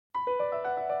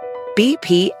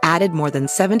BP added more than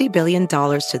 $70 billion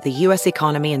to the U.S.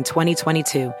 economy in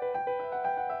 2022.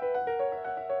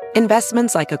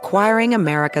 Investments like acquiring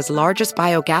America's largest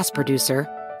biogas producer,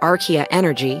 Archaea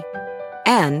Energy,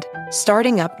 and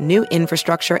starting up new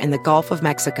infrastructure in the Gulf of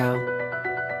Mexico.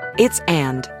 It's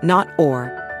and, not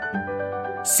or.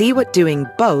 See what doing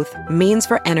both means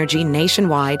for energy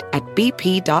nationwide at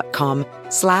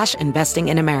bp.com/investing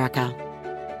in America.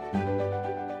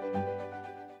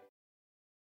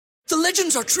 The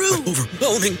legends are true.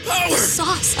 Overwhelming power! The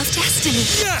sauce of destiny.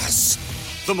 Yes!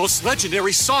 The most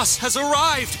legendary sauce has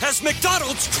arrived as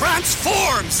McDonald's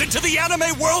transforms into the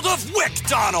anime world of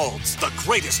WickDonald's. The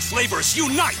greatest flavors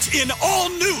unite in all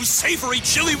new savory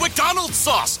chili McDonald's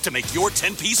sauce to make your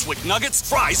 10-piece Wick Nuggets,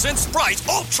 fries, and Sprite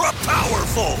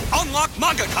ultra-powerful. Unlock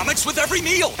manga comics with every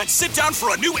meal and sit down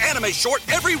for a new anime short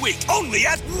every week only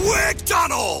at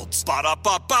WickDonald's.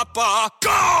 Ba-da-ba-ba-ba,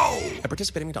 go! At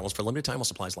participating McDonald's for a limited time while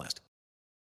supplies last.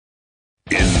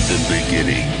 In the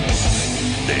beginning,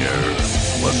 there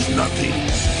was nothing.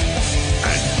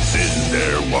 And then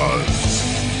there was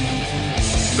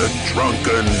the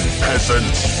Drunken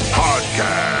Peasants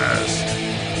Podcast.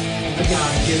 I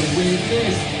gotta get with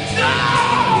this.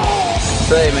 No!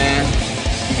 Say, man,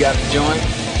 you got the joint?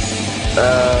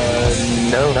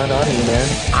 No, not on you, man.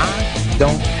 I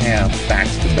don't have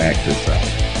facts to back this up.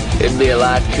 It'd be a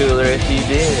lot cooler if you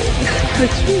did.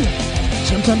 It's true.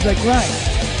 Sometimes I cry.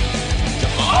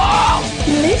 Oh!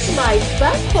 Lick my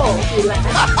butthole, you laugh.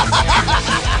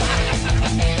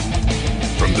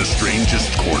 From the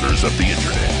strangest corners of the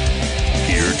internet,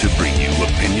 here to bring you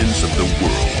opinions of the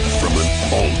world from an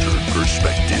altered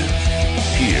perspective.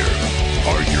 Here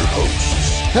are your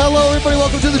hosts. Hello, everybody.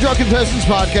 Welcome to the Drunken Peasants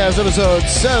Podcast, episode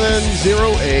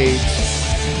 708.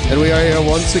 And we are here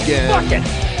once again. Fuck it!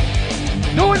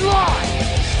 Do it live!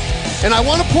 And I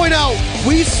want to point out,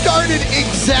 we started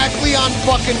exactly on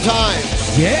fucking time.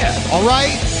 Yeah. All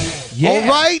right? Yeah. All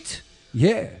right?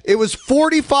 Yeah. It was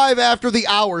 45 after the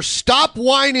hour. Stop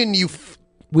whining, you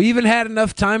We even had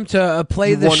enough time to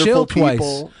play the shill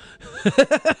twice.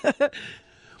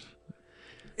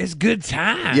 It's good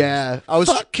time. Yeah.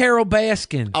 Fuck Carol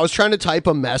Baskin. I was trying to type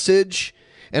a message,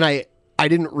 and I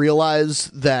didn't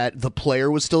realize that the player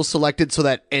was still selected, so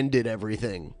that ended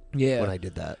everything. Yeah. When I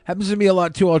did that. Happens to me a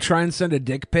lot, too. I'll try and send a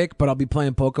dick pic, but I'll be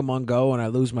playing Pokemon Go, and I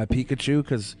lose my Pikachu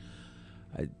because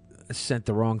I sent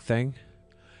the wrong thing.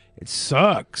 It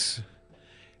sucks.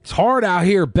 It's hard out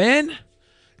here, Ben.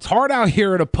 It's hard out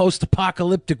here in a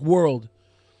post-apocalyptic world.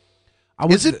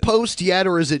 Is it post yet,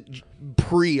 or is it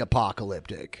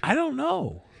pre-apocalyptic? I don't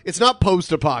know. It's not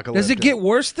post-apocalyptic. Does it get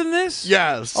worse than this?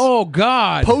 Yes. Oh,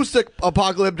 God.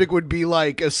 Post-apocalyptic would be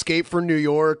like Escape from New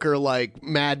York or like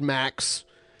Mad Max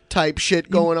type shit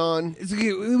going on. It's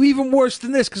even worse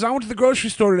than this, because I went to the grocery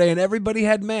store today and everybody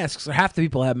had masks. Or half the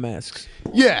people had masks.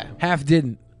 Yeah. Half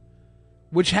didn't.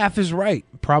 Which half is right?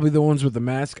 Probably the ones with the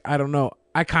mask. I don't know.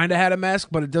 I kind of had a mask,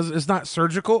 but it's not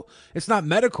surgical. It's not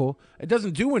medical. It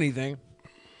doesn't do anything.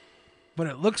 But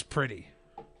it looks pretty.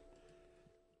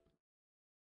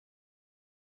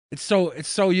 It's so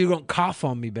you don't cough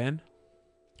on me, Ben.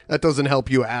 That doesn't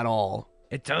help you at all.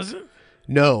 It doesn't?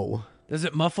 No. Does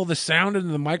it muffle the sound into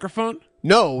the microphone?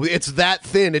 No, it's that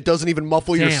thin. It doesn't even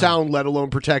muffle your Damn. sound, let alone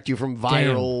protect you from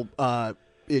viral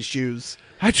issues.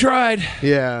 I tried.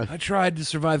 Yeah. I tried to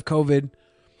survive COVID.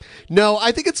 No,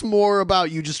 I think it's more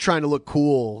about you just trying to look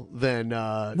cool than...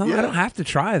 No, I don't have to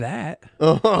try that.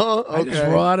 Okay. I just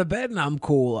roll out of bed and I'm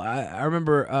cool. I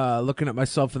remember looking at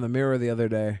myself in the mirror the other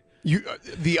day.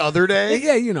 The other day?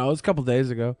 Yeah, it was a couple days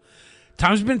ago.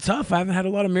 Time's been tough. I haven't had a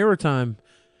lot of mirror time.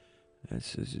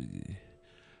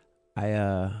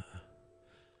 I've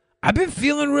been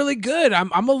feeling really good.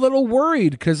 I'm a little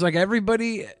worried because like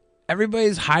everybody's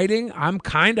hiding. I'm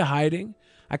kind of hiding.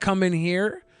 I come in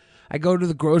here. I go to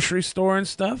the grocery store and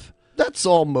stuff. That's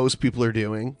all most people are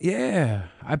doing. Yeah,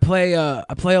 I play a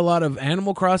lot of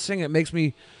Animal Crossing. It makes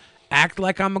me act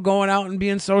like I'm going out and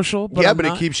being social. But yeah, but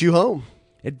it keeps you home.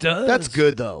 It does. That's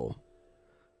good though.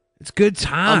 It's good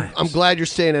times. I'm glad you're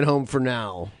staying at home for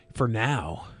now. For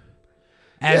now.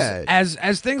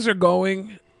 As things are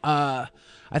going, I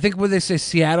think when they say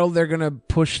Seattle, they're going to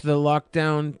push the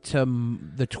lockdown to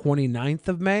the 29th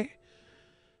of May.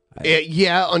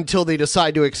 Yeah, until they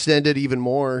decide to extend it even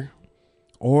more.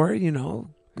 Or, we'll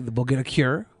get a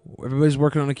cure. Everybody's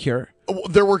working on a cure.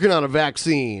 They're working on a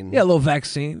vaccine. Yeah, a little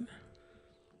vaccine.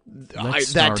 Let's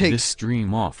start this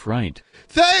stream off right.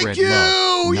 Thank Spread you!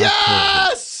 love,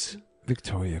 Yes!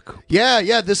 Victoria.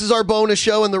 Yeah, this is our bonus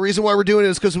show, and the reason why we're doing it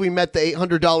is because we met the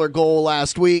 $800 goal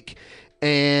last week,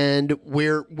 And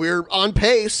we're on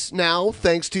pace now,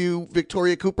 thanks to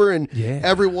Victoria Cooper and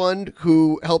everyone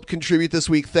who helped contribute this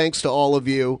week. Thanks to all of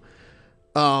you.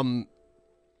 I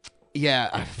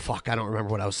don't remember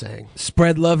what I was saying.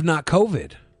 Spread love, not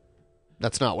COVID.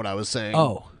 That's not what I was saying.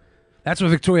 Oh, that's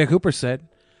what Victoria Cooper said.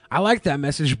 I like that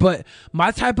message, but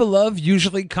my type of love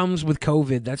usually comes with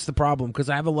COVID. That's the problem, because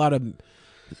I have a lot of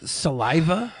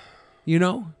saliva, you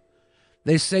know?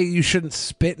 They say you shouldn't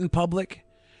spit in public.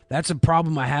 That's a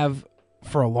problem I have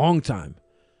for a long time.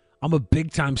 I'm a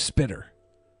big-time spitter.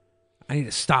 I need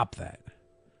to stop that.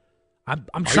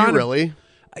 I'm trying to... really?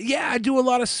 Yeah, I do a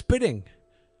lot of spitting.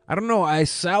 I don't know. I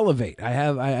salivate.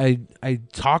 I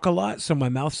talk a lot, so my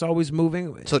mouth's always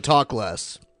moving. So talk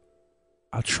less.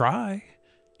 I'll try.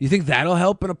 Do you think that'll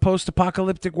help in a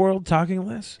post-apocalyptic world, talking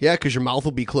less? Yeah, because your mouth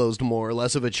will be closed more,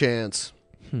 less of a chance.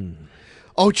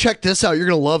 Oh, check this out. You're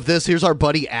going to love this. Here's our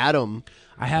buddy Adam.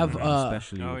 I have...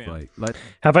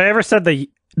 Have I ever said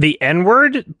the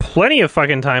N-word? Plenty of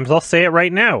fucking times. I'll say it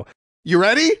right now. You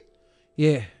ready?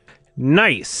 Yeah.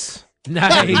 Nice.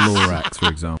 Nice. for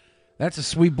example. That's a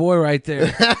sweet boy right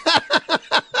there.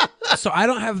 So I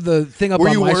don't have the thing up Were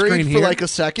on you my worried screen for here. like a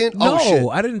second? No, Oh, shit.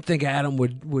 I didn't think Adam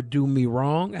would do me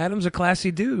wrong. Adam's a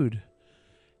classy dude.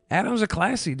 Adam's a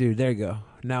classy dude. There you go.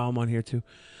 Now I'm on here too.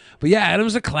 But yeah,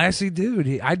 Adam's a classy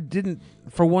dude. I didn't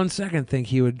for 1 second think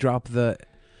he would drop the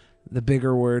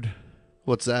bigger word.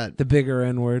 What's that? The bigger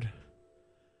N word.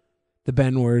 The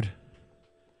Ben word.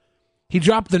 He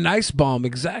dropped the nice bomb,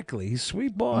 exactly. He's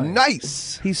sweet boy.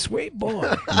 Nice. He's sweet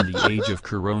boy. In the age of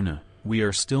Corona, we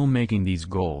are still making these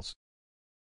goals.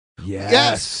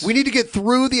 Yes. We need to get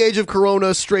through the age of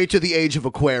Corona straight to the age of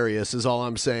Aquarius is all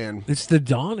I'm saying. It's the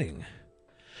dawning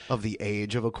of the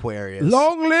age of Aquarius.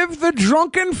 Long live the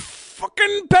drunken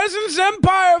fucking peasants'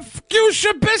 empire. Q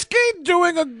Shabisky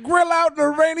doing a grill out in a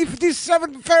rainy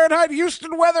 57 Fahrenheit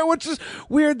Houston weather, which is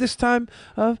weird this time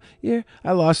of year.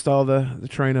 I lost all the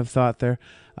train of thought there.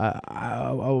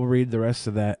 I'll read the rest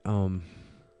of that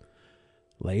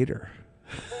later.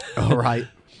 All right.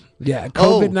 Yeah,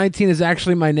 COVID-19 is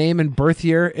actually my name and birth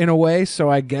year in a way,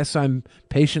 so I guess I'm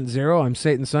patient zero. I'm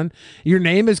Satan's son. Your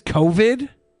name is COVID?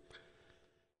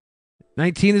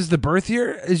 19 is the birth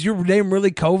year? Is your name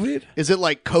really COVID? Is it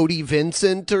like Cody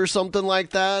Vincent or something like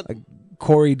that?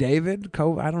 Corey David?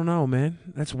 I don't know, man.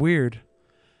 That's weird.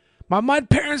 My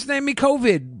parents named me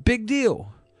COVID. Big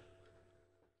deal.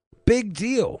 Big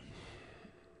deal.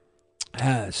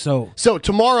 So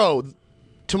tomorrow,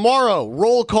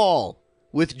 roll call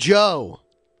with Joe.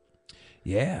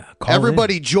 Yeah.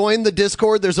 Everybody join the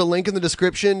Discord. There's a link in the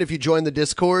description. If you join the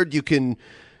Discord, you can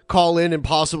call in and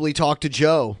possibly talk to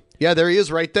Joe. Yeah, there he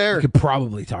is right there. You could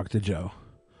probably talk to Joe. I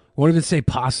won't even say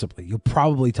possibly. You'll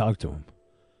probably talk to him.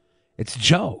 It's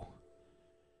Joe.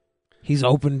 He's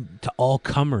open to all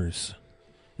comers,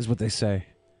 is what they say.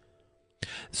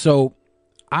 So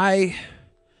I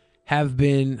have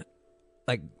been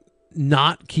like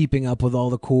not keeping up with all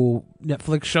the cool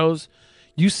Netflix shows.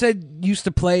 You said you used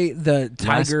to play the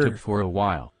Tiger Lasted for a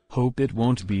while. Hope it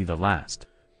won't be the last.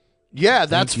 Yeah,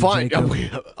 that's fine.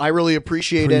 I really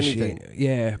appreciate anything.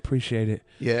 Yeah, appreciate it.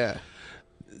 Yeah.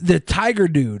 The Tiger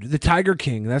dude, the Tiger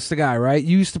King, that's the guy, right?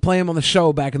 You used to play him on the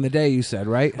show back in the day, you said,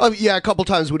 right? Yeah, a couple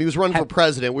times when he was running for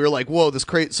president. We were like, whoa, this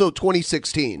crazy. So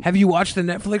 2016. Have you watched the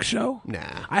Netflix show?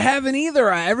 Nah. I haven't either.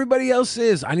 Everybody else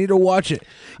is. I need to watch it.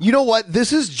 You know what?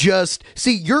 This is just...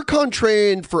 See, you're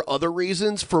contrarian for other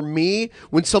reasons. For me,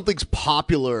 when something's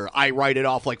popular, I write it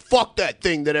off like, fuck that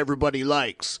thing that everybody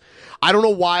likes. I don't know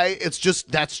why. It's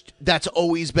just... That's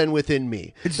always been within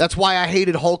me. That's why I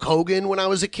hated Hulk Hogan when I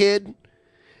was a kid.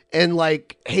 And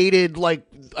hated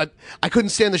I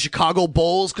couldn't stand the Chicago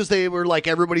Bulls because they were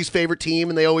everybody's favorite team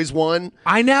and they always won.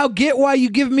 I now get why you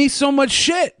give me so much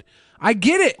shit. I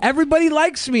get it. Everybody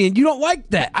likes me and you don't like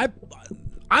that.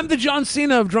 I'm the John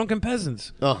Cena of drunken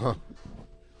peasants. Uh-huh.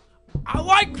 I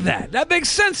like that. That makes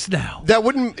sense now. That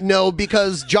wouldn't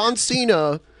because John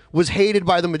Cena was hated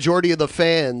by the majority of the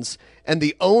fans and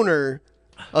the owner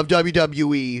of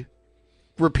WWE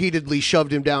repeatedly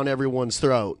shoved him down everyone's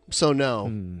throat. So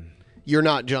no, you're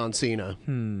not John Cena.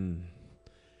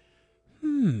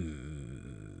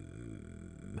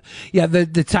 Yeah,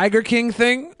 the Tiger King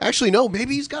thing. Actually, no.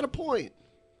 Maybe he's got a point.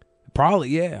 Probably,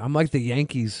 yeah. I'm like the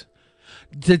Yankees.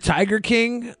 The Tiger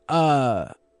King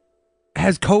has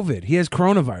COVID. He has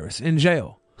coronavirus in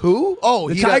jail. Who? Oh,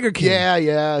 the Tiger King.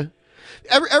 Yeah.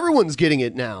 Everyone's getting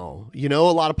it now. You know,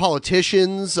 a lot of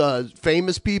politicians,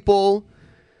 famous people.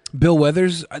 Bill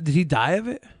Weathers, did he die of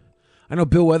it? I know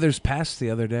Bill Weathers passed the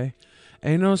other day.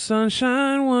 Ain't no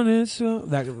sunshine when it's so...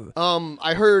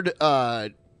 I heard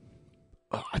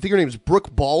I think her name is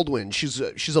Brooke Baldwin. She's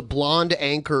a blonde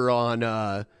anchor on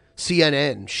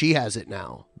CNN. She has it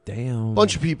now. Damn. A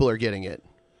bunch of people are getting it.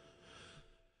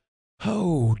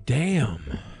 Oh,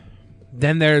 damn.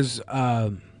 Then there's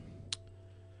the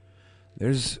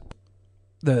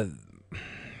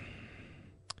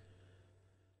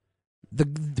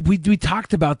we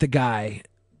talked about the guy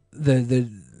that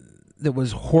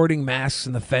was hoarding masks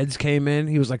and the feds came in.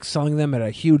 He was like selling them at a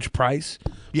huge price.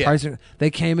 Yeah. They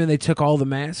came in, they took all the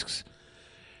masks.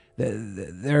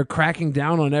 They're cracking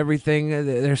down on everything.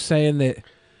 They're saying that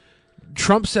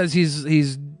Trump says he's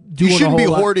doing. You shouldn't be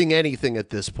lot. hoarding anything at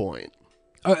this point.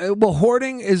 Well,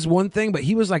 hoarding is one thing, but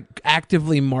he was like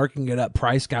actively marking it up,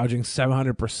 price gouging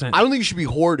 700%. I don't think you should be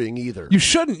hoarding either. You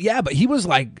shouldn't, yeah, but he was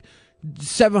like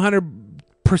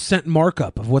 700%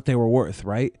 markup of what they were worth,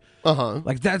 right?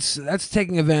 Like that's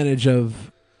taking advantage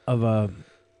of a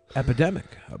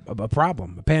epidemic, a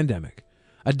problem, a pandemic,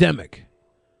 a demic,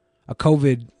 a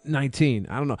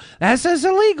COVID-19. I don't know. That's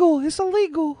illegal. It's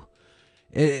illegal.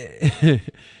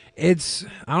 It's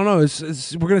I don't know.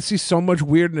 It's we're gonna see so much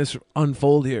weirdness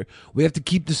unfold here. We have to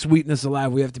keep the sweetness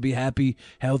alive. We have to be happy,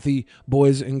 healthy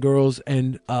boys and girls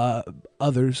and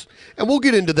others. And we'll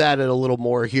get into that in a little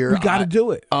more here. We got to do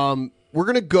it. We're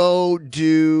gonna go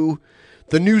do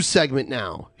the news segment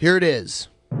now. Here it is.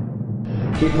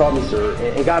 He called me, sir.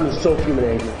 It got me so fuming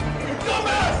angry.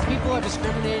 People are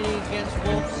discriminating against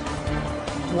wolves.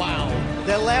 Wow.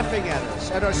 They're laughing at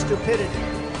us, at our stupidity.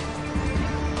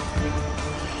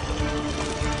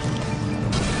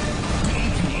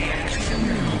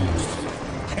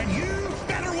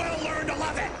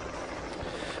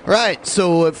 All right,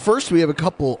 so at first we have a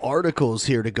couple articles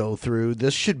here to go through.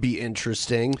 This should be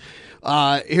interesting.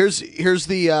 Here's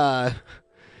a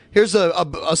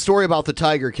story about the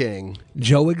Tiger King.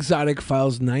 Joe Exotic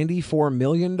files $94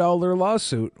 million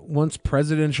lawsuit, wants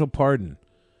presidential pardon.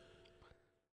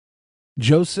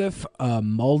 Joseph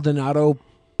Maldonado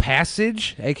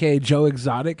Passage, a.k.a. Joe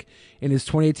Exotic, in his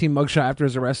 2018 mugshot after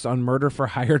his arrest on murder for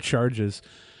hire charges.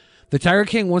 The Tiger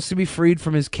King wants to be freed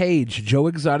from his cage. Joe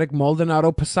Exotic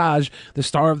Maldonado Passage, the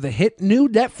star of the hit new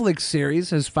Netflix series,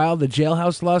 has filed a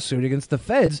jailhouse lawsuit against the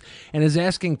feds and is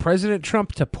asking President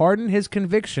Trump to pardon his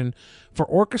conviction for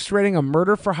orchestrating a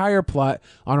murder-for-hire plot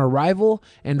on a rival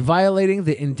and violating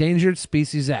the Endangered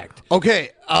Species Act. Okay,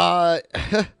 I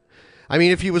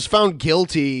mean, if he was found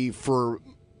guilty for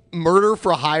murder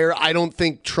for hire, I don't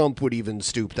think Trump would even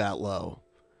stoop that low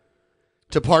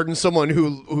to pardon someone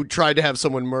who tried to have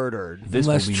someone murdered. This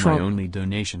will be my only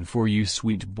donation for you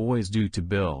sweet boys due to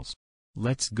bills.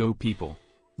 Let's go, people.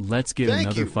 Let's get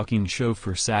another fucking show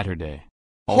for Saturday.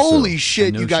 Also, Holy shit, I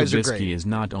know you guys are Shabisky great. is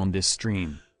not on this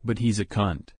stream, but he's a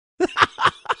cunt.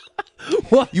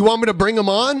 What? You want me to bring him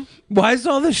on? Why is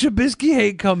all the Shabisky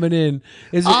hate coming in?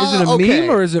 Is it a okay. meme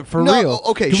or is it for No, real?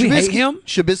 Okay, Do we hate him?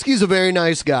 Shabisky's a very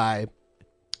nice guy.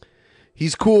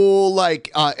 He's cool, and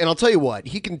I'll tell you what,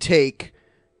 he can take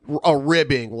a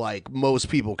ribbing like most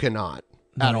people cannot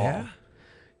at all.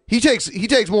 He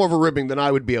takes more of a ribbing than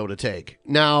I would be able to take.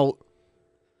 Now,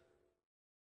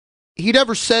 he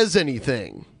never says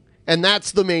anything, and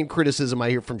that's the main criticism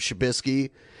I hear from Shabisky.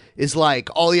 Is like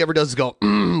all he ever does is go,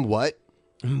 what?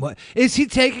 What is he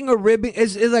taking a ribbing?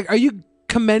 Is like, are you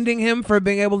commending him for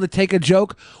being able to take a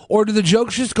joke, or do the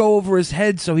jokes just go over his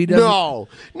head so he doesn't?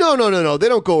 No. They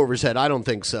don't go over his head. I don't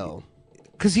think so.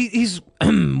 Because he's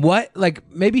what? Like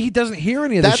maybe he doesn't hear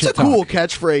any of this. That's a cool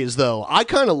catchphrase, though. I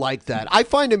kind of like that. I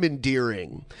find him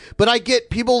endearing. But I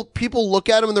get people look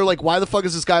at him and they're like, "Why the fuck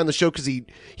is this guy on the show?" Because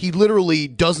he literally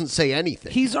doesn't say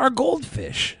anything. He's our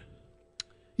goldfish.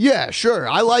 Yeah, sure.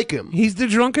 I like him. He's the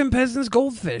drunken peasant's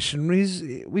goldfish, and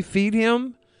we feed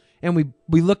him, and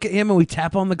we look at him and we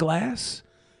tap on the glass.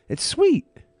 It's sweet.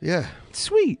 Yeah, it's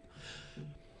sweet.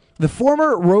 The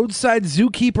former roadside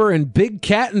zookeeper and big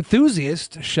cat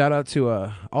enthusiast, shout out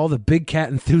to all the big cat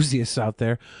enthusiasts out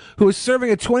there, who is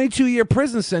serving a 22-year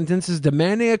prison sentence, is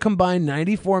demanding a combined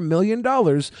 $94 million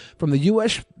from the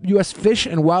U.S. Fish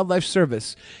and Wildlife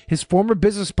Service. His former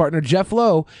business partner, Jeff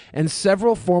Lowe, and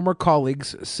several former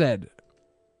colleagues said.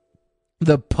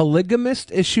 The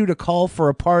polygamist issued a call for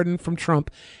a pardon from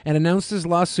Trump and announced his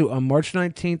lawsuit on March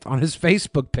 19th on his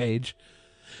Facebook page.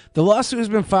 The lawsuit has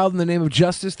been filed in the name of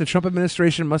justice. The Trump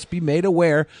administration must be made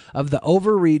aware of the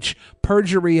overreach,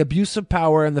 perjury, abuse of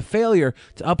power, and the failure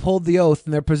to uphold the oath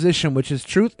in their position, which is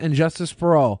truth and justice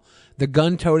for all, the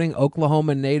gun-toting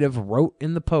Oklahoma native wrote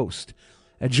in the Post.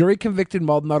 A jury convicted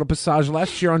Maldonado Passage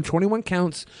last year on 21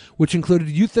 counts, which included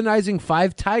euthanizing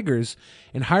 5 tigers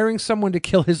and hiring someone to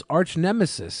kill his arch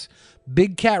nemesis,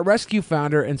 Big Cat Rescue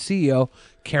founder and CEO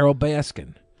Carol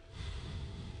Baskin.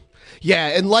 Yeah,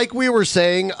 and like we were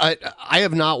saying, I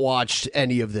have not watched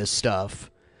any of this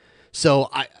stuff. So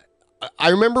I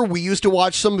remember we used to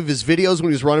watch some of his videos when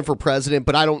he was running for president,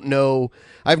 but I don't know.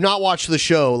 I've not watched the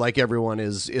show like everyone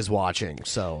is watching.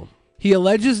 So he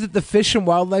alleges that the Fish and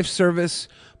Wildlife Service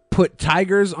put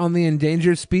tigers on the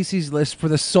endangered species list for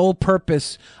the sole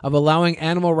purpose of allowing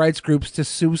animal rights groups to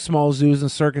sue small zoos and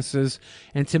circuses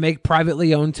and to make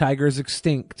privately owned tigers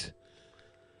extinct.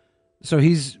 So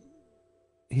he's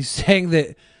saying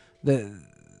that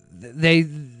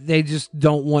they just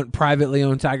don't want privately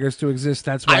owned tigers to exist.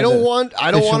 That's why I don't want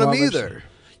them either.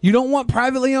 You don't want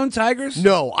privately owned tigers?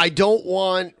 No, I don't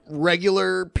want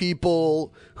regular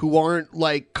people who aren't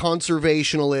like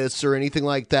conservationists or anything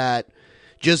like that.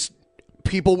 Just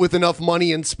people with enough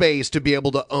money and space to be able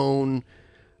to own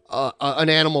an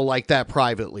animal like that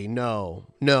privately. No.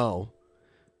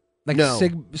 Like no.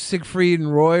 Siegfried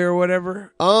and Roy or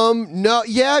whatever? No,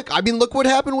 yeah. I mean, look what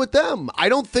happened with them. I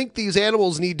don't think these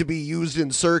animals need to be used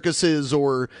in circuses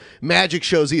or magic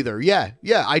shows either. Yeah,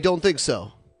 I don't think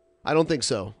so. And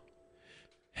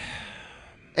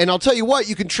I'll tell you what,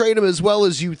 you can train them as well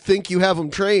as you think you have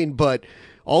them trained, but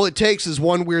all it takes is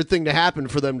one weird thing to happen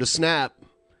for them to snap.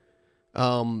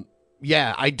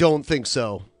 Yeah, I don't think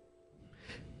so.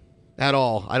 At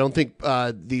all. I don't think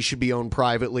these should be owned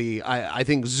privately. I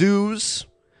think zoos,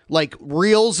 like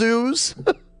real zoos,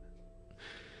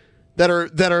 that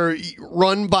are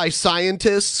run by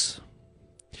scientists,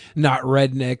 not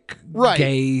redneck,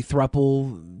 gay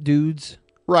thruple dudes.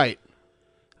 Right.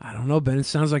 I don't know, Ben. It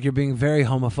sounds like you're being very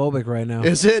homophobic right now.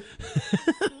 Is it?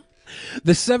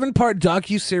 The 7-part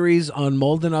docuseries on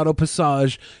Maldonado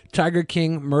Passage, Tiger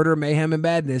King, Murder, Mayhem, and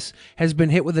Madness has been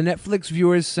hit with the Netflix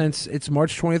viewers since its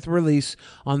March 20th release.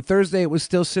 On Thursday, it was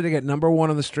still sitting at number 1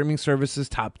 on the streaming service's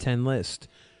top 10 list.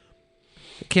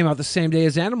 It came out the same day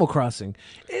as Animal Crossing.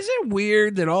 Is it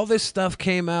weird that all this stuff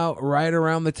came out right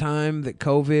around the time that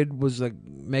COVID was like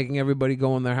making everybody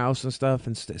go in their house and stuff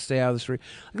and stay out of the street?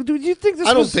 Do you think this?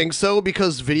 I don't think so,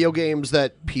 because video games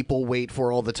that people wait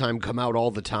for all the time come out all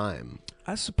the time.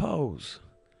 I suppose.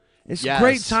 It's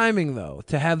great timing though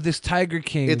to have this Tiger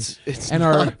King. It's and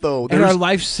not though. And our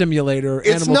life simulator.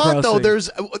 It's Animal not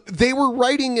Crossing. though. They were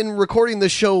writing and recording the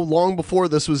show long before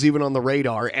this was even on the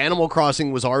radar. Animal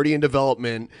Crossing was already in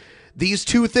development. These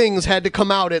two things had to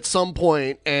come out at some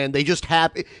point, and they just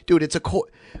happened. Dude, it's a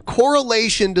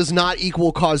correlation does not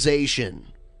equal causation.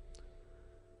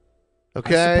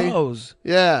 Okay. I suppose.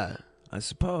 Yeah. I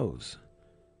suppose.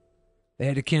 They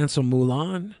had to cancel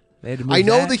Mulan. I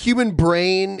know the human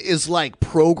brain is like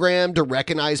programmed to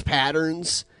recognize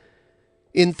patterns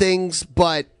in things,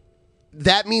 but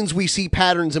that means we see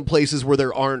patterns in places where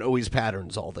there aren't always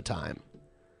patterns all the time.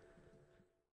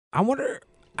 I wonder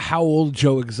how old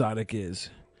Joe Exotic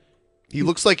is. He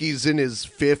looks like he's in his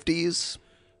 50s.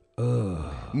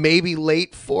 Maybe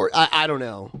late 40s. I don't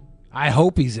know. I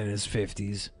hope he's in his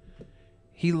 50s.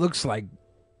 He looks like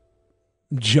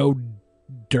Joe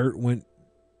Dirt went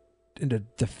into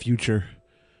the future.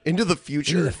 Into the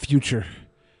future? Into the future.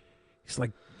 He's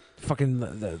like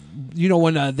fucking you know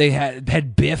when they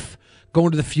had Biff go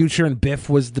into the future and Biff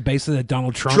was basically the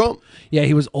Donald Trump? Yeah,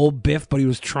 he was old Biff, but he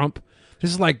was Trump. This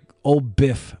is like old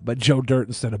Biff, but Joe Dirt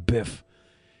instead of Biff.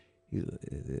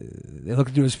 They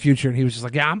looked into his future and he was just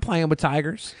like, yeah, I'm playing with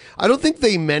tigers. I don't think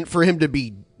they meant for him to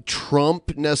be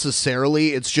Trump necessarily.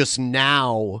 It's just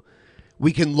now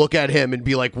we can look at him and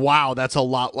be like, wow, that's a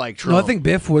lot like Trump. No, I think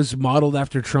Biff was modeled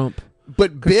after Trump.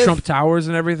 But Biff, Trump Towers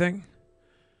and everything.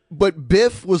 But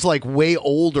Biff was like way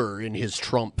older in his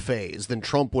Trump phase than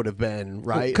Trump would have been,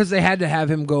 right? Because they had to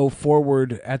have him go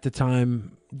forward at the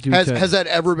time. Has that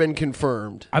ever been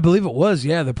confirmed? I believe it was,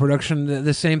 yeah. The production,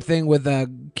 the same thing with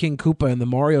King Koopa and the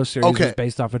Mario series was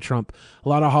based off of Trump. A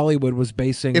lot of Hollywood was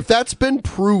basing... If that's been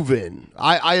proven,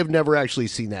 I have never actually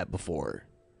seen that before.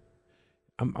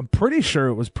 I'm pretty sure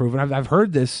it was proven. I've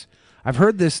heard this. I've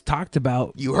heard this talked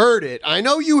about. You heard it. I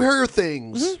know you hear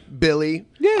things, Billy.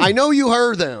 Yeah. I know you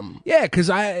heard them. Yeah, because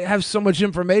I have so much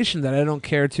information that I don't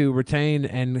care to retain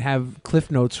and have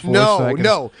cliff notes for.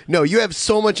 No. You have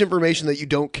so much information that you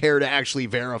don't care to actually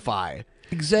verify.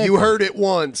 Exactly. You heard it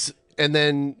once, and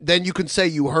then you can say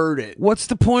you heard it. What's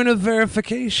the point of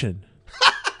verification?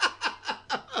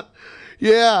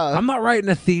 Yeah. I'm not writing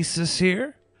a thesis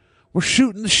here. We're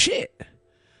shooting the shit.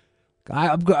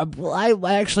 I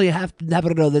actually have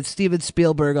to know that Steven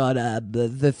Spielberg on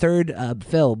the third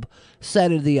film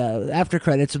said in the after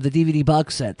credits of the DVD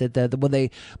box set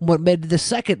that when made the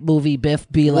second movie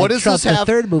Biff be like Trump, the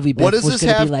third movie Biff was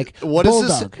going to be like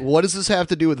Bulldog. What does this have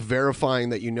to do with verifying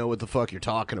that you know what the fuck you're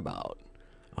talking about?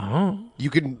 You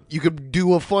could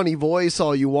do a funny voice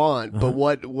all you want, but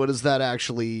what does that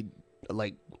actually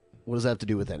like? What does that have to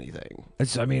do with anything?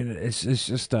 It's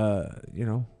just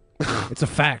it's a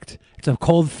fact. It's a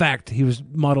cold fact. He was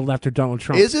modeled after Donald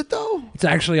Trump. Is it though? It's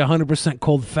actually 100%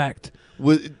 cold fact.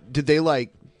 Did they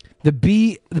like the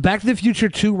Back to the Future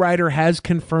 2 writer has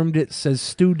confirmed it? Says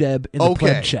Stu Deb in the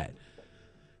pleb chat.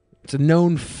 It's a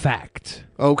known fact.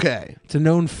 Okay, it's a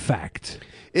known fact.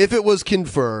 If it was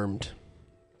confirmed,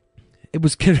 it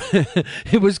was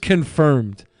it was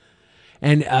confirmed.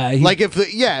 And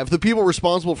if the people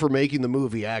responsible for making the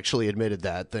movie actually admitted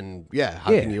that, then how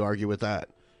can you argue with that?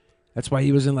 That's why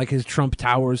he was in like his Trump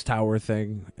Towers tower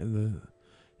thing in the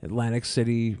Atlantic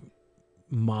City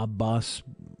mob boss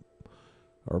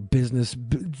or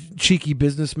cheeky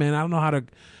businessman. I don't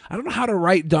know how to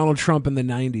write Donald Trump in the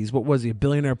 90s. What was he? A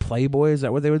billionaire playboy? Is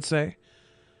that what they would say?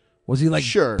 Was he like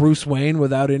Bruce Wayne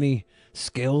without any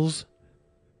skills?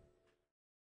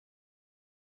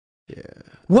 Yeah.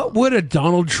 What would a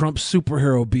Donald Trump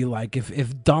superhero be like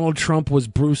if Donald Trump was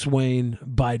Bruce Wayne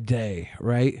by day,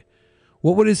 right?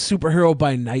 What would his superhero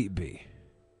by night be?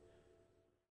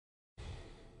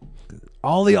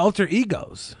 All the alter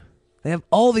egos. They have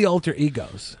all the alter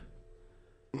egos.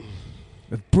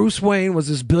 If Bruce Wayne was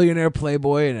this billionaire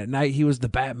playboy and at night he was the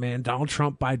Batman, Donald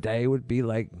Trump by day would be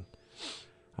like,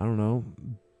 I don't know,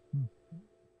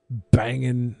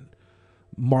 banging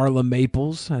Marla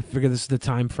Maples. I figure this is the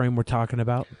time frame we're talking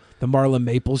about. The Marla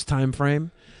Maples time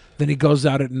frame. Then he goes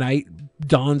out at night,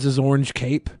 dons his orange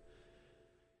cape.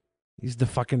 He's the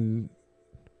fucking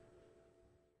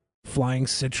flying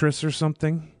citrus or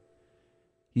something.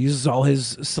 He uses all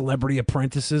his celebrity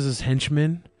apprentices as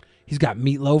henchmen. He's got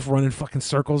Meatloaf running fucking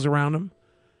circles around him.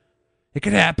 It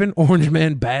could happen. Orange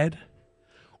Man bad.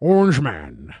 Orange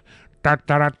Man. Da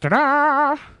da da da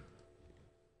da.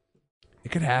 It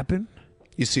could happen.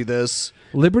 You see this?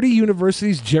 Liberty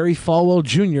University's Jerry Falwell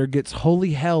Jr. gets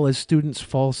holy hell as students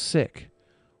fall sick.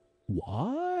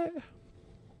 What?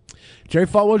 Jerry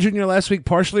Falwell Jr. last week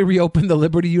partially reopened the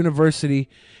Liberty University,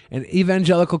 an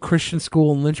evangelical Christian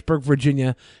school in Lynchburg,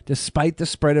 Virginia, despite the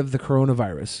spread of the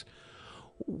coronavirus.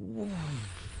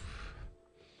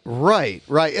 Right.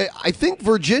 I think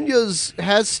Virginia's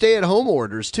has stay-at-home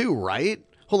orders too, right?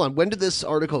 Hold on. When did this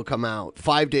article come out?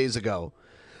 5 days ago.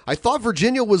 I thought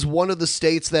Virginia was one of the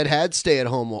states that had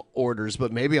stay-at-home orders,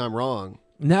 but maybe I'm wrong.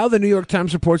 Now the New York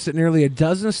Times reports that nearly a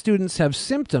dozen students have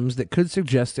symptoms that could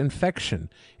suggest infection,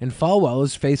 and Falwell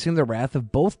is facing the wrath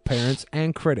of both parents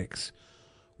and critics.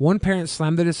 One parent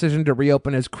slammed the decision to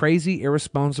reopen as crazy,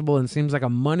 irresponsible, and seems like a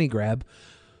money grab.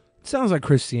 It sounds like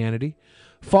Christianity.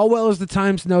 Falwell, as the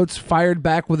Times notes, fired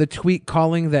back with a tweet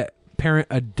calling that parent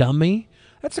a dummy.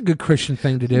 That's a good Christian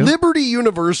thing to do. Liberty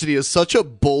University is such a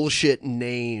bullshit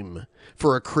name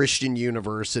for a Christian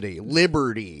university.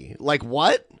 Liberty. Like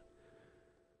what?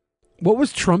 What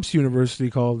was Trump's university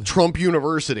called? Trump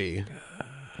University.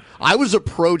 I was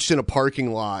approached in a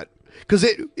parking lot because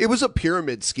it was a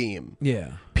pyramid scheme.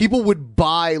 Yeah. People would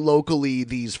buy locally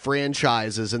these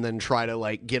franchises and then try to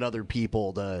like get other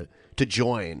people to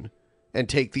join and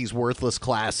take these worthless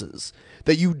classes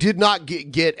that you did not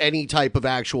get any type of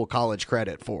actual college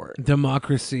credit for.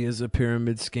 Democracy is a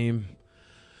pyramid scheme.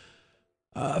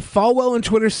 Falwell on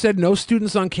Twitter said no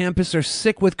students on campus are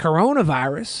sick with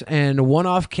coronavirus, and one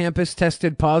off-campus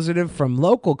tested positive from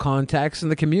local contacts in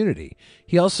the community.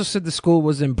 He also said the school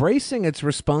was embracing its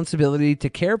responsibility to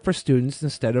care for students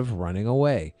instead of running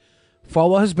away.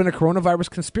 Falwell has been a coronavirus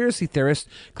conspiracy theorist,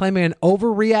 claiming an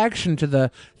overreaction to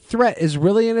the threat is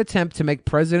really an attempt to make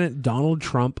President Donald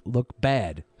Trump look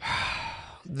bad.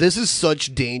 This is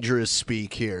such dangerous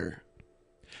speak here.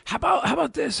 How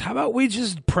about this? How about we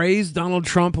just praise Donald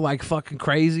Trump like fucking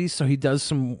crazy so he does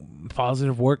some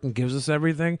positive work and gives us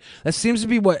everything? That seems to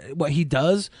be what he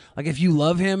does. Like if you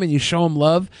love him and you show him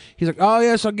love, he's like, "Oh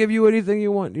yes, I'll give you anything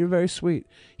you want. You're very sweet."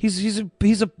 He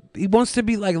wants to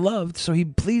be like loved, so he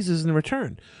pleases in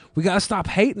return. We gotta stop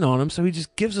hating on him, so he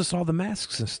just gives us all the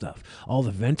masks and stuff, all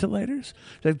the ventilators.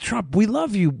 Like, Trump, we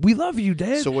love you,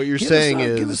 Dad. So what you're saying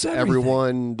is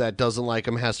everyone that doesn't like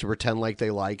him has to pretend like they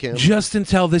like him? Just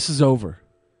until this is over.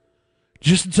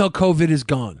 Just until COVID is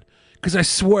gone. Because I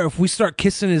swear, if we start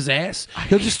kissing his ass,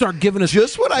 he'll just start giving us...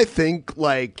 Just when I think,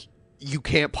 like, you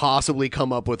can't possibly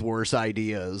come up with worse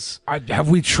ideas. Have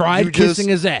we tried kissing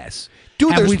his ass?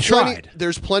 Dude, tried?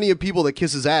 There's plenty of people that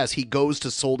kiss his ass. He goes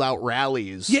to sold-out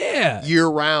rallies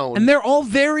year-round. And they're all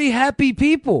very happy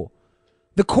people.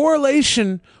 The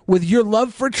correlation with your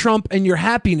love for Trump and your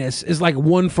happiness is like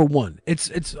 1 for 1. It's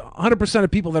 100% of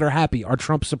people that are happy are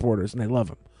Trump supporters, and they love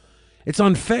him. It's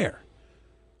unfair.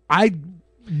 I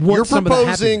want You're some of the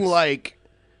proposing, happiness. like,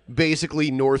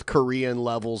 basically North Korean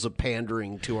levels of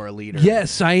pandering to our leader.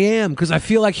 Yes, I am, because I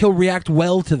feel like he'll react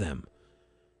well to them.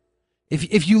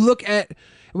 If you look at,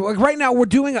 like right now, we're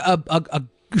doing a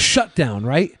shutdown,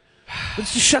 right?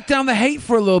 Let's just shut down the hate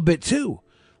for a little bit too.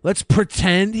 Let's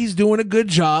pretend he's doing a good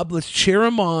job. Let's cheer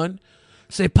him on.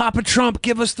 Say, Papa Trump,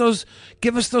 give us those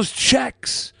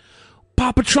checks.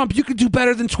 Papa Trump, you could do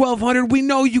better than $1,200. We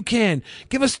know you can.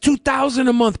 Give us $2,000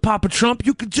 a month, Papa Trump.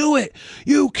 You could do it.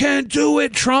 You can do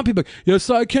it, Trump. He'll be like, yes,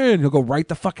 I can. He'll go write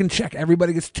the fucking check.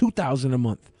 Everybody gets $2,000 a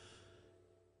month.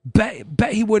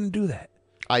 Bet he wouldn't do that.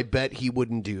 I bet he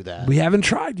wouldn't do that. We haven't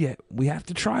tried yet. We have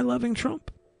to try loving Trump.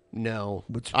 No.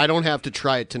 I don't have to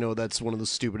try it to know that's one of the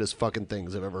stupidest fucking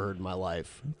things I've ever heard in my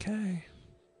life. Okay.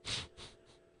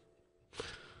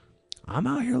 I'm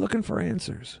out here looking for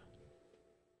answers.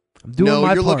 I'm doing my part.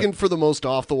 No, you're looking for the most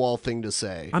off-the-wall thing to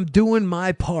say. I'm doing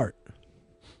my part.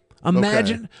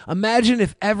 Imagine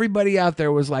if everybody out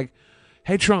there was like,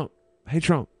 hey, Trump,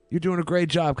 you're doing a great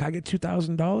job. Can I get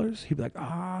 $2,000? He'd be like,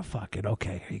 fuck it.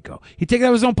 Okay, here you go. He'd take it out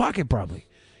of his own pocket probably.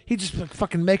 He'd just like,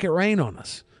 fucking make it rain on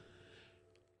us.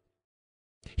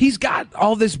 He's got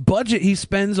all this budget he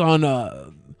spends on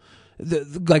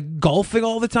like golfing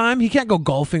all the time. He can't go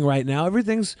golfing right now.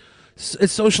 It's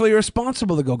socially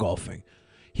irresponsible to go golfing.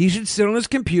 He should sit on his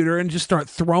computer and just start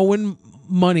throwing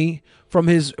money from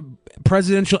his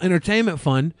presidential entertainment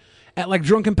fund at like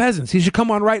drunken peasants. He should come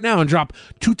on right now and drop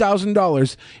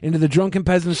 $2,000 into the drunken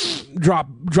peasants drop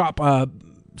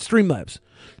Streamlabs.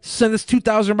 Send us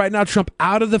 $2,000 right now, Trump,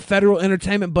 out of the federal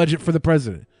entertainment budget for the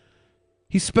president.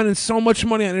 He's spending so much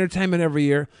money on entertainment every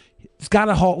year. It's got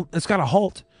to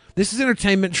halt. This is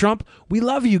entertainment, Trump. We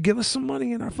love you. Give us some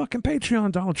money in our fucking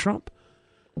Patreon, Donald Trump.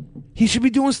 He should be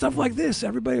doing stuff like this.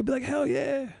 Everybody would be like, hell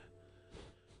yeah.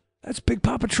 That's Big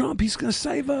Papa Trump. He's going to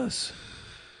save us.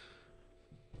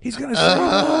 He's going to save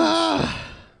us.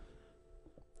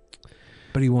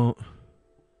 But he won't.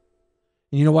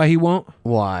 And you know why he won't?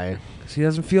 Why? Because he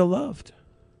doesn't feel loved.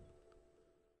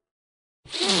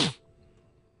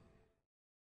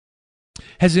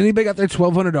 Has anybody got their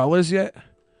 $1,200 yet?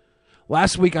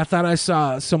 Last week, I thought I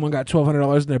saw someone got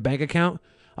 $1,200 in their bank account.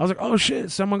 I was like, oh,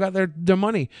 shit, someone got their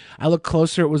money. I looked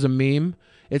closer. It was a meme.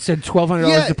 It said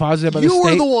 $1,200 deposited by the state. You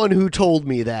were the one who told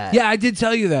me that. Yeah, I did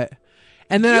tell you that.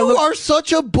 And then you are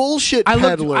such a bullshit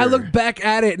peddler. I looked back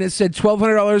at it, and it said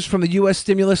 $1,200 from the U.S.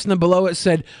 stimulus, and then below it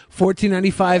said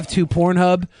 $14.95 to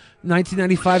Pornhub,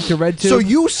 $19.95 to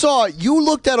RedTube. So you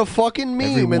looked at a fucking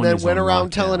meme and then went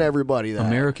around telling everybody that.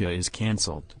 America is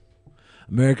canceled.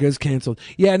 America is canceled.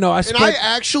 Yeah, no, I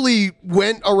actually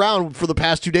went around for the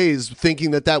past 2 days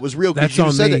thinking that was real. That's you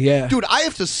on said me, that. yeah. Dude, I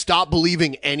have to stop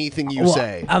believing anything you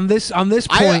say. On this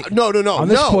point,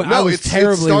 I was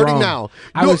terribly starting wrong. Now.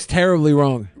 I was terribly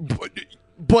wrong.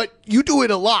 But you do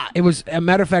it a lot. It was, a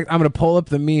matter of fact, I'm going to pull up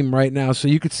the meme right now so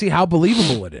you could see how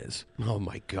believable it is. Oh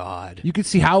my God. You could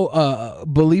see how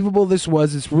believable this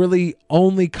was. It's really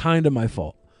only kind of my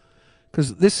fault.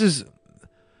 Because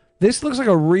this looks like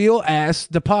a real ass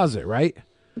deposit, right?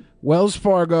 Wells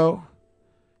Fargo,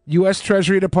 U.S.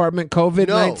 Treasury Department,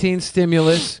 COVID-19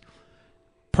 stimulus,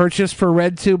 purchase for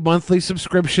RedTube monthly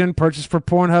subscription, purchase for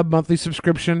Pornhub monthly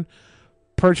subscription,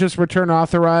 purchase return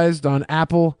authorized on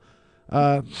Apple.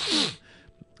 It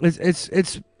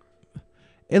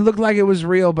looked like it was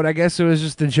real, but I guess it was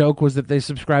just the joke was that they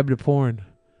subscribed to porn.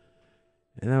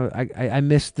 And I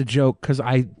missed the joke because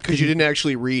you didn't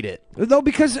actually read it. No,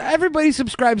 because everybody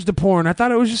subscribes to porn. I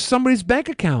thought it was just somebody's bank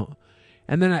account.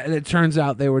 And then it turns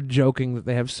out they were joking that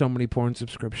they have so many porn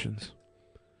subscriptions.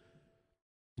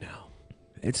 No.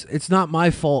 It's not my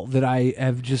fault that I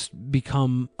have just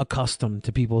become accustomed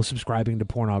to people subscribing to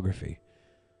pornography.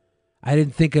 I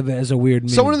didn't think of it as a weird meme.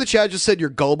 Someone in the chat just said you're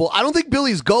gullible. I don't think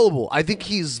Billy's gullible. I think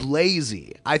he's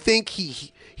lazy. I think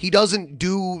he doesn't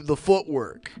do the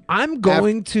footwork. I'm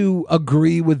going to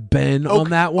agree with Ben on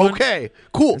that one. Okay,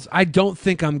 cool. I don't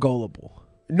think I'm gullible.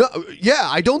 No, yeah,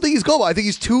 I don't think he's gullible. I think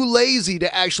he's too lazy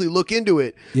to actually look into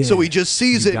it. Yeah. So he just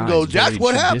sees it and goes, "That's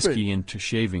what happened." Into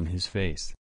shaving his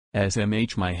face.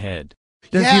 SMH my head.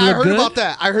 Does yeah, he look I heard good? about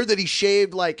that. I heard that he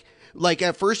shaved like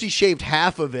at first he shaved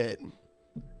half of it.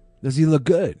 Does he look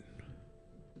good?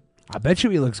 I bet you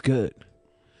he looks good.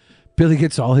 Billy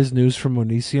gets all his news from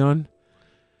Onision.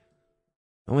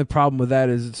 The only problem with that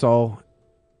is it's all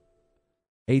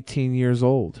 18 years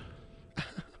old.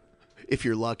 If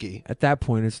you're lucky. At that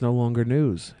point, it's no longer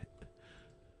news.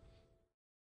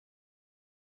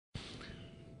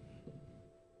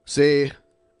 See,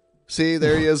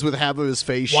 there he is with half of his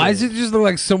face. Why does it just look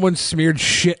like someone smeared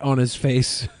shit on his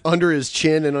face? Under his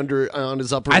chin and on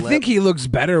his upper lip. I think he looks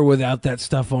better without that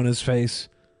stuff on his face.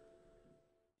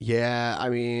 Yeah, I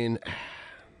mean,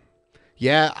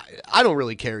 yeah, I don't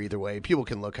really care either way. People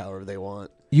can look however they want.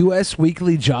 U.S.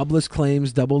 weekly jobless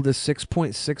claims doubled to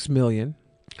 6.6 million.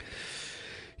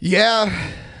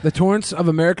 Yeah. The torrents of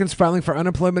Americans filing for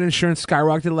unemployment insurance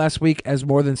skyrocketed last week as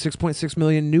more than 6.6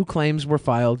 million new claims were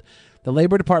filed. The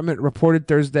Labor Department reported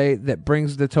Thursday that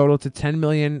brings the total to 10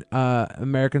 million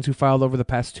Americans who filed over the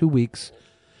past 2 weeks.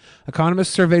 Economists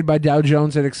surveyed by Dow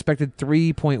Jones had expected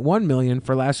 3.1 million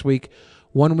for last week,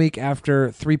 1 week after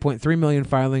 3.3 million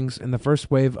filings in the first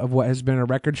wave of what has been a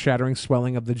record-shattering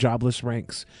swelling of the jobless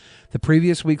ranks. The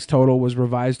previous week's total was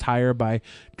revised higher by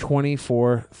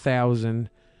 24,000.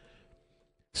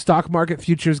 Stock market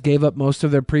futures gave up most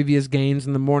of their previous gains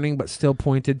in the morning, but still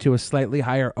pointed to a slightly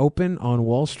higher open on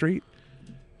Wall Street.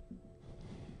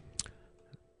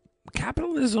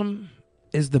 Capitalism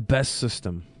is the best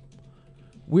system.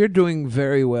 We're doing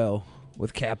very well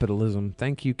with capitalism.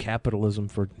 Thank you, capitalism,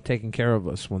 for taking care of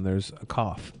us when there's a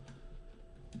cough.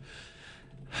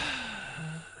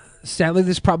 Sadly,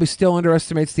 this probably still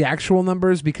underestimates the actual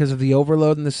numbers because of the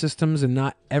overload in the systems and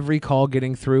not every call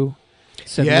getting through,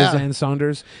 said Liz Ann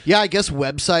Saunders. Yeah, I guess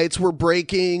websites were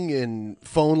breaking and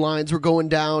phone lines were going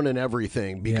down and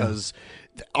everything because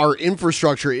our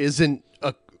infrastructure isn't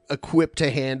equipped to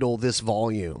handle this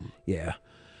volume. Yeah.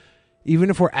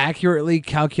 Even if we're accurately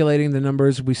calculating the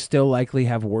numbers, we still likely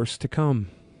have worse to come.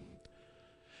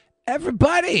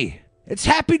 Everybody, it's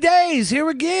happy days here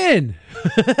again.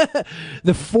 The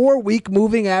 4-week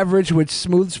moving average, which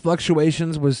smooths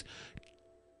fluctuations, was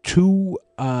 2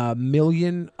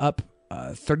 million, up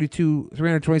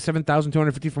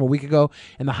 327,250 from a week ago,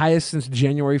 and the highest since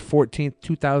January 14th,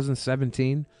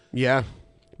 2017. Yeah.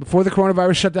 Before the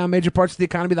coronavirus shut down major parts of the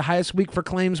economy, the highest week for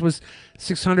claims was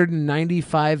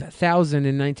 695,000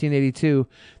 in 1982.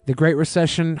 The Great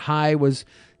Recession high was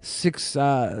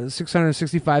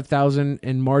 665,000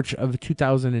 in March of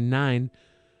 2009.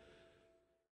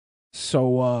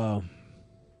 So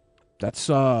that's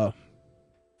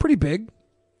pretty big.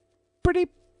 Pretty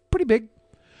big.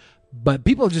 But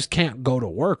people just can't go to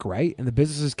work, right? And the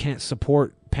businesses can't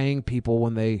support paying people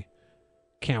when they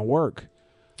can't work.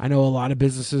 I know a lot of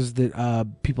businesses that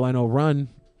people I know run,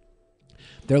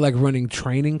 they're like running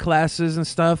training classes and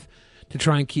stuff to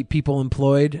try and keep people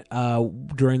employed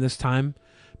during this time,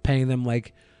 paying them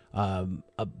like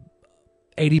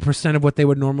 80% of what they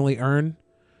would normally earn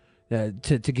to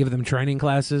give them training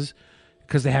classes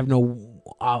because they have no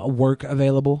work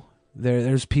available.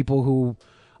 There's people who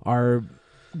are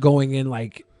going in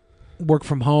like work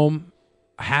from home,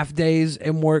 half days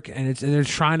in work, and they're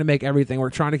trying to make everything. We're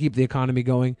trying to keep the economy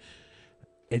going.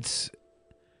 It's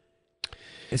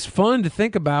fun to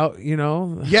think about, you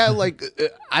know. Yeah, like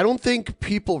I don't think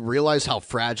people realize how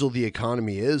fragile the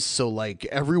economy is. So like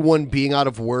everyone being out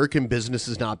of work and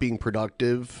businesses not being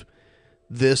productive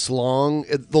this long,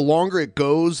 the longer it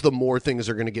goes, the more things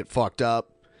are going to get fucked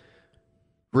up.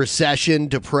 Recession,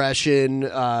 depression,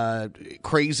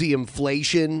 crazy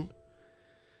inflation.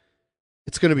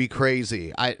 It's going to be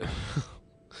crazy.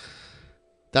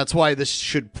 That's why this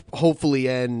should hopefully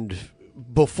end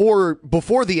before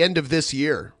the end of this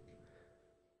year.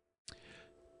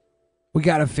 We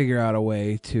got to figure out a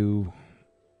way to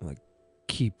like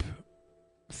keep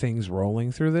things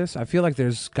rolling through this. I feel like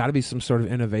there's got to be some sort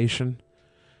of innovation.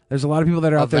 There's a lot of people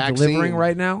that are out there delivering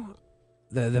right now.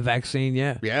 The vaccine,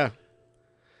 yeah. Yeah.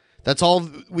 That's all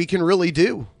we can really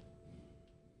do.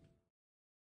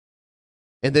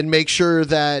 And then make sure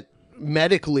that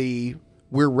medically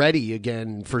we're ready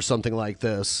again for something like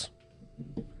this.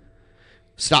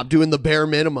 Stop doing the bare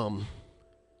minimum.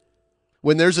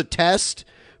 When there's a test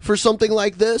for something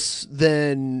like this,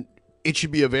 then it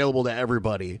should be available to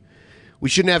everybody. We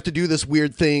shouldn't have to do this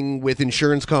weird thing with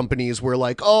insurance companies where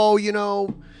like, oh, you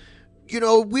know,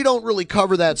 we don't really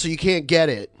cover that, so you can't get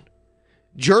it.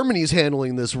 Germany's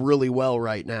handling this really well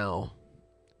right now.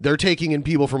 They're taking in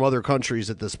people from other countries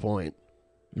at this point.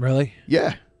 Really?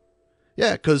 Yeah.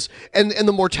 Yeah, because and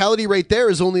the mortality rate there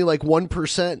is only like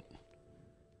 1%. And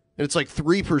it's like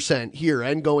 3% here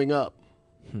and going up.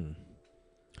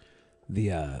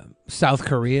 The South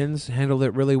Koreans handled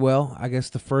it really well. I guess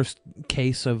the first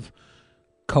case of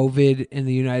COVID in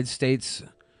the United States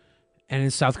and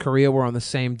in South Korea were on the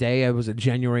same day. It was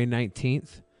January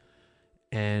 19th.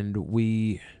 And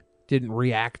we didn't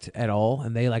react at all.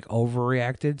 And they like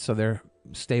overreacted. So they're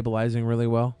stabilizing really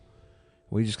well.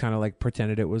 We just kind of like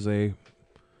pretended it was a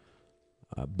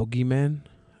boogeyman.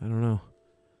 I don't know.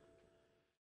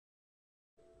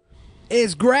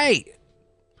 It's great.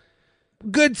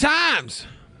 Good times.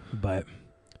 But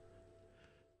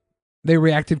they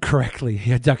reacted correctly.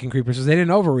 Yeah, Ducking Creeper says they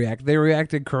didn't overreact. They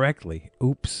reacted correctly.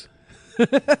 Oops.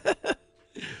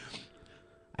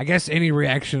 I guess any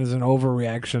reaction is an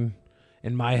overreaction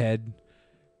in my head.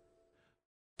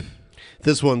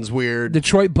 This one's weird.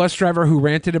 Detroit bus driver who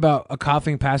ranted about a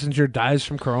coughing passenger dies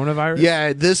from coronavirus?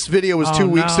 Yeah, this video was 2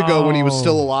 weeks ago when he was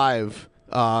still alive.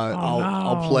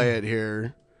 I'll play it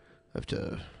here. I have to...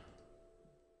 There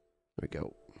we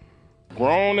go.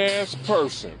 Grown-ass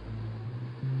person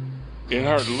in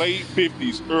her late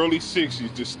 50s, early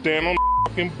 60s to stand on the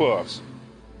fucking bus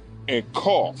and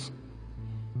cough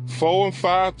 4 and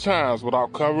 5 times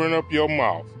without covering up your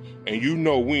mouth. And you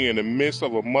know we in the midst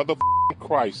of a motherfucking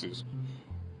crisis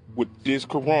with this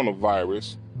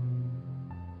coronavirus.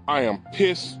 I am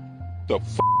pissed the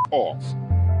off.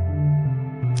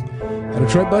 A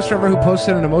Detroit bus driver who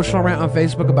posted an emotional rant on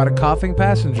Facebook about a coughing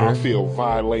passenger. I feel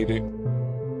violated.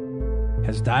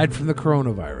 Has died from the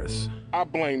coronavirus. I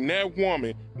blame that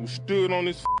woman who stood on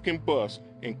this fucking bus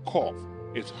and coughed.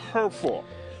 It's her fault.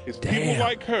 It's people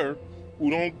like her who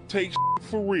don't take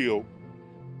for real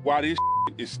why this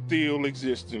is still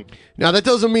existing. Now, that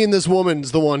doesn't mean this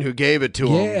woman's the one who gave it to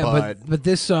him. But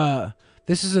this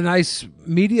is a nice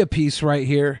media piece right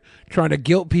here, trying to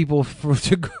guilt people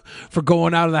for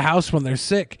going out of the house when they're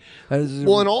sick. And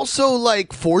also,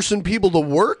 like, forcing people to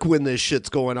work when this shit's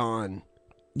going on.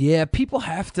 Yeah, people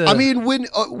have to. I mean,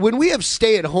 when we have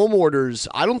stay-at-home orders,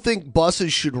 I don't think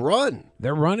buses should run.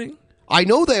 They're running? I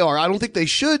know they are. I don't think they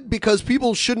should, because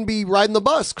people shouldn't be riding the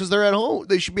bus because they're at home.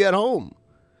 They should be at home.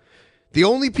 The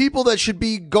only people that should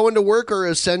be going to work are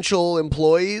essential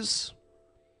employees.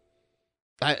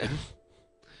 But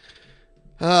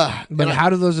how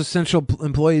do those essential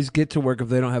employees get to work if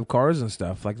they don't have cars and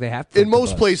stuff? Like, they have to. In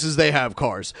most places, they have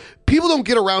cars. People don't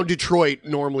get around Detroit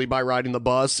normally by riding the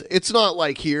bus. It's not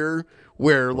like here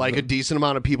where like a decent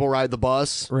amount of people ride the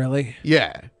bus. Really?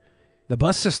 Yeah. The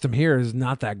bus system here is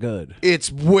not that good. It's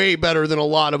way better than a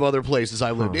lot of other places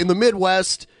I lived. In the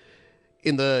Midwest,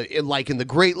 in the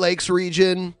Great Lakes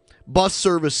region, bus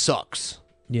service sucks.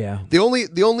 Yeah. The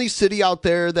only city out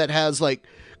there that has like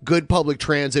good public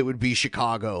transit would be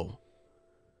Chicago.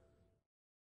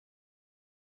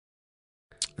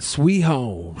 Sweet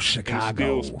home,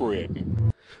 Chicago. Still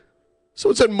spreading. So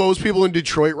it said most people in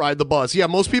Detroit ride the bus. Yeah,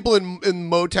 most people in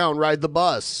Motown ride the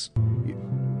bus.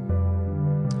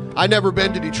 I never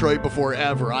been to Detroit before,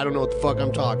 ever. I don't know what the fuck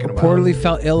I'm talking about. Reportedly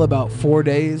felt ill about 4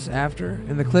 days after.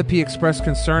 In the clip, he expressed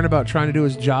concern about trying to do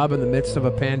his job in the midst of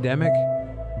a pandemic.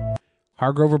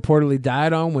 Hargrove reportedly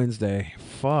died on Wednesday.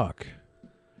 Fuck.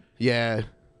 Yeah.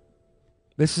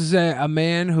 This is a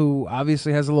man who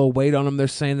obviously has a little weight on him. They're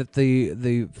saying that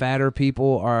the fatter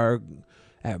people are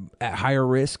at higher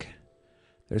risk.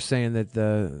 They're saying that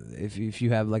if you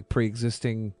have like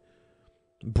pre-existing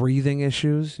breathing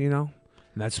issues, you know,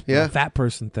 and that's a fat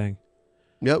person thing.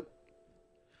 Yep.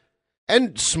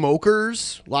 And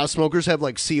smokers. A lot of smokers have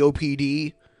like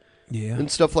COPD. Yeah.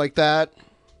 And stuff like that.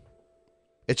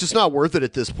 It's just not worth it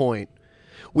at this point.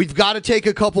 We've got to take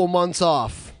a couple months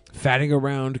off. Fatting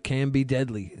around can be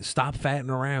deadly. Stop fatting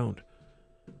around.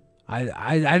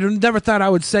 I never thought I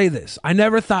would say this. I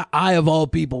never thought I, of all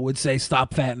people, would say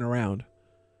stop fatting around.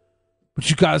 But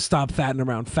you got to stop fatting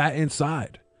around. Fat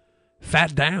inside.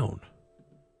 Fat down.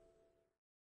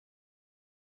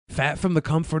 Fat from the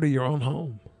comfort of your own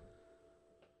home.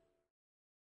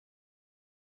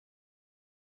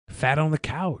 Fat on the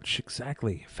couch.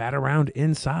 Exactly. Fat around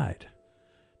inside.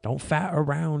 Don't fat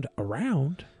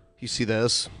around. You see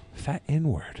this? Fat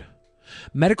inward.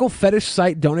 Medical fetish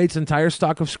site donates entire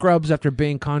stock of scrubs after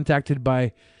being contacted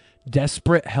by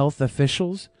desperate health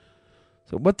officials.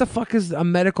 So what the fuck is a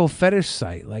medical fetish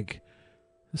site? Like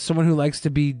someone who likes to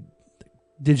be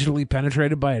digitally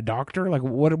penetrated by a doctor? Like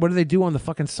what do they do on the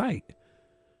fucking site?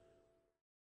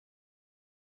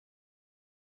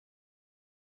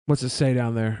 What's it say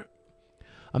down there?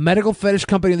 A medical fetish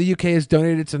company in the UK has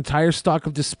donated its entire stock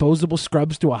of disposable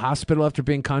scrubs to a hospital after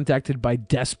being contacted by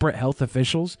desperate health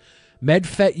officials.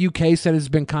 MedFet UK said it has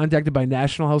been contacted by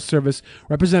National Health Service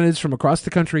representatives from across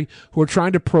the country who are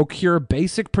trying to procure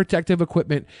basic protective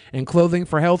equipment and clothing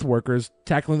for health workers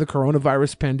tackling the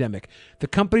coronavirus pandemic. The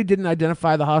company didn't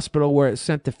identify the hospital where it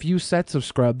sent the few sets of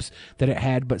scrubs that it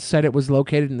had, but said it was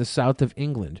located in the south of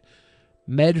England.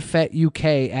 MedFet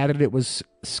UK added it was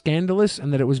scandalous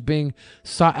and that it was being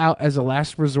sought out as a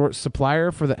last resort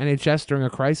supplier for the NHS during a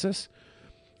crisis,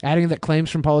 adding that claims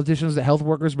from politicians that health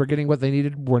workers were getting what they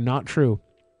needed were not true.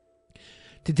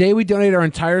 Today we donate our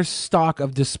entire stock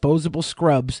of disposable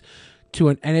scrubs to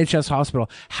an NHS hospital.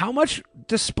 How much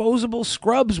disposable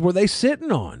scrubs were they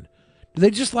sitting on? Do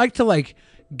they just like to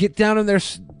get down in their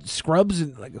scrubs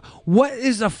and like, what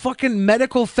is a fucking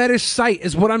medical fetish site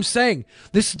is what I'm saying.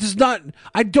 This does not,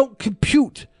 I don't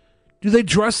compute. Do they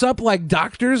dress up like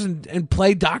doctors and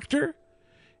play doctor?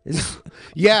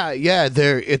 Yeah,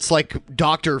 it's like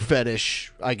doctor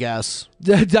fetish, I guess.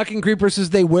 Duck and Creeper says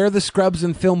they wear the scrubs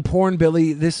and film porn,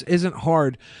 Billy. This isn't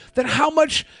hard. Then how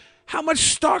much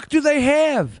stock do they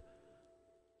have?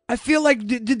 I feel like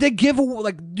did they give away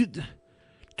like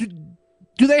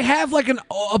do they have like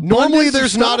normally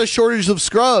there's not a shortage of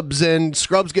scrubs, and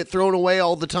scrubs get thrown away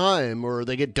all the time, or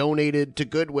they get donated to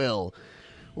Goodwill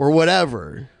or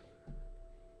whatever.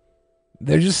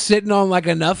 They're just sitting on like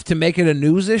enough to make it a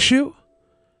news issue?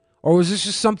 Or was this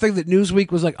just something that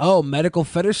Newsweek was like, oh, medical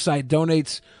fetish site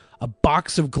donates a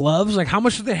box of gloves? Like, how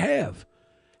much do they have?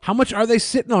 How much are they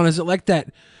sitting on? Is it like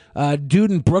that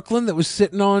dude in Brooklyn that was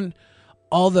sitting on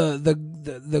all the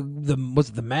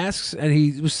masks and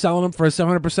he was selling them for a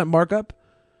 700% markup?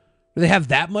 Do they have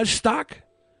that much stock?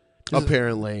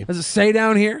 Apparently. Does it say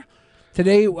down here?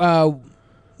 Today,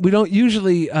 we don't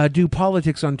usually do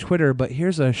politics on Twitter, but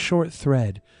here's a short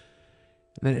thread.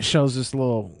 And then it shows this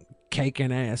little cake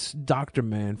and ass Dr.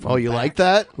 Man from the back. Like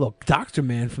that? Look, Dr.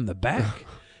 Man from the back.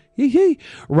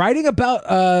 Writing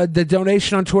about the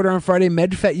donation on Twitter on Friday,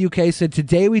 MedFet UK said,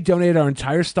 today we donated our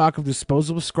entire stock of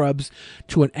disposable scrubs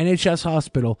to an NHS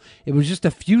hospital. It was just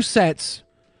a few sets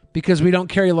because we don't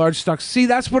carry large stocks. See,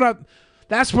 that's what I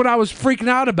was freaking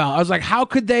out about. I was like, how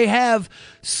could they have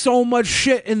so much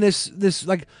shit in this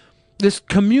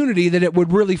community that it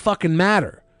would really fucking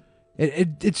matter?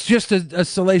 It's just a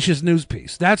salacious news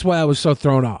piece. That's why I was so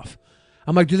thrown off.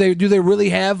 I'm like, do they really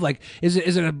have like? Is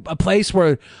it a place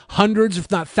where hundreds,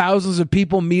 if not thousands, of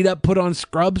people meet up, put on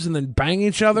scrubs, and then bang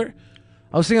each other?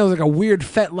 I was thinking it was like a weird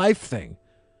Fet Life thing.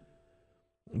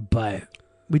 But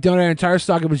we donated our entire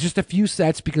stock. It was just a few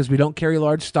sets because we don't carry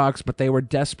large stocks, but they were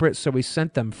desperate, so we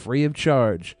sent them free of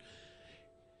charge.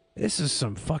 This is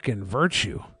some fucking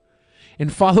virtue. In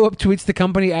follow-up tweets, the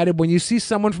company added, when you see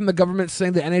someone from the government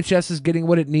saying the NHS is getting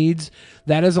what it needs,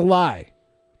 that is a lie.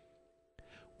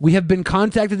 We have been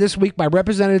contacted this week by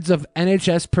representatives of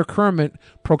NHS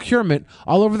procurement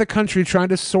all over the country trying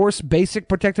to source basic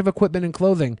protective equipment and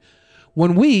clothing.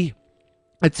 When we,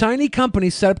 a tiny company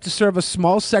set up to serve a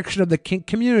small section of the kink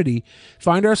community,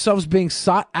 find ourselves being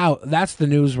sought out, that's the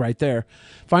news right there,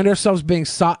 find ourselves being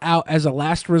sought out as a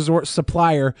last resort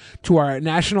supplier to our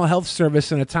National Health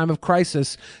Service in a time of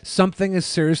crisis, something is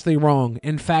seriously wrong.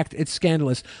 In fact, it's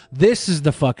scandalous. This is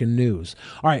the fucking news.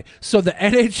 All right, so the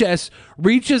NHS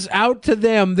reaches out to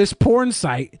them, this porn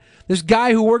site, this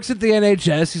guy who works at the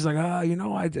NHS, he's like,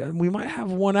 we might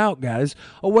have one out, guys.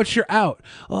 Oh, what's your out?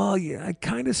 Oh, yeah, I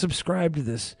kind of subscribe to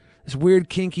this weird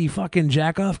kinky fucking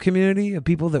jack-off community of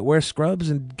people that wear scrubs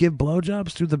and give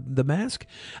blowjobs through the mask.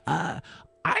 I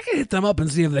can hit them up and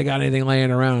see if they got anything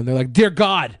laying around. And they're like, dear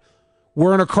God,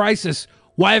 we're in a crisis.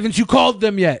 Why haven't you called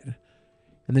them yet?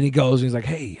 And then he goes and he's like,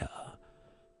 hey,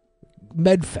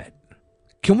 MedFed,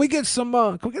 can we get some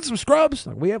scrubs?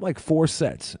 Like, we have like 4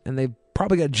 sets and they've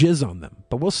probably got jizz on them,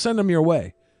 but we'll send them your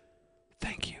way.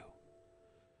 Thank you.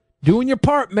 Doing your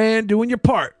part, man. Doing your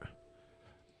part.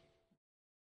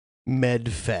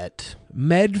 MedFet.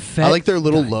 MedFet. I like their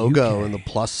little logo and the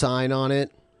plus sign on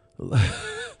it.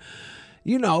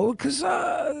 Because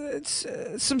it's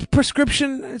some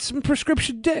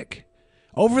prescription dick.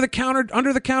 Over the counter,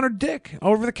 under the counter dick.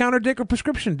 Over the counter dick or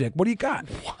prescription dick. What do you got?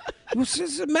 What?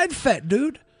 It's a MedFet,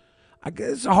 dude. I guess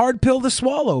it's a hard pill to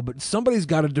swallow, but somebody's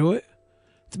got to do it.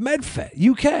 It's MedFet,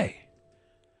 UK.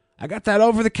 I got that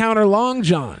over the counter Long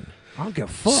John. I don't give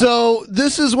a fuck. So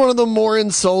this is one of the more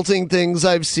insulting things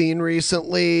I've seen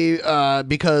recently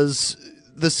because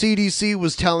the CDC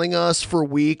was telling us for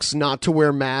weeks not to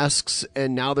wear masks,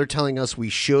 and now they're telling us we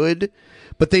should.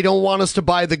 But they don't want us to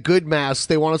buy the good masks.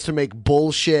 They want us to make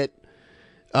bullshit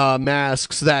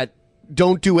masks that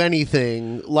don't do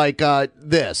anything, like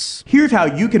this. Here's how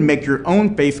you can make your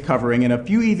own face covering in a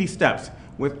few easy steps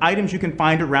with items you can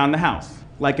find around the house,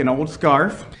 like an old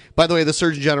scarf. By the way, the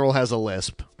Surgeon General has a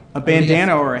lisp. A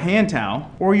bandana or a hand towel,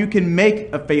 or you can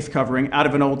make a face covering out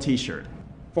of an old t-shirt.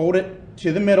 Fold it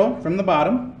to the middle from the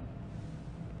bottom.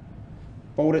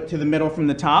 Fold it to the middle from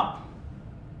the top.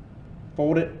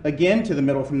 Fold it again to the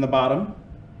middle from the bottom,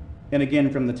 and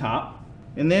again from the top.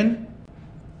 And then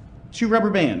 2 rubber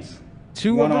bands.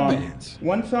 One on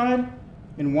one side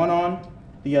and one on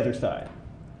the other side.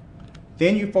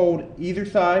 Then you fold either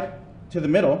side to the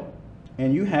middle,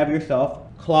 and you have yourself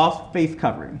cloth face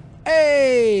covering.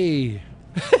 Hey!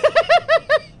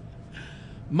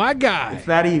 My guy. It's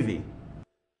that easy.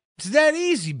 It's that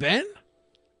easy, Ben.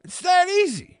 It's that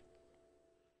easy.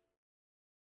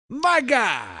 My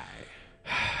guy.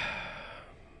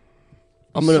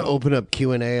 I'm gonna open up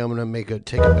Q&A. I'm gonna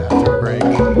take a bathroom break. I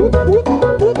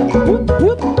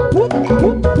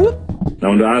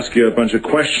want to ask you a bunch of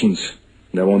questions,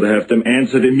 and I want to have them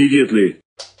answered immediately.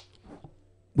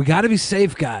 We got to be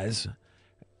safe, guys.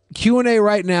 Q&A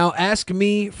right now. Ask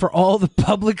me for all the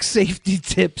public safety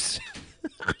tips.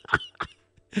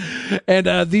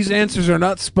 And these answers are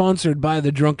not sponsored by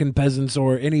the drunken peasants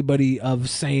or anybody of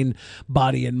sane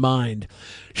body and mind.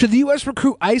 Should the U.S.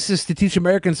 recruit ISIS to teach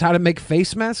Americans how to make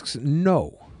face masks?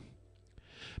 No.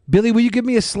 Billy, will you give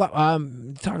me a slap?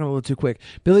 I'm talking a little too quick.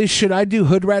 Billy, should I do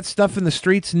hood rat stuff in the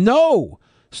streets? No.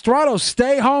 Stratos,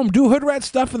 stay home. Do hood rat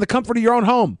stuff in the comfort of your own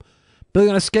home. Billy,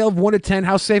 on a scale of 1 to 10,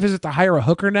 how safe is it to hire a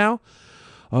hooker now?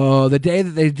 Oh, the day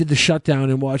that they did the shutdown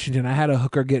in Washington, I had a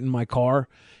hooker get in my car,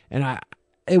 and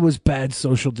it was bad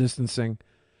social distancing.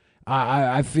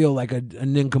 I feel like a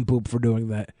nincompoop for doing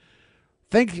that.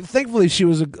 Thankfully, she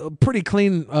was a pretty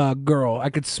clean girl. I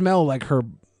could smell like her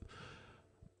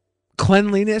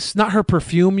cleanliness, not her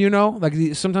perfume, you know?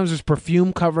 Like sometimes there's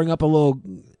perfume covering up a little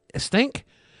stink.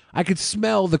 I could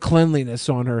smell the cleanliness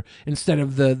on her instead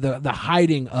of the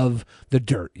hiding of the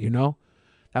dirt, you know?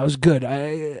 That was good.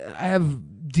 I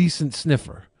have decent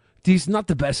sniffer. Not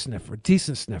the best sniffer,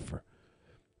 decent sniffer.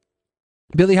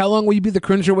 Billy, how long will you be the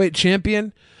cringerweight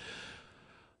champion?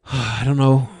 I don't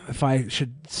know if I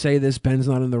should say this. Ben's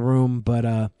not in the room,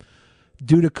 but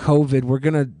due to COVID, we're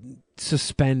going to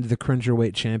suspend the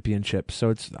cringerweight championship.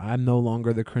 So I'm no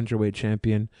longer the cringerweight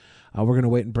champion. We're going to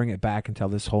wait and bring it back until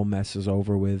this whole mess is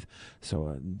over with.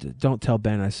 So don't tell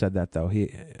Ben I said that, though.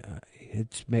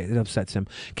 It upsets him.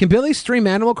 Can Billy stream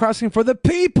Animal Crossing for the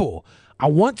people? I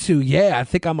want to. Yeah, I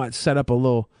think I might set up a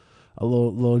little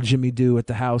Jimmy Do at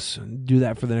the house and do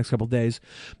that for the next couple days.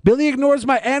 Billy ignores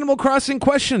my Animal Crossing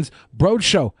questions. Broad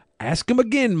Show, ask him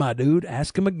again, my dude.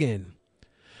 Ask him again.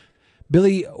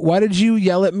 Billy, why did you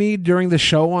yell at me during the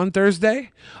show on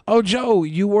Thursday? Oh, Joe,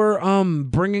 you were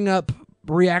bringing up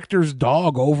Reactor's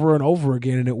dog over and over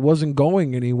again, and it wasn't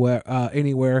going anywhere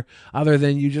other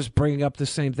than you just bringing up the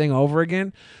same thing over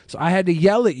again. So I had to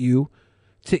yell at you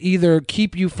to either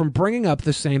keep you from bringing up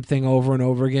the same thing over and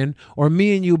over again, or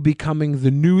me and you becoming the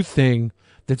new thing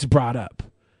that's brought up.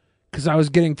 Because I was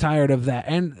getting tired of that.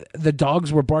 And the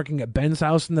dogs were barking at Ben's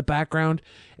house in the background.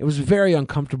 It was a very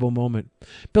uncomfortable moment.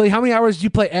 Billy, how many hours do you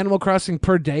play Animal Crossing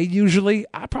per day usually?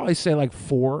 I'd probably say like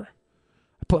 4.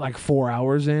 I put like 4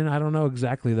 hours in. I don't know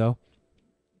exactly, though.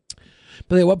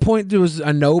 Billy, at what point does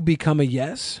a no become a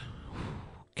yes?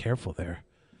 Careful there.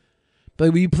 Billy,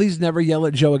 will you please never yell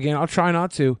at Joe again? I'll try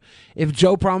not to. If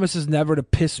Joe promises never to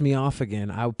piss me off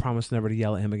again, I will promise never to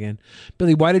yell at him again.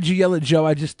 Billy, why did you yell at Joe?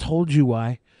 I just told you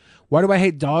why. Why do I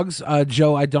hate dogs?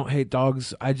 Joe, I don't hate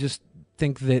dogs. I just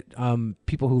think that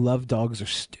people who love dogs are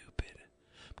stupid.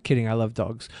 I'm kidding. I love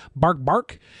dogs. Bark,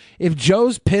 bark. If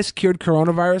Joe's piss cured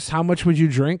coronavirus, how much would you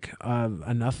drink?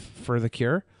 Enough for the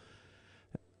cure.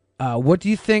 What do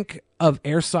you think of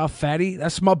Airsoft Fatty?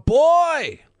 That's my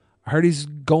boy. I heard he's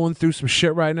going through some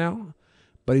shit right now,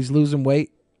 but he's losing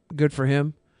weight. Good for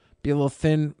him. Be a little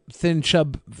thin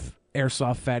chub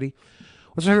Airsoft Fatty.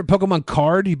 What's your favorite Pokemon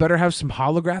card? You better have some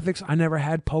holographics. I never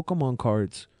had Pokemon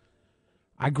cards.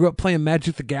 I grew up playing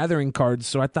Magic the Gathering cards,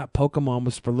 so I thought Pokemon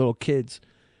was for little kids.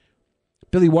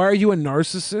 Billy, why are you a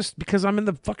narcissist? Because I'm in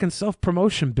the fucking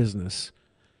self-promotion business.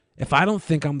 If I don't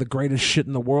think I'm the greatest shit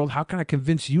in the world, how can I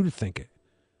convince you to think it?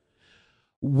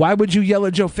 Why would you yell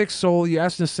at Joe Fixsoul? You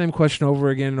asked the same question over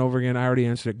again and over again. I already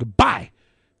answered it. Goodbye,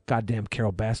 goddamn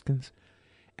Carol Baskins.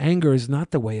 Anger is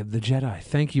not the way of the Jedi.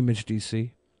 Thank you, Mitch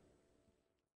DC.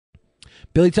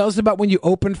 Billy, tell us about when you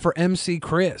opened for MC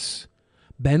Chris.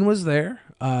 Ben was there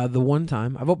the one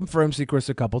time. I've opened for MC Chris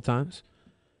a couple times.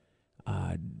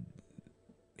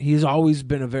 He's always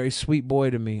been a very sweet boy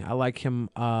to me. I like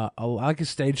him. I like his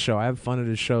stage show. I have fun at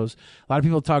his shows. A lot of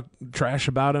people talk trash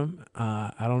about him.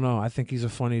 I don't know. I think he's a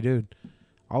funny dude.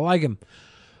 I like him.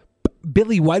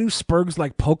 Billy, why do Spurgs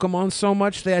like Pokemon so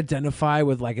much? They identify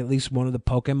with like at least one of the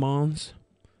Pokemons.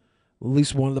 At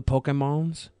least one of the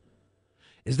Pokemons.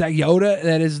 Is that Yoda?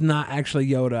 That is not actually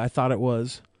Yoda. I thought it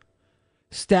was.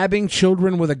 Stabbing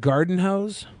children with a garden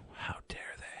hose? How dare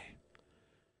they?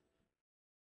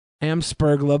 Am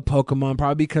Spurg, love Pokemon,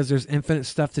 probably because there's infinite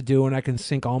stuff to do and I can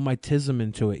sink all my tism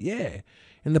into it. Yeah.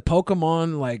 And the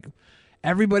Pokemon, like,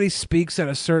 everybody speaks at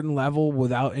a certain level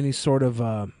without any sort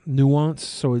of nuance,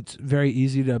 so it's very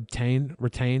easy to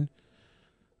retain.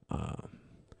 I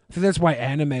think that's why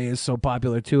anime is so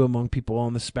popular, too, among people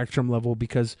on the spectrum level,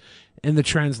 because in the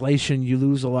translation, you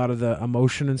lose a lot of the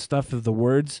emotion and stuff of the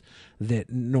words that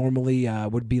normally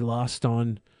would be lost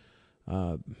on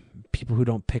People who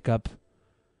don't pick up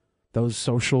those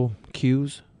social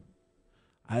cues.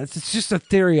 It's just a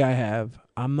theory I have.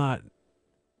 I'm not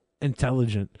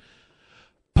intelligent.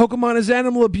 Pokemon is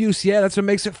animal abuse. Yeah, that's what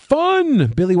makes it fun.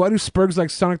 Billy, why do Spurgs like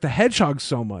Sonic the Hedgehog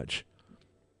so much?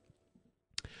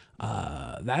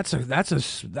 That's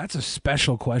a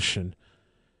special question.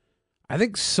 I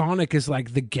think Sonic is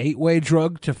like the gateway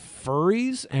drug to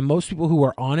furries, and most people who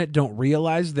are on it don't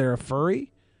realize they're a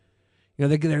furry. You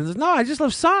know, they're no, I just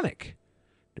love Sonic.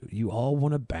 Dude, you all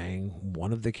want to bang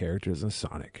one of the characters in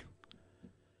Sonic.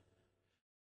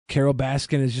 Carol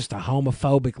Baskin is just a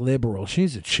homophobic liberal. She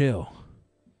needs to chill.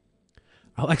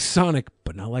 I like Sonic,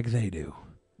 but not like they do.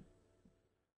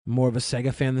 More of a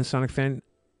Sega fan than Sonic fan.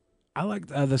 I like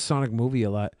the Sonic movie a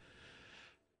lot.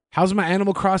 How's my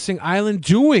Animal Crossing island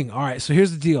doing? All right, so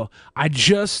here's the deal. I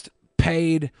just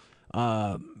paid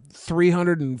I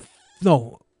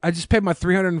just paid my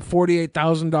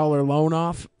 $348,000 loan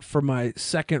off for my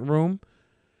second room,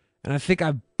 and I think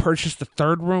I've purchased a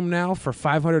third room now for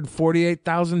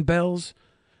 548,000 bells.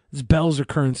 These bells are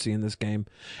currency in this game.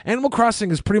 Animal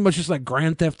Crossing is pretty much just like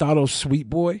Grand Theft Auto Sweet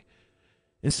Boy.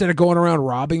 Instead of going around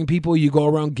robbing people, you go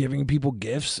around giving people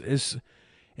gifts.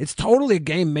 It's totally a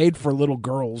game made for little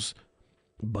girls.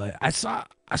 But I saw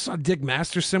Dick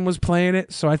Masterson was playing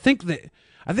it, so I think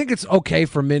it's okay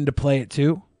for men to play it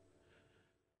too.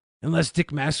 Unless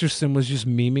Dick Masterson was just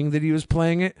memeing that he was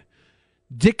playing it.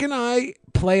 Dick and I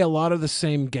play a lot of the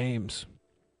same games.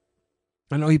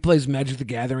 I know he plays Magic the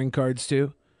Gathering cards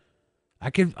too. I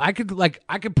could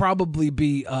probably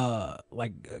be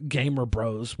like gamer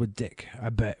bros with Dick. I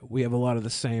bet we have a lot of the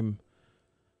same.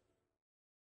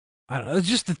 I don't know. It's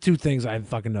just the two things I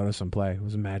fucking noticed him play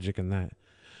was Magic and that.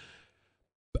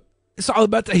 It's all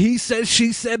about the he said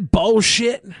she said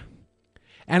bullshit.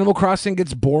 Animal Crossing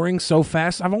gets boring so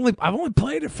fast. I've only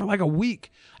played it for like a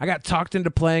week. I got talked into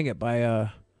playing it by a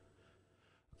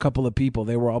couple of people.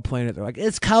 They were all playing it. They're like,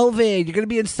 "It's COVID. You're gonna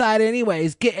be inside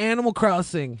anyways. Get Animal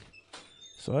Crossing."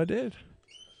 So I did.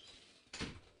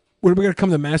 When are we going to come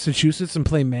to Massachusetts and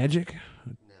play Magic?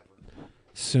 Never.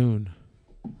 Soon.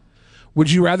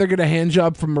 Would you rather get a hand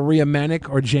job from Maria Manic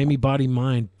or Jamie Body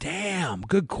Mind? Damn,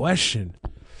 good question.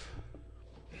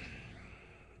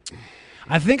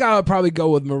 I think I would probably go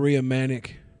with Maria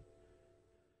Manic.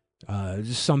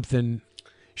 Just something.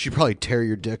 She'd probably tear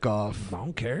your dick off. I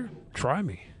don't care. Try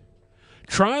me.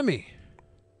 Try me.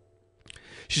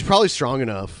 She's probably strong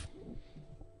enough.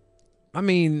 I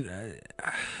mean,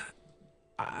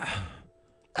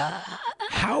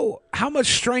 how much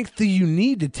strength do you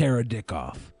need to tear a dick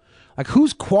off? Like,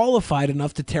 who's qualified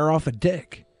enough to tear off a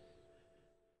dick?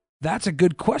 That's a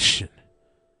good question.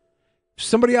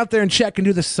 Somebody out there in chat can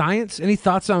do the science. Any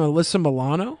thoughts on Alyssa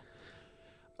Milano?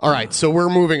 All right, so we're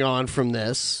moving on from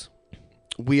this.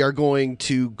 We are going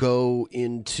to go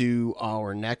into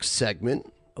our next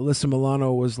segment. Alyssa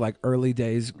Milano was like early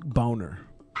days boner.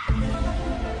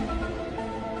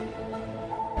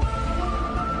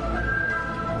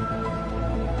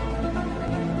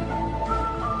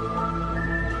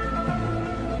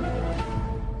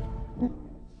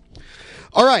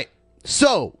 All right,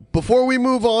 so before we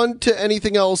move on to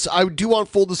anything else, I do want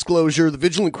full disclosure. The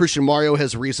Vigilant Christian Mario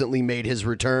has recently made his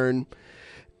return.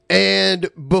 And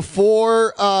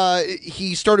before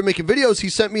he started making videos, he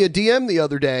sent me a DM the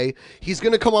other day. He's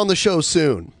going to come on the show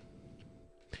soon.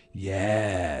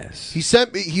 Yes. He says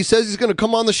he's going to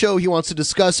come on the show. He wants to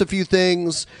discuss a few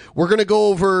things. We're going to go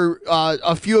over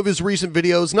a few of his recent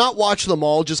videos, not watch them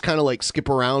all, just kind of like skip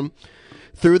around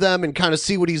through them and kind of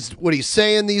see what he's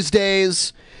saying these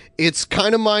days. It's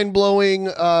kind of mind-blowing.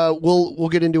 We'll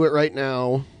get into it right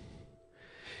now.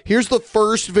 Here's the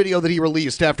first video that he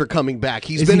released after coming back.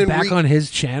 Is he back on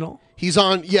his channel? He's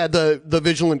on the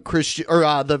Vigilant Christian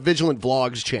or the Vigilant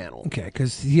Vlogs channel. Okay,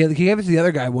 because he gave it to the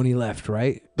other guy when he left,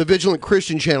 right? The Vigilant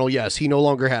Christian channel, yes, he no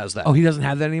longer has that. Oh, he doesn't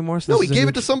have that anymore? So no, he gave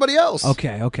it to somebody else.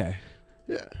 Okay.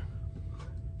 Yeah.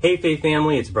 Hey, Faith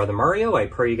family, it's Brother Mario. I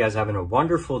pray you guys are having a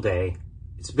wonderful day.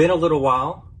 It's been a little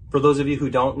while. For those of you who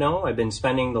don't know, I've been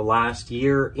spending the last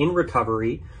year in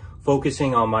recovery,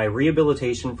 focusing on my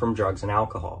rehabilitation from drugs and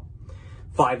alcohol.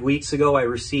 5 weeks ago, I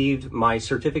received my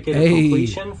certificate of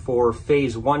completion for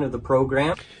phase 1 of the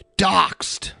program.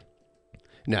 Doxed.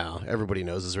 No, everybody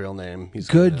knows his real name. He's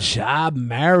good job,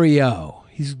 Mario.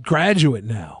 He's a graduate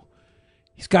now.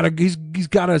 He's got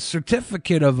a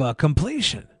certificate of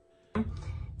completion.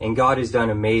 And God has done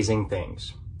amazing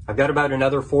things. I've got about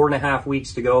another 4.5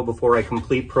 weeks to go before I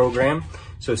complete program.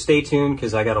 So stay tuned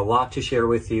because I got a lot to share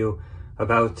with you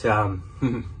about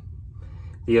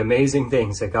the amazing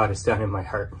things that God has done in my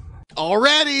heart.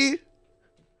 Already!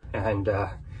 And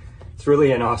It's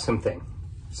really an awesome thing.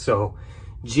 So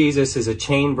Jesus is a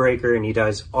chain breaker and he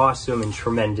does awesome and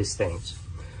tremendous things.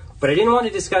 But I didn't want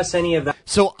to discuss any of that.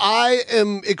 So I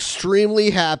am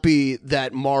extremely happy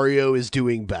that Mario is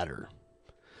doing better.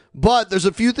 But there's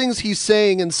a few things he's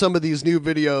saying in some of these new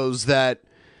videos that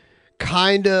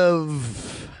kind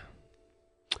of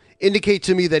indicate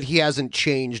to me that he hasn't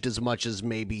changed as much as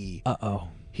maybe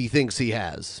he thinks he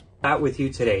has. That with you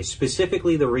today,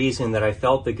 specifically the reason that I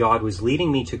felt that God was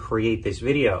leading me to create this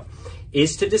video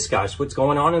is to discuss what's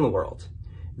going on in the world.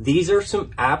 These are some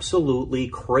absolutely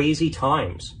crazy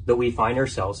times that we find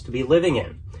ourselves to be living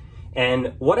in.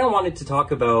 And what I wanted to talk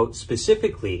about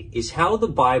specifically is how the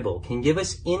Bible can give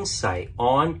us insight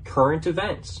on current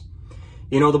events.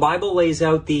 You know, the Bible lays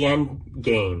out the end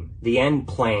game, the end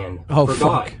plan for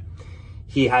God.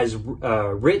 He has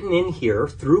written in here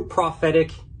through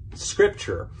prophetic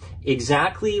scripture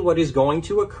exactly what is going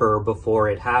to occur before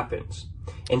it happens.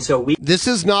 And so this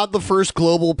is not the first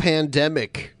global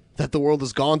pandemic that the world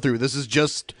has gone through. This is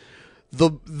just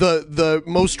the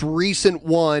most recent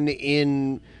one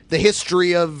in the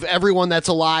history of everyone that's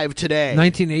alive today.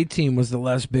 1918 was the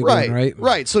last big one, right?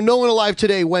 Right. So no one alive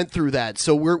today went through that.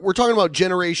 So we're talking about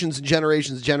generations and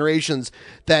generations and generations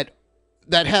that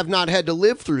have not had to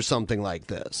live through something like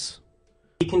this.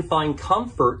 We can find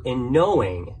comfort in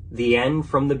knowing the end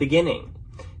from the beginning.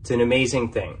 It's an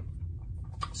amazing thing.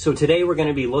 So today we're going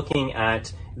to be looking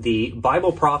at the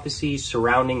Bible prophecies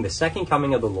surrounding the second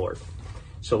coming of the Lord.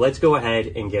 So let's go ahead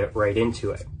and get right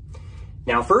into it.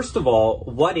 Now, first of all,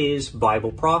 what is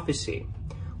Bible prophecy?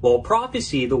 Well,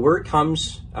 prophecy, the word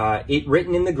comes, it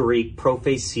written in the Greek,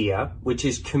 prophesia, which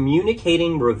is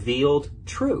communicating revealed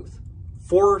truth,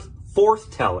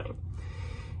 forthtelling.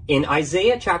 In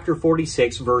Isaiah chapter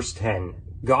 46, verse 10,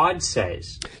 God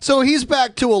says... So he's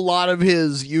back to a lot of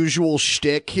his usual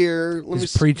shtick here.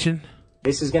 He's preaching.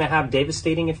 This is going to have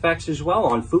devastating effects as well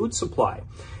on food supply.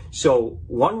 So,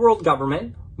 one world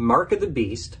government, mark of the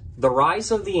beast, the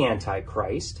rise of the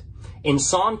Antichrist. In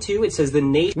Psalm 2, it says the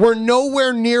nation... We're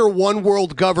nowhere near one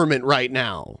world government right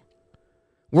now.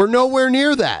 We're nowhere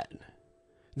near that.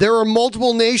 There are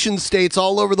multiple nation states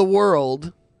all over the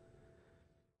world.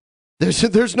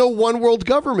 There's no one world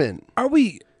government. Are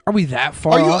we that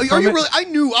far off? Are you really?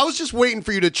 I was just waiting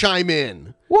for you to chime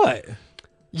in. What?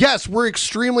 Yes, we're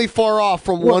extremely far off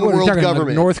from one world government.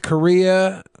 Like North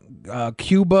Korea,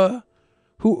 Cuba,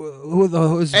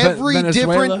 who is every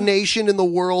Venezuela? Different nation in the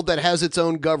world that has its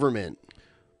own government.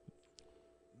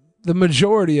 The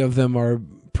majority of them are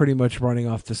pretty much running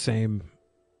off the same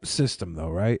system,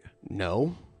 though, right?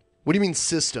 No. What do you mean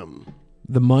system?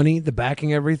 The money, the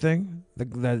backing, everything.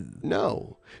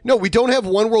 No, we don't have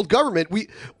one world government. We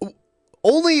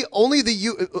only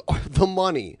the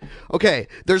money. Okay,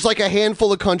 there's like a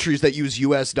handful of countries that use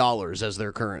U.S. dollars as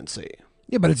their currency.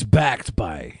 Yeah, but it's backed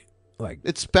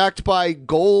by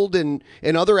gold and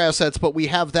other assets. But we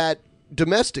have that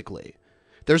domestically.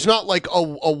 There's not like a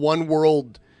one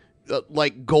world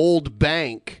like gold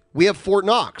bank. We have Fort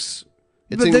Knox.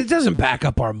 But it doesn't back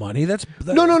up our money.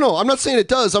 No. I'm not saying it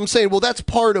does. I'm saying, well, that's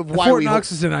part of why Fort Knox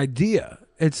is an idea.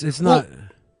 It's not.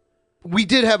 We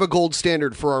did have a gold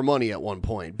standard for our money at one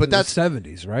point, but that's the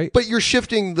 70s, right? But you're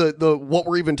shifting the what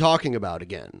we're even talking about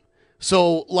again.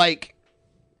 So like,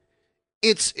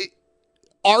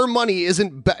 our money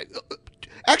isn't back.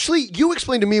 Actually, you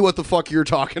explain to me what the fuck you're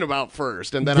talking about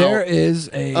first, and then there is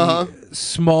a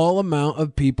small amount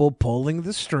of people pulling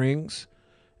the strings.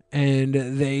 And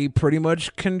they pretty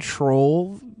much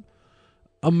control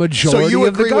a majority of the government. So you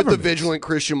agree with the vigilant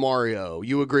Christian Mario?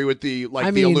 You agree with the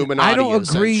the Illuminati? I don't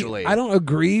agree. Essentially. I don't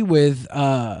agree with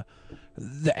the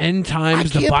end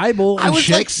times, the Bible. I was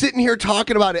shit. like sitting here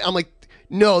talking about it. I'm like,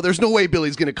 no, there's no way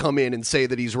Billy's going to come in and say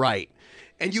that he's right.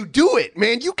 And you do it,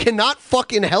 man. You cannot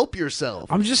fucking help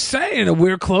yourself. I'm just saying,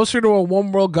 we're closer to a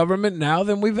one world government now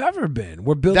than we've ever been.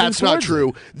 We're building. That's not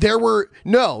true. There were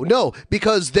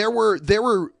because there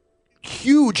were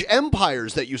huge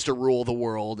empires that used to rule the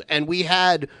world, and we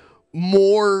had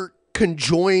more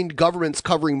conjoined governments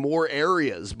covering more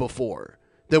areas before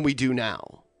than we do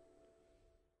now.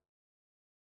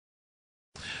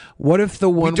 What if the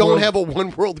one we don't have a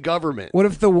one world government? What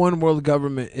if the one world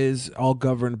government is all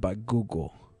governed by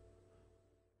Google?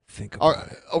 Think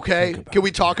about it. Okay, can we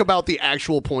talk about the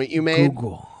actual point you made?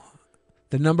 Google.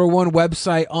 The number one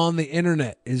website on the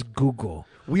internet is Google.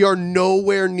 We are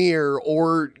nowhere near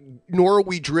nor are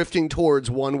we drifting towards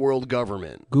one world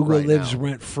government. Google right lives now.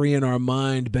 rent free in our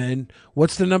mind, Ben.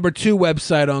 What's the number 2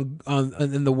 website on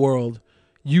in the world?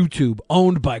 YouTube,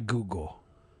 owned by Google.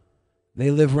 They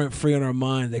live rent free in our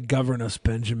mind. They govern us,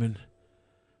 Benjamin.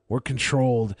 We're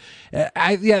controlled.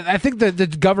 I think that the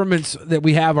governments that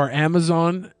we have are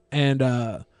Amazon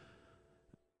and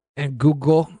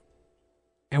Google.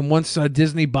 And once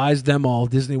Disney buys them all,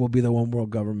 Disney will be the one world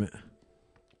government.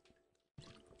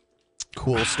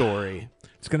 Cool story.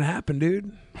 It's gonna happen,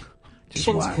 dude.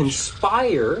 Nations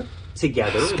conspire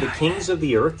together, the kings of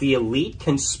the earth, the elite,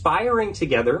 conspiring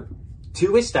together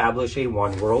to establish a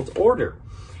one world order.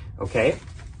 Okay?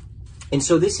 And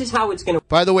so this is how it's going to...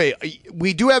 By the way,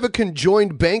 we do have a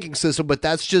conjoined banking system, but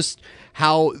that's just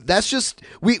how...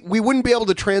 We wouldn't be able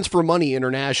to transfer money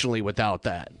internationally without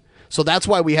that. So that's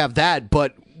why we have that,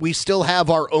 but we still have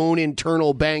our own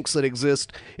internal banks that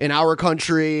exist in our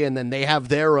country, and then they have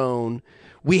their own.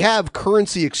 We have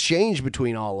currency exchange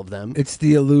between all of them. It's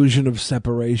the illusion of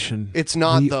separation. It's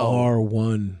not, though. We are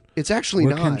one. It's actually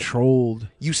We're not. controlled.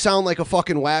 You sound like a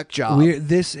fucking whack job.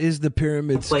 This is the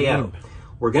pyramid play scheme. out.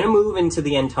 We're going to move into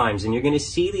the end times, and you're going to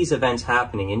see these events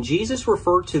happening. And Jesus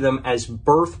referred to them as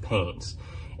birth pains.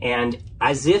 And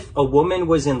as if a woman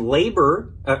was in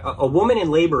labor, a woman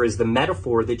in labor is the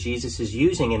metaphor that Jesus is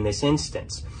using in this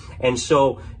instance. And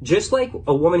so just like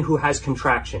a woman who has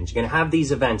contractions, you're going to have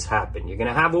these events happen. You're going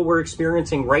to have what we're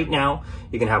experiencing right now.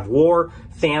 You're going to have war,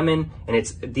 famine, and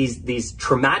it's these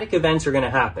traumatic events are going to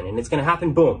happen. And it's going to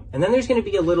happen, boom. And then there's going to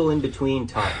be a little in-between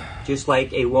time, just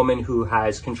like a woman who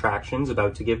has contractions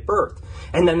about to give birth.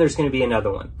 And then there's going to be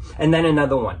another one, and then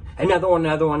another one, another one,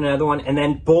 another one, another one, and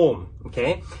then boom.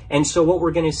 Okay? And so what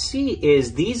we're going to see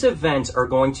is these events are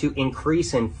going to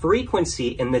increase in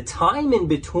frequency, and the time in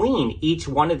between each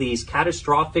one of these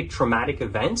catastrophic traumatic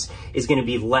events is going to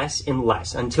be less and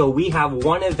less until we have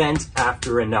one event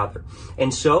after another.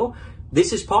 And so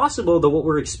this is possible that what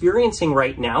we're experiencing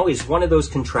right now is one of those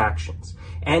contractions.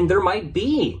 And there might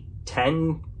be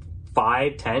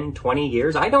 5, 10, 20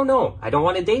 years. I don't know. I don't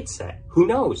want a date set. Who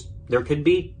knows? There could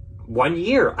be 1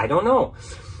 year. I don't know.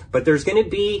 But there's going to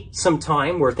be some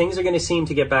time where things are going to seem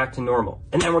to get back to normal.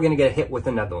 And then we're going to get hit with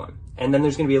another one. And then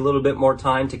there's going to be a little bit more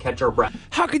time to catch our breath.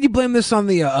 How could you blame this on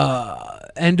the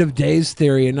end of days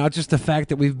theory and not just the fact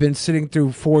that we've been sitting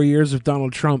through 4 years of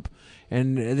Donald Trump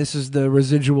and this is the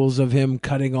residuals of him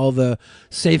cutting all the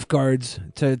safeguards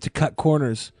to cut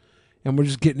corners, and we're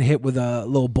just getting hit with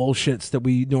little bullshits that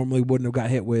we normally wouldn't have got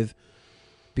hit with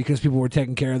because people were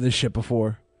taking care of this shit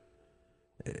before.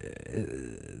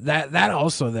 That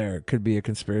also there could be a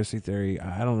conspiracy theory.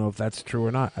 I don't know if that's true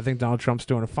or not. I think Donald Trump's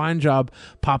doing a fine job.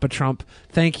 Papa Trump,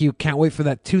 thank you. Can't wait for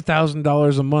that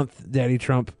 $2,000 a month, Daddy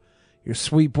Trump. You're a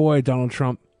sweet boy, Donald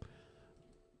Trump.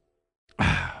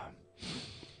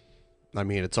 I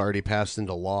mean, it's already passed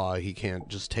into law. He can't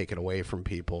just take it away from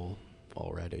people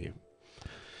already.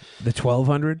 The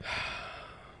 1,200?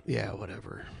 Yeah,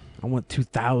 whatever. I want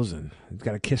 2,000. He's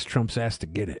got to kiss Trump's ass to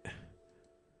get it.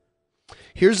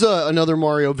 Here's another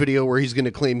Mario video where he's going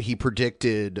to claim he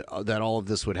predicted that all of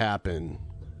this would happen.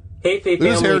 Hey, Faith Look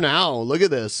at his family. hair now. Look at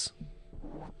this.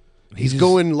 He's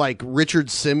going like Richard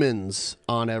Simmons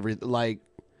on everything. Like,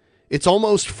 it's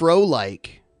almost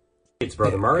Fro-like. It's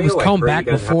Brother Mario. He was I calm pray back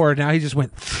you guys before. Now he just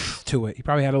went to it. He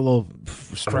probably had a little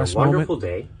stress have a wonderful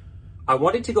moment. day. I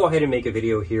wanted to go ahead and make a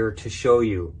video here to show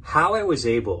you how I was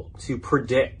able to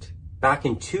predict back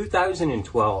in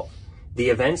 2012 the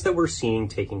events that we're seeing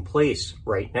taking place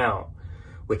right now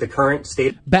with the current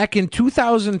state. Back in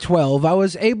 2012, I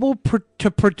was able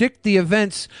to predict the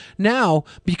events now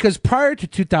because prior to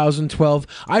 2012,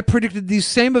 I predicted these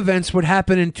same events would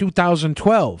happen in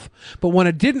 2012. But when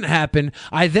it didn't happen,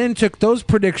 I then took those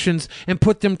predictions and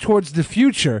put them towards the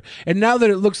future. And now that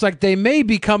it looks like they may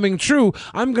be coming true,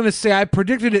 I'm going to say I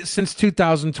predicted it since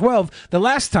 2012, the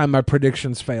last time my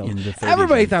predictions failed. In the 30s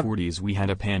Everybody and thought 40s we had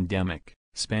a pandemic,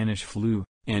 Spanish flu,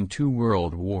 and 2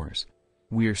 world wars.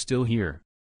 We're still here.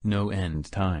 No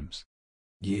end times.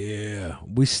 Yeah,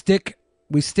 we stick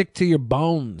to your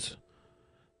bones.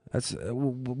 That's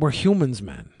we're humans,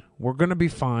 man. We're gonna be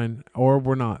fine, or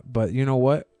we're not. But you know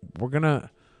what? We're gonna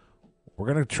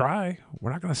try.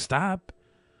 We're not gonna stop.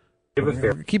 We're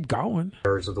gonna keep going.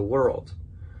 Affairs of the world.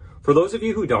 For those of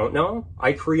you who don't know,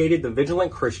 I created the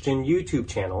Vigilant Christian YouTube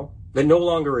channel that no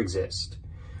longer exists.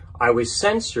 I was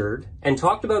censored and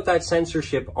talked about that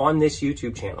censorship on this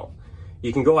YouTube channel.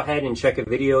 You can go ahead and check a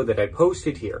video that I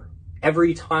posted here.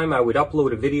 Every time I would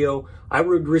upload a video, I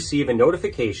would receive a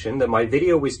notification that my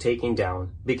video was taken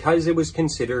down because it was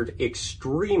considered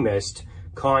extremist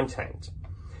content.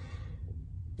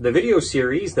 The video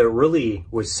series that really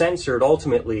was censored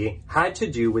ultimately had to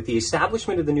do with the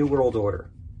establishment of the New World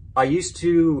Order. I used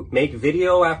to make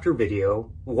video after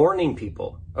video warning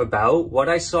people about what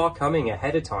I saw coming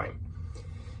ahead of time.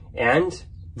 And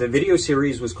the video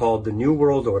series was called The New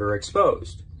World Order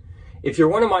Exposed. If you're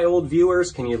one of my old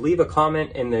viewers, can you leave a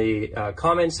comment in the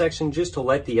comment section just to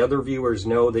let the other viewers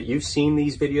know that you've seen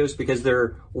these videos, because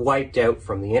they're wiped out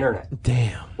from the internet.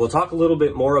 Damn. We'll talk a little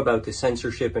bit more about the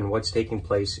censorship and what's taking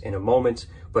place in a moment,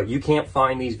 but you can't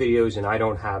find these videos and I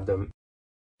don't have them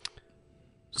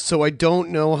So I don't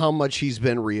know how much he's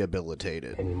been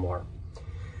rehabilitated anymore.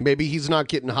 Maybe he's not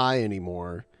getting high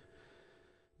anymore.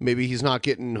 Maybe he's not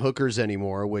getting hookers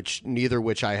anymore, which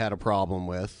I had a problem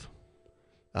with.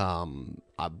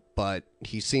 But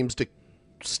he seems to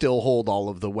still hold all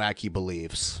of the wacky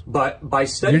beliefs. But by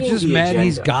studying You're just the mad agenda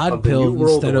he's God of the New pilled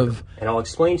World instead Order, of and I'll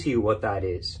explain to you what that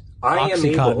is. I am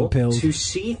Oxycontin able pills. to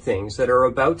see things that are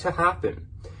about to happen,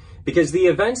 because the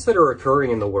events that are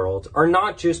occurring in the world are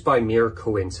not just by mere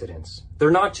coincidence.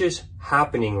 They're not just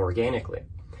happening organically.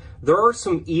 There are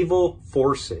some evil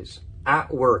forces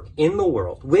at work in the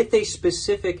world with a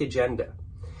specific agenda.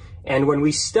 And when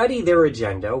we study their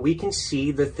agenda, we can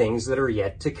see the things that are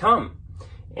yet to come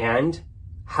and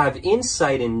have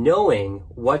insight in knowing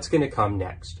what's going to come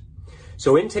next.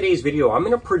 So in today's video, I'm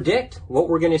going to predict what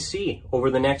we're going to see over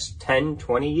the next 10,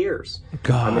 20 years.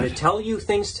 God. I'm going to tell you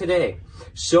things today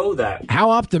so that...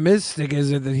 How optimistic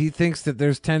is it that he thinks that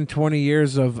there's 10, 20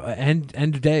 years of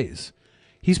end days?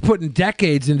 He's putting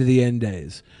decades into the end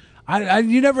days.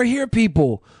 You never hear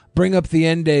people bring up the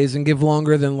end days and give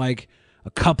longer than like a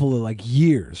couple of like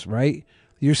years, right?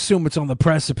 You assume it's on the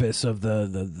precipice of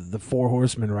the four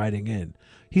horsemen riding in.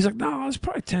 He's like, no, it's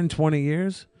probably 10, 20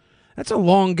 years. That's a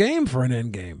long game for an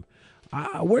end game.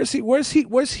 Where's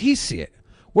he see it?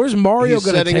 Where's Mario He's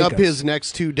going to setting take up us? his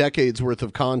next 2 decades worth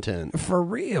of content. For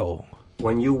real.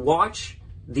 When you watch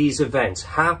these events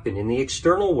happen in the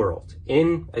external world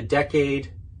in a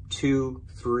decade, 2,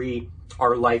 3,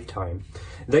 our lifetime,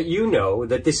 that you know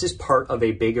that this is part of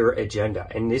a bigger agenda,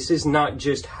 and this is not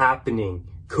just happening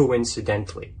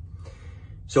coincidentally.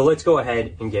 So let's go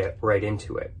ahead and get right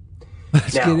into it.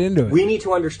 Let's now, get into it. We need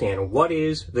to understand, what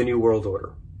is the New World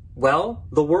Order? Well,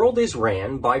 the world is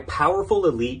ran by powerful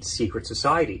elite secret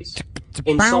societies.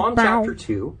 In Psalm chapter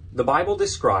 2, the Bible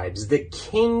describes the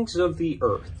kings of the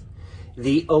earth,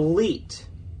 the elite,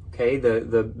 okay,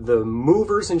 the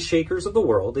movers and shakers of the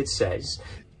world. It says,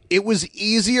 it was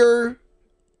easier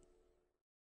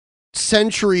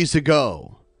centuries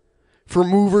ago for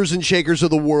movers and shakers of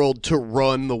the world to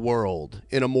run the world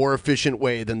in a more efficient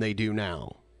way than they do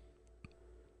now.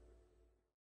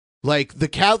 Like, the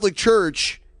Catholic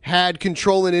Church had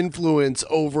control and influence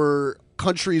over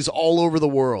countries all over the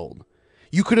world.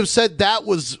 You could have said that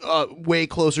was way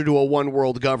closer to a one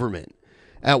world government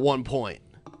at one point.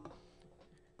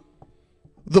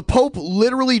 The Pope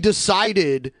literally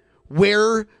decided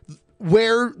where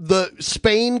the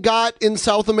Spain got in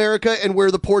South America and where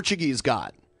the Portuguese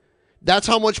got. That's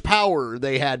how much power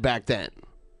they had back then.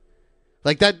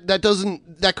 Like,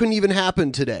 that couldn't even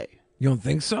happen today. You don't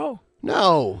think so?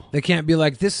 No. They can't be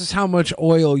like, this is how much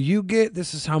oil you get,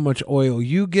 this is how much oil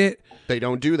you get. They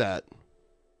don't do that.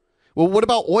 Well, what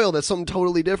about oil? That's something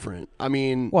totally different.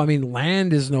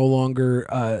 Land is no longer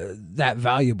that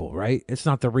valuable, right? It's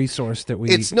not the resource that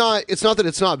we... It's not that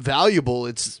it's not valuable.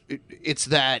 It's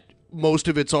that most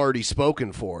of it's already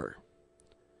spoken for.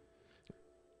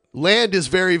 Land is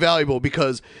very valuable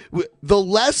because the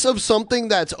less of something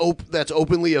that's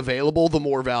openly available, the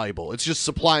more valuable. It's just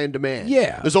supply and demand.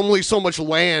 Yeah. There's only so much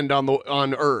land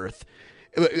on Earth.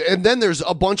 And then there's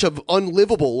a bunch of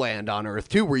unlivable land on Earth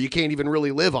too, where you can't even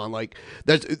really live on. Like,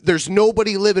 there's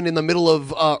nobody living in the middle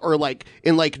of or like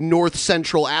in like North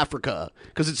Central Africa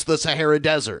because it's the Sahara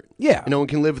Desert. Yeah, no one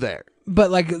can live there.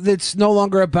 But like, it's no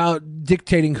longer about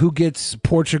dictating who gets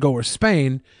Portugal or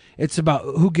Spain. It's about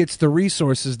who gets the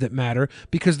resources that matter,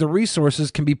 because the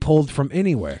resources can be pulled from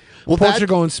anywhere. Well,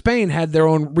 Portugal and Spain had their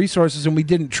own resources, and we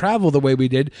didn't travel the way we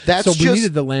did, so we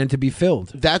needed the land to be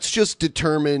filled. That's just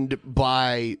determined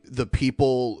by the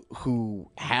people who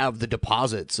have the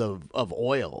deposits of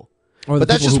oil. Or the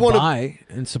people who buy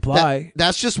and supply.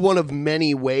 That's just one of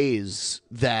many ways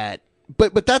that...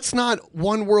 But that's not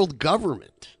one world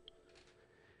government.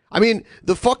 I mean,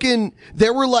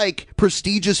 there were like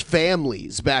prestigious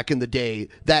families back in the day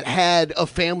that had a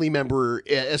family member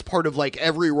as part of like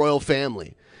every royal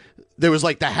family. There was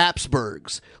like the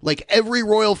Habsburgs. Like, every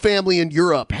royal family in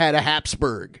Europe had a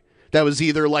Habsburg that was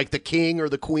either like the king or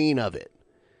the queen of it.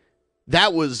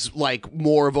 That was like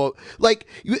more of a, like,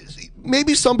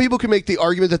 maybe some people can make the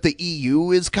argument that the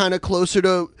EU is kind of closer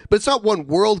to, but it's not one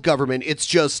world government. It's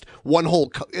just one whole,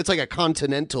 it's like a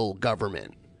continental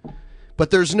government. But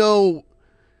there's no,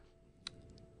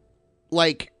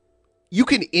 like, you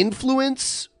can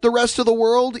influence the rest of the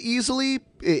world easily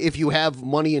if you have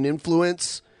money and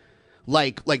influence.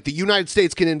 Like the United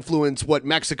States can influence what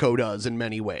Mexico does in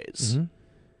many ways. Mm-hmm.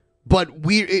 But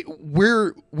we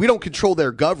don't control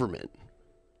their government.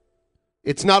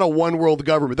 It's not a one world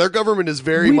government. Their government is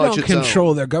very much its We don't control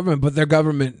own. their government, but their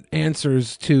government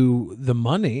answers to the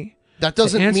money. That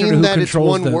doesn't They answer to mean who that it's controls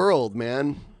one the- world,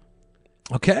 man.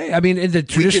 Okay, I mean, in the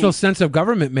traditional sense of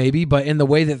government, maybe, but in the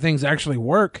way that things actually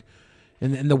work,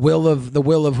 in the will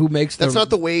of who makes That's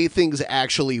not the way things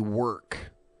actually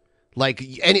work. Like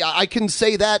I can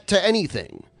say that to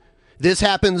anything. This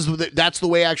happens. That's the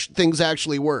way things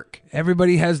actually work.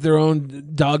 Everybody has their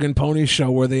own dog and pony show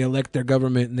where they elect their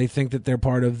government and they think that they're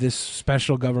part of this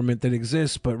special government that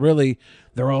exists, but really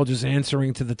they're all just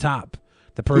answering to the top.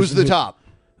 The person Who's the top?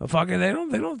 Oh, fucking, they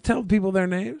don't tell people their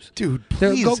names, dude.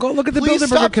 Go look at the please Bilderberger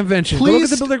stop. Convention. Please,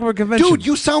 go look at the Bilderberger Convention, dude.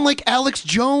 You sound like Alex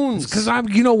Jones. Because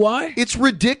you know why? It's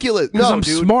ridiculous. Because No, I'm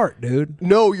dude. smart, dude.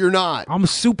 No, you're not. I'm a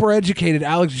super educated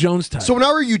Alex Jones type. So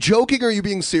now, are you joking or are you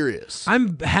being serious?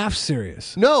 I'm half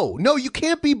serious. No, you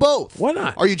can't be both. Why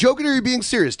not? Are you joking or are you being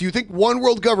serious? Do you think one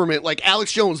world government like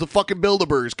Alex Jones, the fucking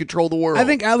Bilderbergers, control the world? I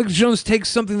think Alex Jones takes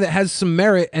something that has some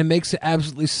merit and makes it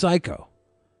absolutely psycho.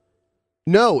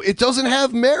 No, it doesn't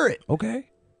have merit. Okay.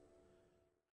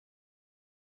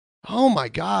 Oh my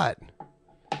God.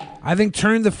 I think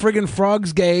turn the friggin'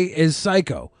 frogs gay is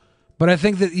psycho. But I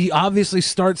think that he obviously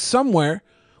starts somewhere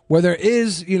where there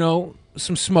is,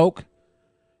 some smoke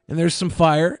and there's some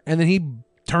fire, and then he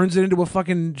turns it into a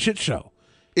fucking shit show.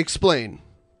 Explain.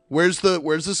 Where's the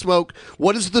smoke?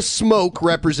 What does the smoke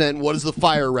represent? What does the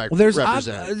fire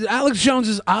represent? Alex Jones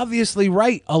is obviously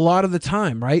right a lot of the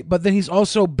time, right? But then he's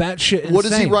also batshit insane. What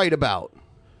is he right about?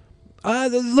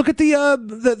 Look at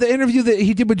the interview that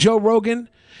he did with Joe Rogan,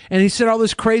 and he said all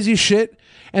this crazy shit,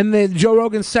 and then Joe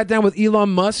Rogan sat down with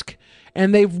Elon Musk,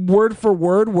 and they word for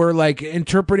word were like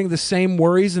interpreting the same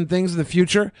worries and things in the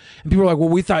future. And people were like, well,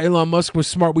 we thought Elon Musk was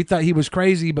smart. We thought he was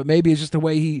crazy, but maybe it's just the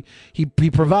way he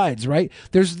provides, right?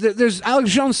 There's Alex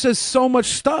Jones says so much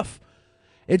stuff.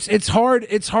 It's hard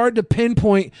to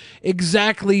pinpoint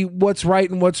exactly what's right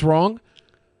and what's wrong.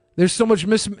 There's so much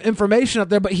misinformation out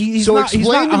there, but he's not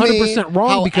 100% wrong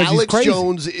how because Alex he's crazy.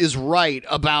 Jones is right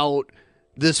about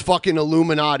this fucking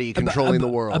Illuminati controlling the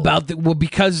world.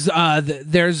 Because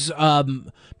there's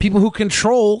people who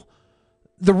control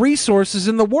the resources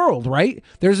in the world, right?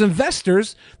 There's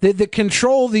investors that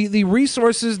control the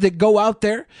resources that go out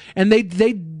there, and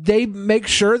they make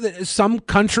sure that some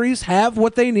countries have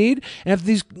what they need, and if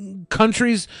these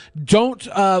countries don't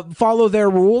follow their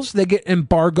rules, they get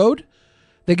embargoed.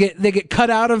 They get cut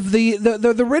out of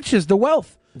the riches, the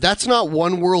wealth. That's not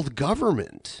one world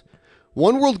government.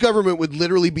 One world government would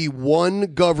literally be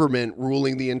one government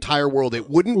ruling the entire world. It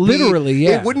wouldn't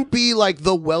yeah. It wouldn't be like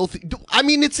the wealthy. I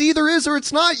mean, it's either is or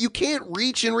it's not. You can't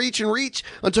reach and reach and reach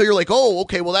until you're like, oh,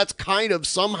 okay, well, that's kind of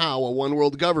somehow a one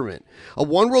world government. A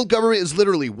one world government is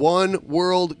literally one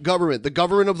world government, the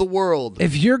government of the world.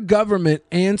 If your government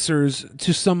answers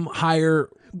to some higher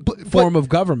form of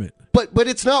government. But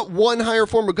it's not one higher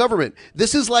form of government.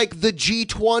 This is like the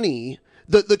G20,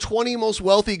 the 20 most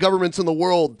wealthy governments in the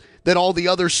world that all the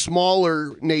other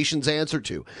smaller nations answer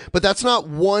to. But that's not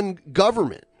one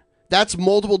government. That's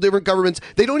multiple different governments.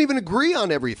 They don't even agree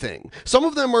on everything. Some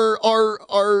of them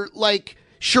are like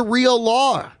Sharia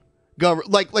law,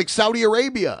 like Saudi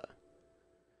Arabia.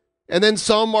 And then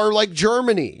some are like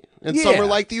Germany. And some are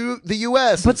like the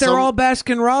U.S. But they're all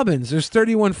Baskin Robbins. There's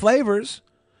 31 flavors.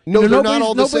 No, they're not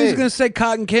all the same. Nobody's going to say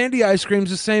cotton candy ice cream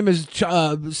is the same as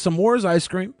s'mores ice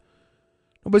cream.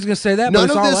 Nobody's going to say that. None but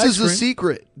it's of all this ice is cream. a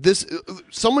secret.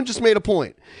 Someone just made a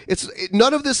point.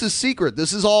 None of this is secret.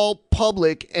 This is all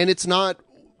public, and it's not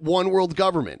one world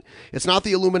government. It's not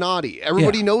the Illuminati.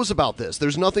 Everybody knows about this.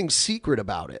 There's nothing secret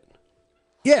about it.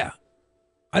 Yeah.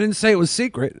 I didn't say it was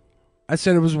secret. I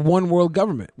said it was one world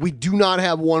government. We do not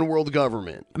have one world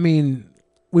government. I mean,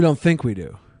 we don't think we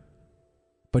do.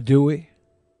 But do we?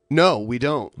 No, we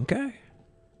don't. Okay.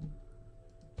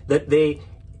 That they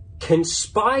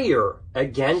conspire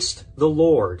against the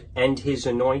Lord and his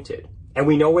anointed. And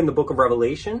we know in the book of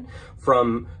Revelation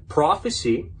from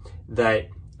prophecy that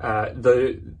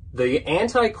the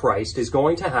Antichrist is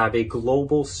going to have a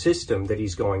global system that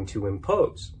he's going to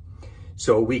impose.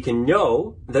 So we can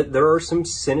know that there are some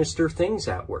sinister things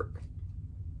at work.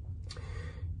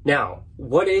 Now,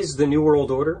 what is the New World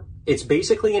Order? It's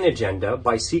basically an agenda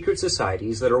by secret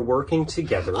societies that are working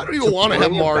together. I don't even want to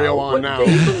have Mario on now.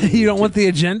 You don't want the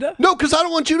agenda? No, because I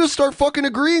don't want you to start fucking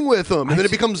agreeing with him. And then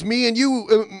it becomes me and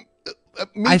you,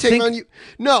 me taking on you.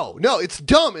 No, it's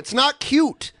dumb. It's not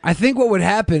cute. I think what would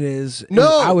happen is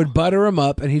I would butter him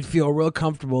up and he'd feel real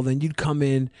comfortable. Then you'd come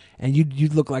in and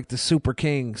you'd look like the super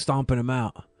king stomping him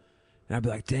out. And I'd be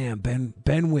like, damn,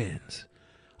 Ben wins.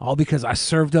 All because I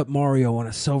served up Mario on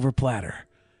a silver platter.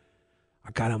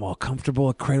 I got him all comfortable.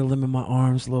 I cradled him in my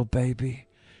arms, little baby.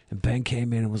 And Ben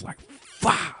came in and was like,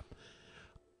 "Fop!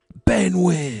 Ben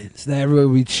wins." Then everybody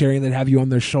would be cheering. They'd have you on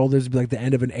their shoulders. It'd be like the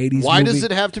end of an 80s Why movie. does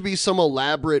it have to be some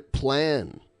elaborate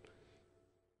plan?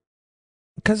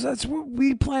 Because that's what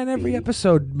we plan every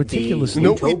episode meticulously.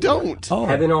 No, we don't. Oh.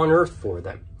 Heaven on earth for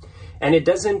them. And it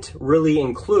doesn't really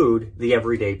include the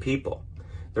everyday people.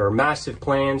 There are massive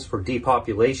plans for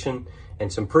depopulation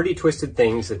and some pretty twisted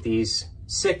things that these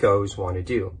sickos want to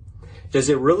do. Does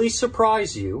it really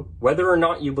surprise you, whether or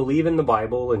not you believe in the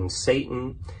Bible and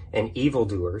Satan and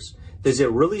evildoers, does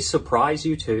it really surprise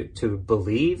you to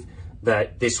believe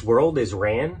that this world is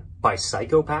ran by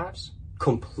psychopaths?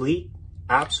 Complete,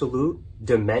 absolute,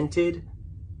 demented,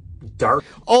 dark.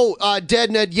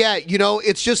 Dead Ned, yeah,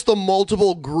 it's just the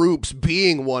multiple groups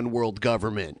being one world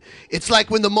government. It's like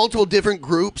when the multiple different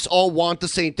groups all want the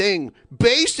same thing.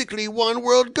 Basically, one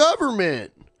world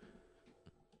government.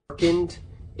 Darkened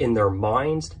in their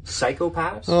minds,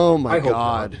 psychopaths? Oh my I hope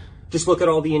God. not. Just look at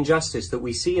all the injustice that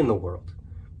we see in the world.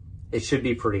 It should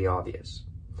be pretty obvious.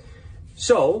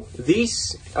 So,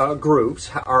 these groups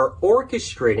are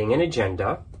orchestrating an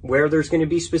agenda where there's going to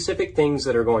be specific things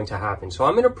that are going to happen. So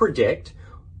I'm going to predict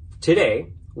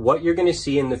today what you're going to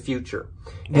see in the future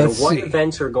and what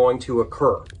events are going to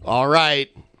occur. All right.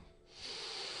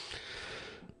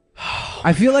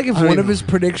 I feel like if one of his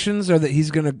predictions are that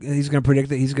he's gonna predict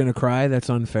that he's gonna cry, that's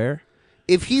unfair.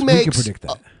 If he So we makes can predict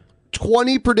that.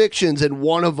 20 predictions and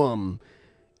one of them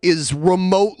is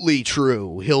remotely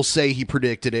true, he'll say he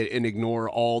predicted it and ignore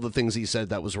all the things he said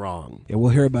that was wrong. Yeah,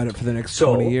 we'll hear about it for the next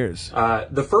 20 years.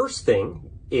 The first thing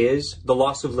is the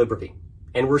loss of liberty.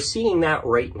 And we're seeing that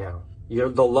right now.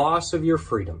 The loss of your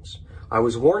freedoms. I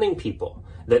was warning people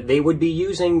that they would be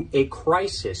using a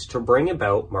crisis to bring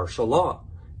about martial law.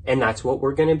 And that's what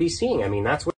we're going to be seeing. I mean,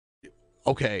 that's what...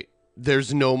 Okay,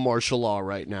 there's no martial law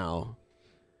right now.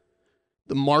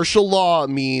 The martial law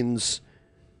means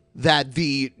that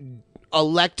the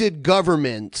elected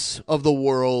governments of the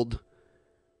world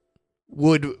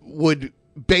would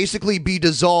basically be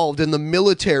dissolved and the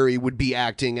military would be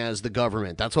acting as the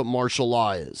government. That's what martial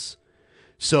law is.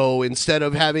 So instead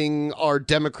of having our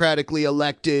democratically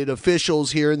elected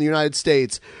officials here in the United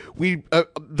States,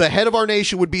 the head of our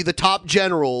nation would be the top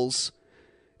generals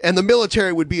and the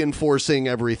military would be enforcing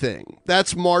everything.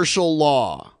 That's martial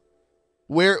law.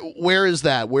 Where is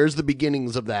that? Where's the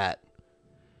beginnings of that?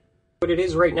 What it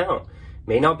is right now.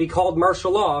 May not be called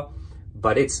martial law,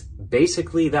 but it's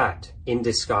basically that in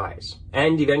disguise.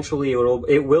 And eventually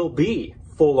it will be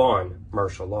full-on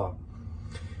martial law.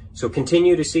 So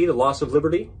continue to see the loss of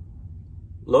liberty.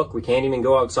 Look, we can't even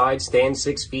go outside, stand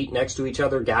 6 feet next to each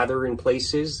other, gather in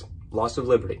places. Loss of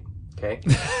liberty. Okay?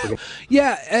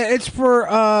 Yeah, it's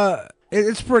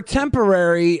for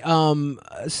temporary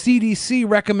CDC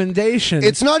recommendation.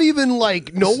 It's not even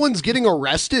like no one's getting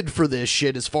arrested for this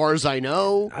shit as far as I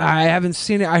know. I haven't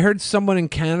seen it. I heard someone in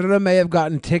Canada may have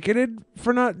gotten ticketed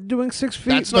for not doing 6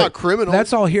 feet. That's not criminal.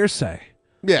 That's all hearsay.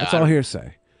 Yeah. That's all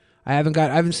hearsay. I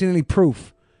haven't seen any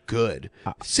proof. Good.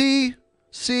 See,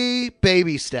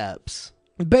 baby steps.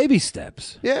 Baby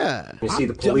steps. Yeah. You see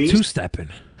the police two-stepping.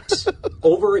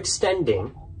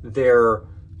 overextending their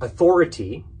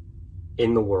authority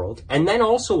in the world. And then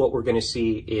also what we're going to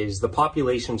see is the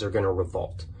populations are going to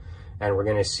revolt. And we're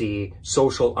going to see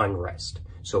social unrest.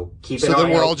 So keep an eye So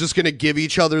then we're out. all just going to give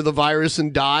each other the virus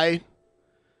and die?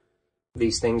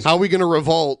 These things. How are we going to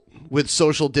revolt with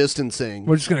social distancing?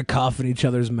 We're just going to cough in each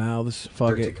other's mouths.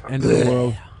 Fuck it. End of the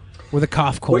world. With a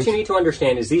cough cold. What you need to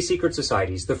understand is these secret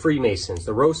societies, the Freemasons,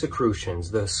 the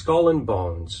Rosicrucians, the Skull and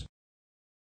Bones.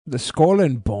 The Skull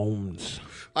and Bones.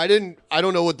 I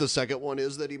don't know what the second one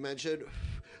is that he mentioned.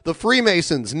 The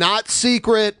Freemasons, not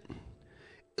secret.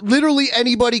 Literally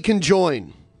anybody can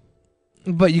join.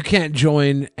 But you can't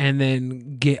join and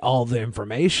then get all the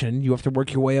information. You have to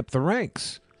work your way up the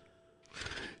ranks.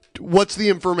 What's the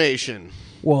information?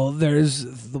 Well, there's,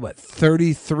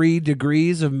 33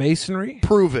 degrees of masonry?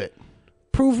 Prove it.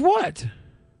 Prove what?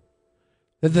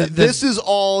 This is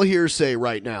all hearsay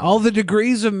right now. All the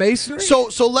degrees of masonry?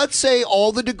 So let's say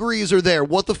all the degrees are there.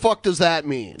 What the fuck does that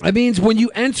mean? It means when you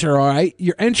enter, all right,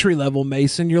 your entry level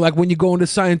Mason, you're like when you go into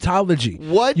Scientology.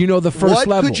 What? You know, the first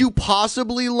level. What could you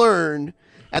possibly learn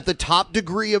at the top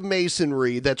degree of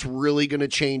masonry that's really going to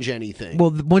change anything?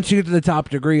 Well, once you get to the top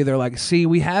degree, they're like, see,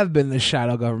 we have been the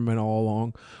shadow government all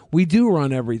along. We do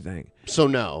run everything. So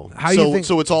no.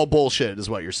 So it's all bullshit is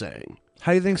what you're saying.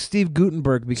 How do you think Steve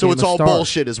Gutenberg became So it's a all star?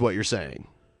 bullshit is what you're saying.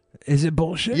 Is it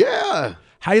bullshit? Yeah.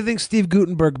 How do you think Steve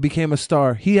Guttenberg became a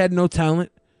star? He had no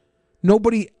talent.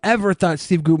 Nobody ever thought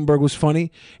Steve Guttenberg was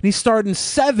funny. And he starred in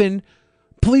 7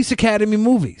 Police Academy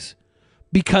movies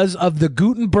because of the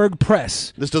Gutenberg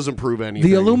Press. This doesn't prove anything.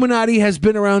 The Illuminati has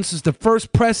been around since the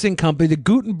first pressing company, the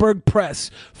Gutenberg Press,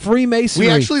 Freemasonry.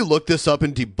 We actually looked this up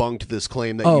and debunked this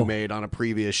claim that you made on a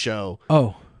previous show.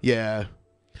 Oh. Yeah.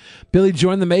 Billy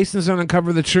joined the Masons and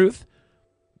uncover the truth.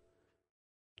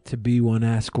 To be one,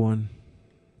 ask one.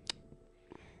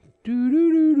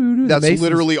 That's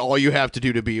literally all you have to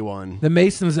do to be one. The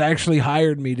Masons actually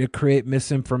hired me to create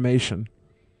misinformation.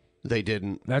 They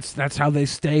didn't. That's how they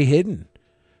stay hidden.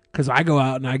 Because I go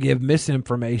out and I give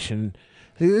misinformation.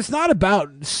 It's not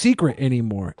about secret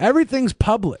anymore. Everything's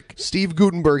public. Steve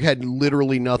Gutenberg had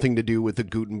literally nothing to do with the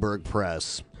Gutenberg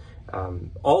Press.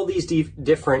 All these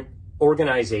different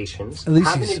organizations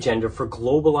have an agenda for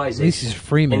globalization. At least he's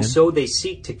free, man. And so they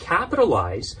seek to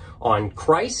capitalize on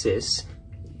crises.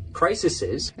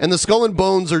 And the Skull and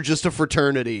Bones are just a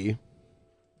fraternity.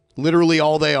 Literally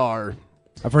all they are.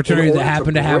 A fraternity that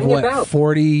happened to have, what,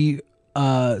 40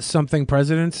 something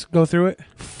presidents go through it?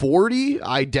 40?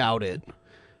 I doubt it.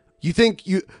 You think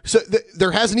you... So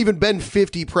there hasn't even been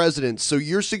 50 presidents, so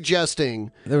you're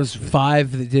suggesting... There was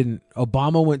 5 that didn't.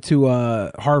 Obama went to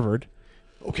Harvard.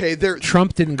 Okay,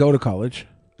 Trump didn't go to college.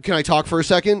 Can I talk for a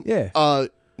second? Yeah.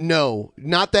 No,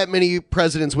 not that many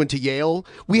presidents went to Yale.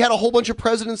 We had a whole bunch of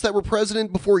presidents that were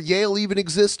president before Yale even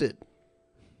existed.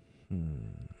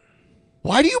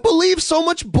 Why do you believe so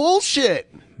much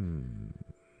bullshit?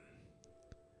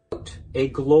 A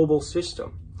global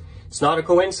system. It's not a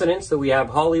coincidence that we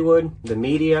have Hollywood, the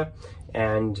media,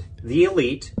 and the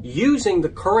elite using the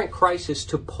current crisis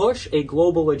to push a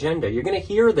global agenda. You're going to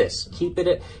hear this. Keep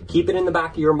it in the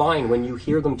back of your mind when you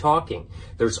hear them talking.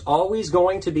 There's always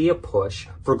going to be a push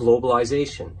for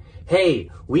globalization.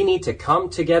 Hey, we need to come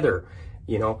together.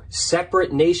 You know,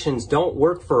 separate nations don't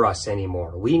work for us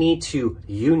anymore. We need to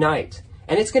unite.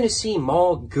 And it's going to seem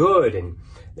all good, and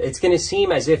it's going to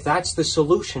seem as if that's the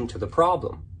solution to the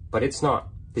problem. But it's not.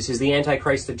 This is the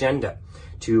Antichrist agenda,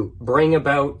 to bring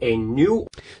about a new...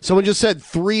 Someone just said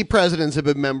 3 presidents have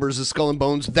been members of Skull and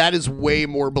Bones. That is way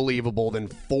more believable than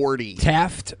 40.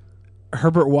 Taft,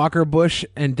 Herbert Walker Bush,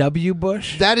 and W.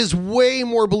 Bush? That is way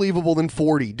more believable than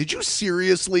 40. Did you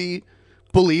seriously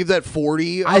believe that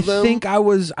 40 of them? I think I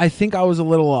was a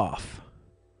little off.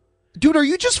 Dude, are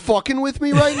you just fucking with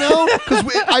me right now? Because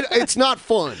it's not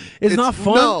fun. It's not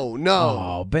fun? No.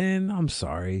 Oh, Ben, I'm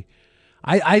sorry.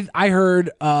 I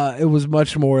heard it was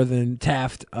much more than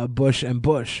Taft, Bush, and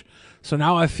Bush. So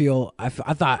now I feel I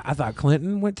thought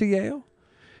Clinton went to Yale.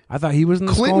 I thought he was in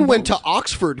the Clinton went to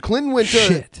Oxford. Clinton went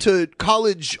to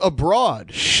college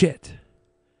abroad. Shit.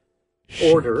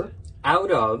 Order out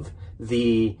of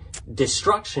the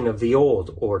destruction of the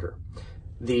old order.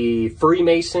 The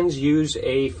Freemasons use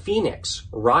a phoenix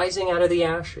rising out of the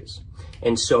ashes.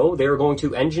 And so they're going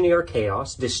to engineer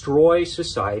chaos, destroy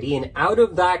society, and out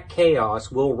of that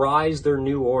chaos will rise their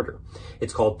new order.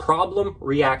 It's called problem,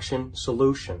 reaction,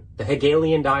 solution, the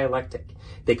Hegelian dialectic.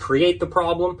 They create the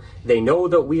problem. They know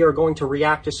that we are going to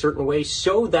react a certain way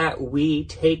so that we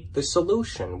take the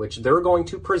solution, which they're going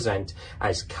to present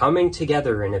as coming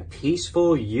together in a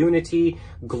peaceful, unity,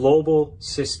 global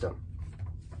system.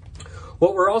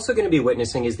 What we're also going to be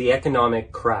witnessing is the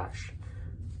economic crash.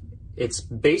 It's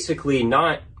basically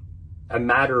not a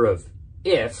matter of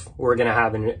if we're going to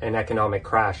have an economic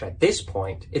crash at this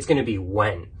point. It's going to be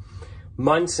when.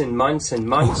 Months and months and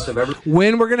months of everything.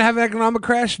 When we're going to have an economic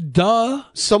crash? Duh.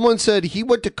 Someone said he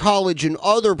went to college in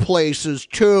other places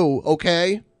too,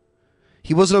 okay?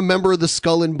 He wasn't a member of the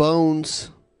Skull and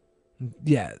Bones.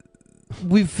 Yeah.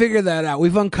 We've figured that out.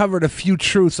 We've uncovered a few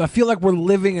truths. I feel like we're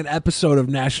living an episode of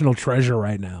National Treasure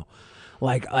right now.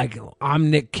 Like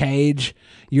I'm Nick Cage,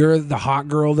 you're the hot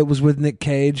girl that was with Nick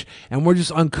Cage, and we're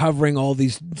just uncovering all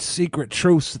these secret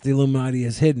truths that the Illuminati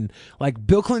has hidden. Like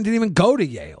Bill Clinton didn't even go to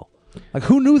Yale. Like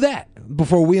who knew that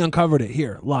before we uncovered it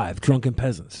here, live, Drunken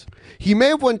Peasants? He may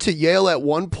have went to Yale at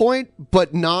one point,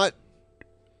 but not.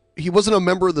 He wasn't a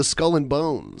member of the Skull and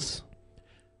Bones.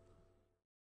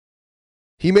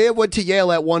 He may have went to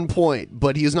Yale at one point,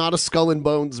 but he is not a Skull and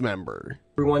Bones member.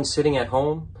 Everyone sitting at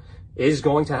home is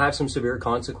going to have some severe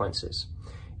consequences.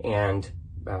 And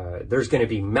there's going to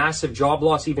be massive job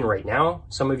loss even right now.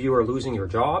 Some of you are losing your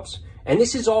jobs. And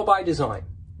this is all by design.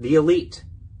 The elite,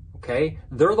 okay?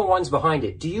 They're the ones behind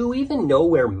it. Do you even know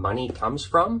where money comes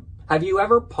from? Have you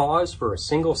ever paused for a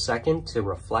single second to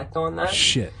reflect on that?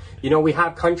 Shit. You know, we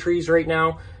have countries right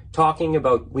now talking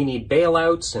about we need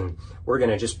bailouts and we're going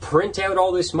to just print out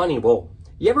all this money. Well,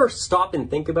 you ever stop and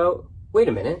think about, wait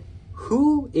a minute,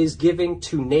 Who is giving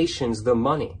to nations the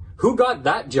money? Who got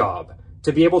that job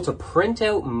to be able to print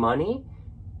out money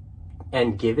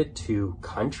and give it to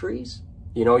countries?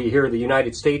 You know, you hear the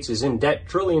United States is in debt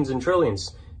trillions and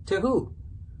trillions. To who?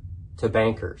 To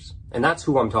bankers. And that's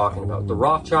who I'm talking about. The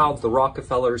Rothschilds, the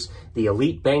Rockefellers, the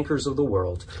elite bankers of the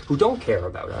world who don't care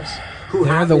about us, who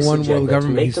They're have the this one world agenda to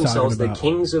government make he's talking themselves the about.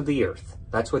 kings of the earth.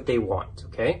 That's what they want,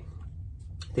 okay?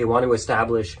 They want to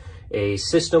establish a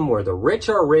system where the rich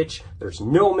are rich, there's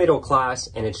no middle class,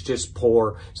 and it's just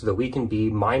poor so that we can be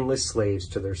mindless slaves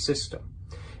to their system.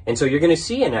 And so you're going to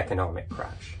see an economic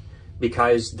crash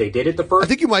because they did it the first. I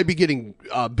think you might be getting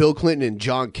Bill Clinton and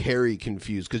John Kerry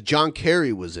confused because John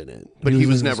Kerry was in it, but he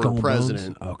was in the never Skull and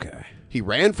president. Bones? Okay. He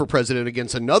ran for president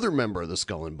against another member of the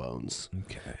Skull and Bones.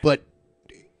 Okay. But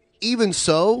even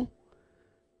so,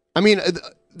 I mean,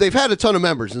 they've had a ton of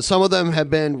members, and some of them have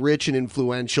been rich and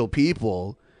influential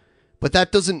people. But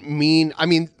that doesn't mean, I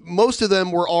mean, most of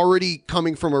them were already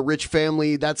coming from a rich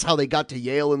family. That's how they got to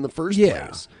Yale in the first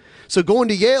place. So going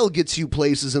to Yale gets you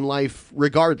places in life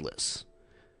regardless.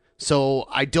 So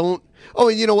I don't, oh,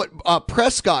 and you know what?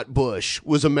 Prescott Bush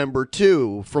was a member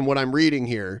too, from what I'm reading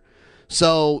here.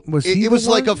 So it was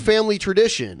like a family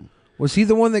tradition. Was he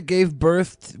the one that gave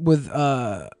birth with,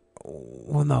 well,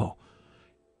 no.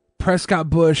 Prescott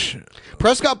Bush.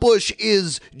 Prescott Bush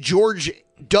is George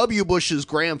W. Bush's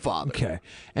grandfather. Okay.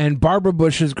 And Barbara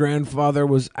Bush's grandfather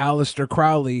was Aleister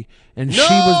Crowley, and she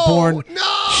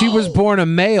was born a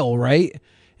male, right?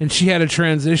 And she had a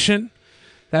transition.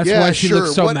 That's why she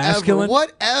looks so masculine.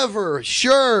 Whatever.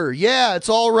 Sure. Yeah, it's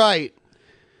all right.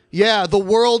 Yeah, the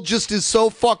world just is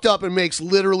so fucked up and makes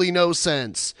literally no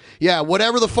sense. Yeah,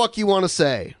 whatever the fuck you want to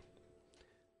say.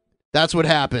 That's what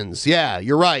happens. Yeah,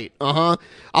 you're right. Uh-huh.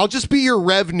 I'll just be your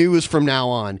Rev News from now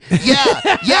on. Yeah,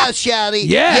 Shaddy.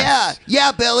 Yes.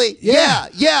 Yeah, Billy.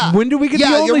 Yeah. When do we get the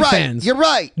you're right. OnlyFans? You're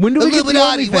right. When do we get the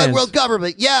Illuminati, OnlyFans? one world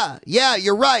government. Yeah,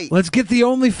 you're right. Let's get the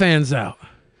OnlyFans out.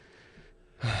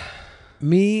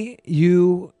 Me,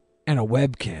 you, and a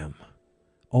webcam.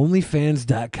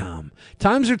 OnlyFans.com.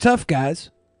 Times are tough, guys.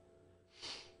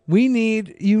 We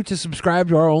need you to subscribe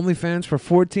to our OnlyFans for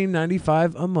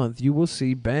 $14.95 a month. You will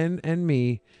see Ben and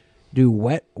me do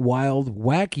wet, wild,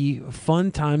 wacky,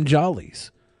 fun time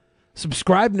jollies.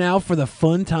 Subscribe now for the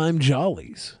fun time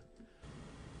jollies.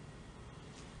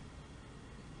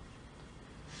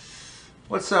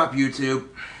 What's up, YouTube?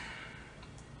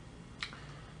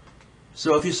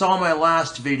 So if you saw my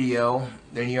last video,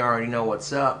 then you already know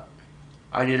what's up.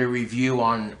 I did a review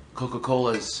on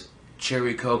Coca-Cola's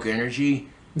Cherry Coke Energy.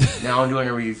 Now I'm doing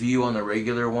a review on the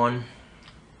regular one.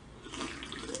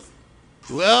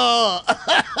 Well,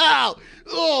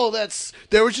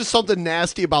 there was just something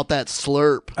nasty about that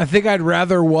slurp. I think I'd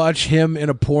rather watch him in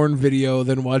a porn video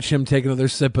than watch him take another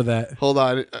sip of that. Hold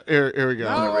on. Here we go.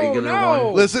 On the regular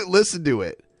one. Listen to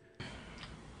it.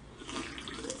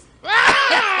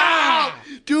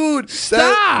 Dude,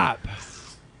 stop.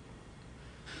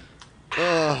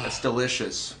 That's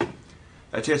delicious.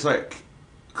 That tastes like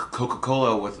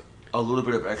Coca-Cola with a little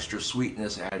bit of extra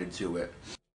sweetness added to it.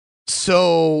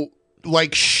 So,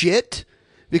 like shit?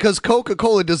 Because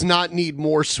Coca-Cola does not need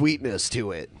more sweetness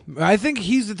to it. I think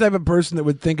he's the type of person that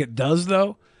would think it does,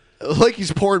 though. Like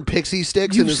he's pouring pixie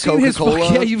sticks in his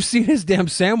Coca-Cola? Yeah, you've seen his damn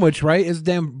sandwich, right? His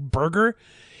damn burger.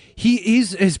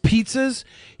 He's his pizzas.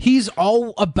 He's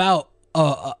all about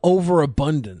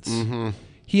overabundance. Mm-hmm.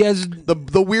 He has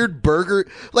the weird burger.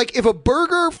 Like if a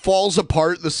burger falls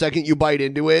apart the second you bite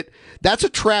into it, that's a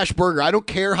trash burger. I don't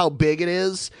care how big it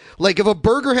is. Like if a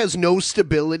burger has no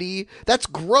stability, that's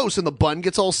gross and the bun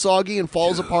gets all soggy and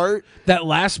falls apart. That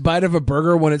last bite of a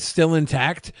burger when it's still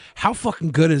intact, how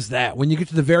fucking good is that? When you get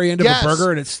to the very end of a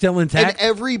burger and it's still intact? And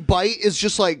every bite is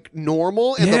just like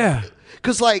normal. And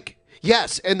because like,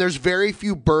 yes, and there's very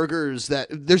few places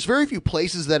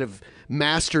that have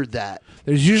mastered that.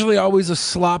 There's usually always a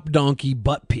slop donkey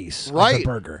butt piece of the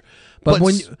burger. But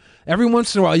when every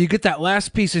once in a while you get that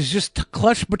last piece is just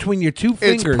clutched between your two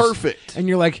fingers. It's perfect. And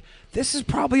you're like, this is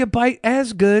probably a bite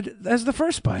as good as the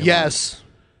first bite. Yes.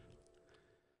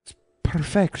 It's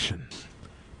perfection.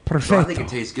 So I think it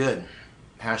tastes good.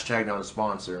 Hashtag not a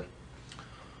sponsor.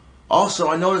 Also,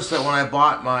 I noticed that when I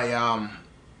bought my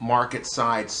market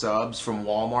side subs from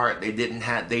Walmart,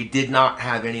 they did not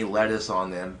have any lettuce on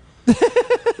them.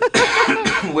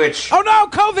 Which oh no,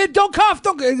 COVID! Don't cough!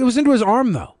 Don't. It was into his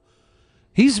arm though.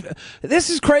 This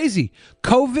is crazy.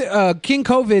 COVID, King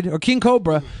COVID or King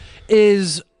Cobra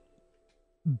is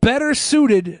better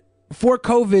suited for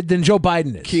COVID than Joe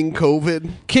Biden is. King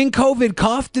COVID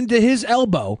coughed into his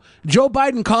elbow. Joe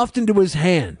Biden coughed into his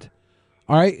hand.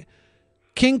 All right.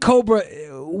 King Cobra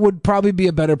would probably be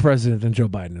a better president than Joe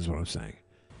Biden, is what I'm saying.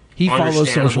 He follows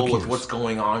social Understandable cues. with what's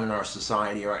going on in our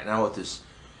society right now with this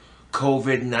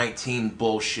COVID-19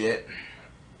 bullshit.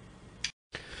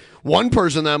 One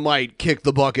person that might kick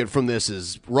the bucket from this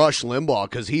is Rush Limbaugh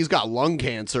because he's got lung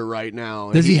cancer right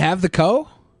now. Does he have the CO?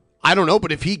 I don't know,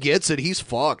 but if he gets it, he's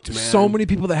fucked, man. So many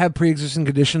people that have pre-existing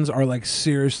conditions are like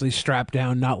seriously strapped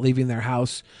down, not leaving their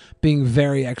house, being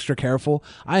very extra careful.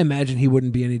 I imagine he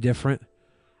wouldn't be any different.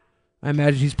 I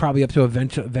imagine he's probably up to a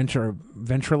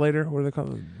ventilator. What do they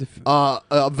call it?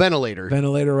 A ventilator.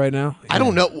 Ventilator right now. I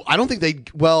don't know. I don't think they.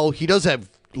 Well, he does have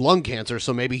lung cancer,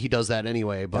 so maybe he does that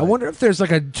anyway. But I wonder if there's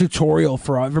like a tutorial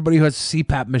for everybody who has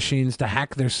CPAP machines to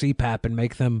hack their CPAP and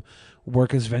make them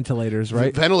work as ventilators,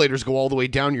 right? Ventilators go all the way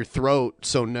down your throat,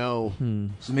 so no.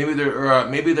 So maybe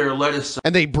they're lettuce.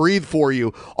 And they breathe for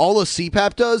you. All a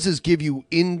CPAP does is give you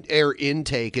air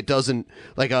intake. It doesn't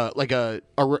like a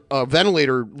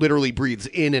ventilator literally breathes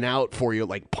in and out for you,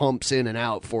 like pumps in and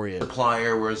out for you.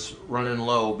 Supplier was running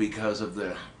low because of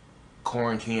the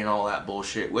quarantine and all that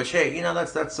bullshit. Which, hey, you know,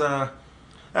 that's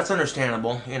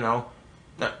understandable. You know,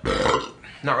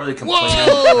 not really complaining.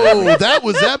 Whoa, that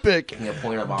was epic. A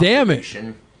point of Damn it.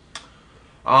 observation.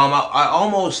 I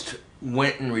almost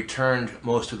went and returned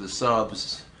most of the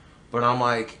subs, but I'm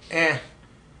like,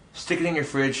 stick it in your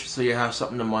fridge so you have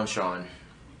something to munch on.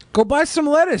 Go buy some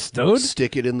lettuce, dude.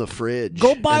 Stick it in the fridge.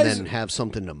 Go buy and then have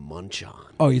something to munch on.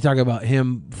 Oh, you talking about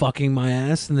him fucking my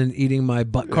ass and then eating my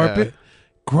butt carpet?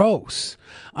 Gross.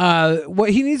 What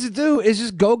he needs to do is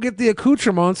just go get the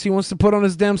accoutrements he wants to put on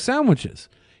his damn sandwiches.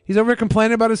 He's over here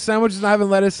complaining about his sandwiches not having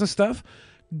lettuce and stuff.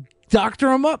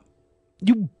 Doctor him up.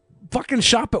 You fucking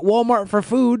shop at Walmart for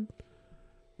food.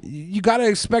 You got to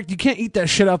expect, you can't eat that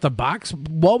shit out the box.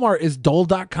 Walmart is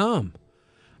dole.com.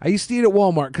 I used to eat at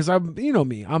Walmart because you know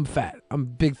me, I'm fat. I'm a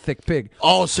big, thick pig.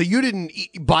 Oh, so you didn't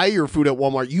buy your food at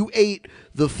Walmart. You ate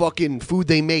the fucking food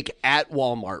they make at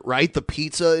Walmart, right? The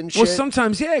pizza and shit? Well,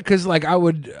 sometimes, yeah, because like I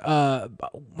would, when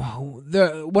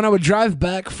I would drive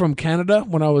back from Canada,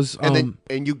 when I was... and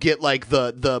you get like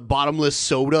the bottomless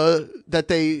soda that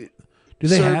they... Do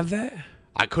they serve? have that?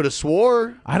 I could have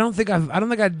swore. I don't think I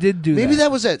did do that. Maybe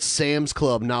that was at Sam's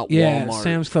Club, not Yeah, Walmart.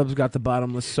 Sam's Club's got the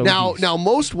bottomless soda. Now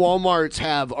most Walmarts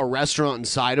have a restaurant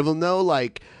inside of them though.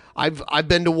 Like I've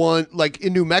been to one like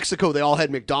in New Mexico, they all had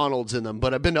McDonald's in them,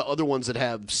 but I've been to other ones that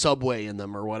have Subway in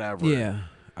them or whatever. Yeah.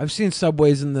 I've seen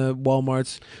Subways in the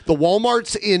Walmarts. The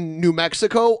Walmarts in New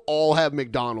Mexico all have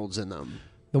McDonald's in them.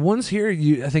 The ones here,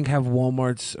 I think, have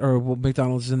Walmarts or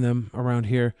McDonald's in them around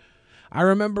here. I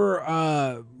remember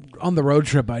on the road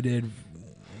trip I did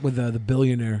with the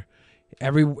billionaire,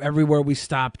 everywhere we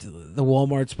stopped, the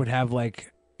Walmarts would have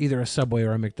like either a Subway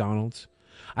or a McDonald's.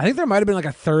 I think there might have been like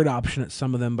a third option at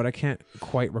some of them, but I can't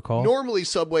quite recall. Normally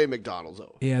Subway and McDonald's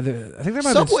though. Yeah, I think there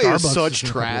might Subway have been Starbucks. is such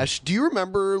trash. Do you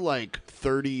remember like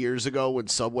 30 years ago when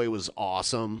Subway was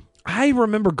awesome? I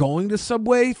remember going to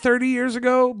Subway 30 years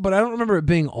ago, but I don't remember it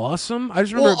being awesome. I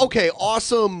just remember. Well, okay,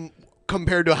 awesome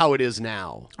compared to how it is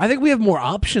now. I think we have more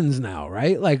options now,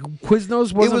 right? Like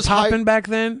Quiznos wasn't popping back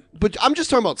then. But I'm just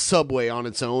talking about Subway on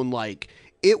its own. Like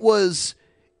it wasn't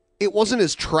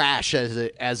as trash as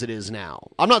it is now.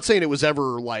 I'm not saying it was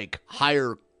ever like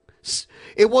higher.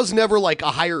 It was never like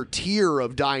a higher tier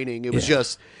of dining. It was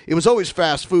just, it was always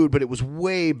fast food, but it was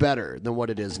way better than what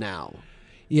it is now.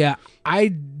 Yeah, I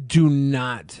do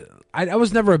not. I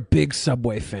was never a big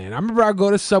Subway fan. I remember I'd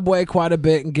go to Subway quite a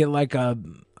bit and get like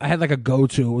I had like a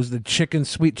go-to. It was the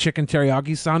sweet chicken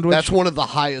teriyaki sandwich. That's one of the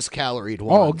highest caloried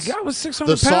ones. Oh, God, it was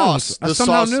 600 pounds. The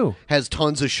sauce has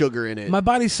tons of sugar in it. My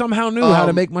body somehow knew how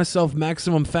to make myself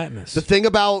maximum fatness. The thing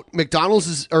about McDonald's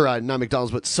is, or not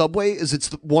McDonald's, but Subway is it's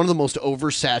one of the most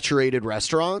oversaturated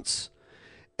restaurants.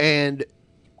 And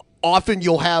often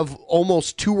you'll have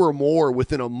almost two or more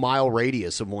within a mile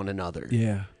radius of one another.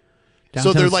 Yeah.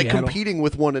 So they're like Seattle. competing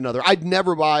with one another. I'd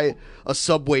never buy a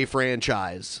Subway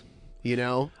franchise. You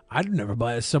know? I'd never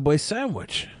buy a Subway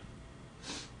sandwich.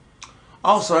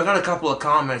 Also, I got a couple of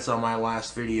comments on my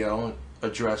last video.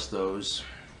 Address those.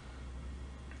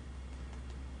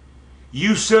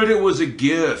 You said it was a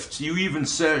gift. You even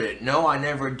said it. No, I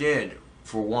never did,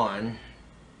 for one.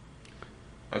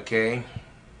 Okay?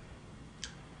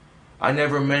 I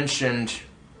never mentioned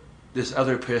this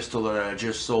other pistol that I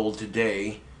just sold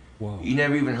today. Whoa. You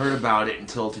never even heard about it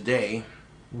until today.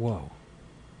 Whoa.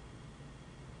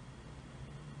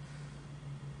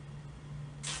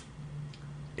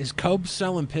 Is Cobb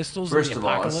selling pistols? First in the of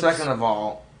all, and apocalypse? second of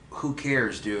all, who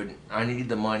cares, dude? I needed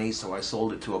the money, so I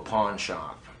sold it to a pawn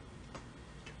shop.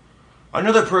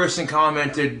 Another person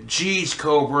commented, "Geez,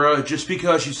 Cobra, just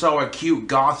because you saw a cute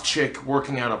goth chick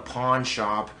working at a pawn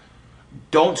shop,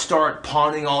 don't start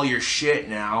pawning all your shit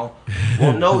now."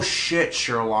 Well, no shit,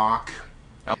 Sherlock.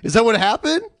 Is that what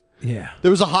happened? Yeah.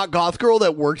 There was a hot goth girl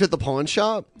that worked at the pawn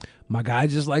shop? My guy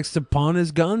just likes to pawn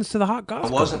his guns to the hot goth I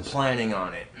wasn't girls. planning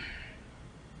on it.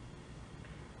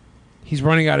 He's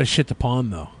running out of shit to pawn,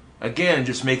 though. Again,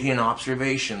 just making an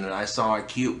observation that I saw a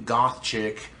cute goth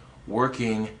chick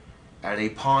working at a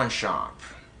pawn shop.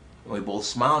 We both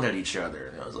smiled at each other,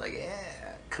 and I was like,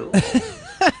 yeah, cool.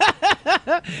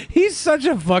 He's such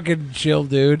a fucking chill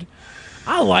dude.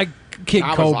 I like Kid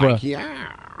Cobra. Yeah.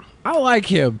 I like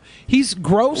him. He's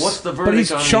gross, What's the but he's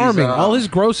verdict on charming. these, All his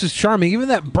gross is charming. Even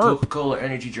that burp. Coca-Cola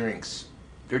energy drinks.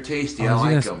 They're tasty. Oh, I is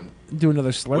he like gonna them. Do another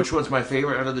slurp. Which one's my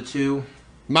favorite out of the two?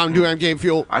 Mountain Dew and Game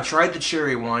Fuel. I tried the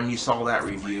cherry one. You saw that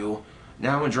review.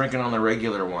 Now I'm drinking on the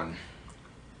regular one.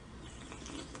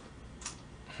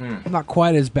 Not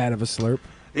quite as bad of a slurp.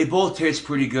 They both taste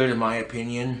pretty good in my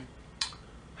opinion.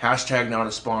 Hashtag not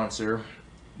a sponsor.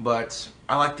 But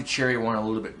I like the cherry one a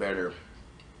little bit better.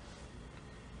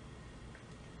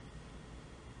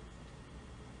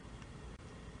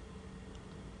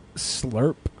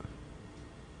 Slurp.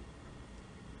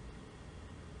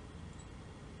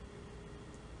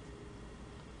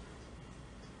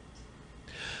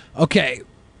 Okay.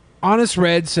 Honest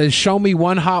Red says, show me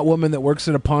one hot woman that works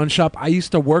at a pawn shop. I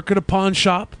used to work at a pawn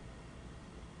shop,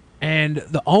 and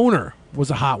the owner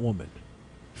was a hot woman.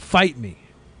 Fight me.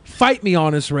 Fight me,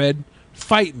 Honest Red.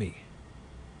 Fight me.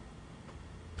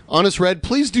 Honest Red,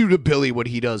 please do to Billy what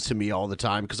he does to me all the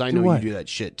time, because I know what? you do that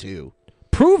shit too.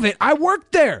 Prove it. I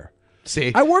worked there.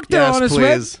 See? I worked there, yes, Honest please.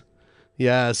 Red.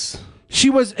 Yes.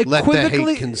 She was Let the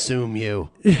equivocally hate consume you.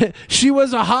 she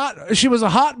was a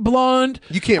hot blonde.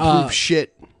 You can't prove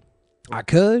shit. I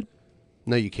could.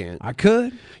 No, you can't. I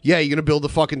could. Yeah, you gonna build a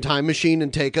fucking time machine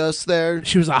and take us there?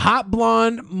 She was a hot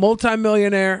blonde,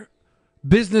 multimillionaire,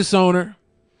 business owner.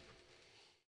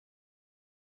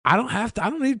 I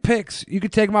don't need pics. You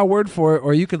could take my word for it,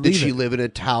 or you could leave Did she it. live in a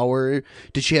tower?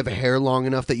 Did she have hair long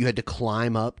enough that you had to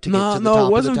climb up to get No, to the no, top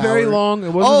it wasn't of the tower? very long. It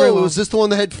wasn't very long. was this the one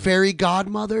that had fairy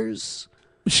godmothers?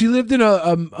 She lived in a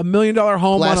 $1 million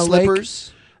home Glass on a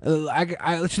slippers? lake.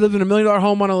 She lived in $1 million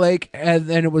home on a lake, and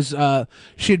then it was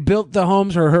she had built the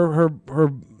homes. Her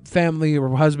family or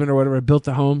her husband or whatever had built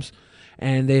the homes,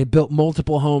 and they had built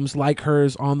multiple homes like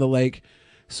hers on the lake.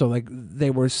 So like they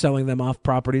were selling them off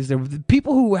properties. There were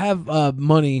people who have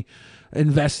money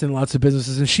invest in lots of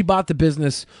businesses, and she bought the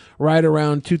business right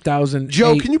around 2008.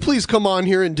 Joe, can you please come on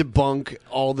here and debunk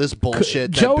all this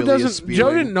bullshit that Billy is spewing?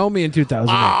 Joe didn't know me in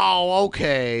 2008. Oh,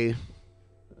 okay.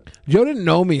 Joe didn't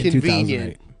know me in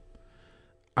Convenient. 2008.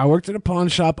 I worked at a pawn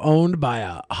shop owned by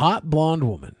a hot blonde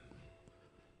woman.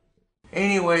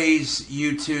 Anyways,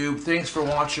 YouTube, thanks for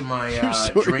watching my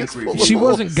drink review. She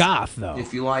wasn't goth, though.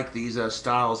 If you like these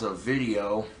styles of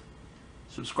video,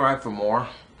 subscribe for more.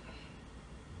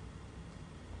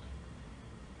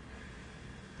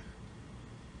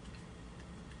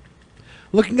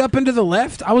 Looking up into the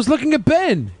left? I was looking at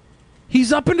Ben.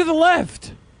 He's up into the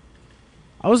left.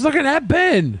 I was looking at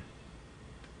Ben.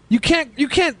 You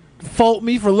can't fault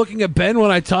me for looking at Ben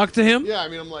when I talk to him. Yeah, I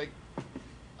mean, I'm like...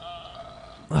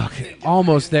 Okay,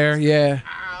 almost there, yeah.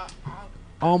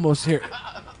 Almost here.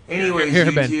 Anyways, Here,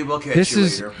 YouTube, Ben. I'll catch This you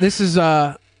is later. this is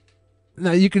now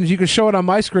you can show it on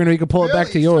my screen, or you can pull it back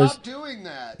to yours. Stop doing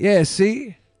that. Yeah,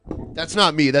 see? That's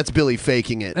not me. That's Billy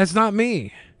faking it. That's not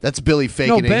me. That's Billy No,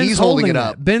 faking it. Ben's He's holding it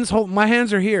that. up. Ben's holding. My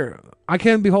hands are here. I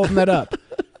can't be holding that up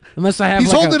unless I have.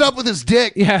 He's like holding it up with his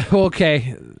dick. Yeah.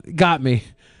 Okay. Got me.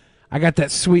 I got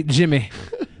that sweet Jimmy.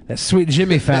 That sweet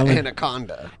Jimmy Fallon.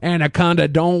 Anaconda. Anaconda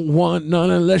don't want none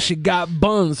unless you got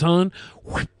buns, hon.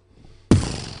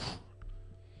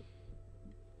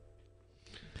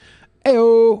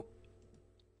 Ayo.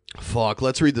 Fuck,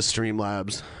 let's read the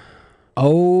Streamlabs.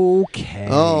 Okay.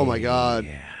 Oh my god.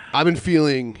 I've been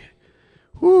feeling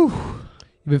whew.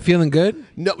 You been feeling good?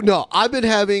 No, I've been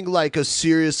having like a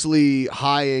seriously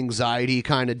high anxiety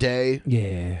kind of day.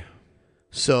 Yeah.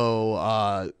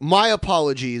 So, my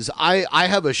apologies. I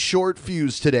have a short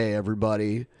fuse today,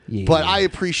 everybody. Yeah. But I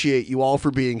appreciate you all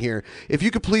for being here. If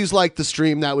you could please like the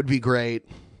stream, that would be great.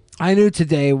 I knew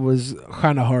today was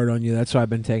kind of hard on you. That's why I've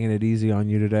been taking it easy on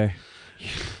you today.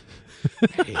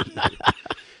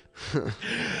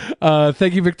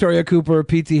 Thank you, Victoria Cooper,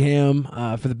 PT Ham,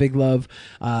 for the big love.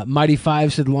 Mighty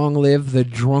Five said, "Long live the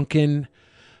drunken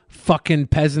fucking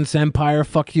peasants empire.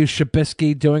 Fuck you,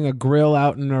 Shabisky, doing a grill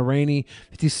out in a rainy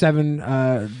 57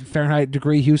 Fahrenheit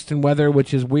degree Houston weather,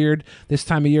 which is weird this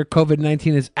time of year.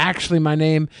 COVID-19 is actually my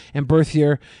name and birth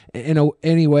year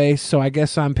anyway, so I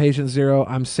guess I'm patient zero.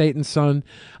 I'm Satan's son.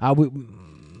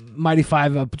 Mighty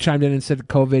Five chimed in and said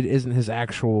COVID isn't his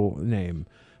actual name,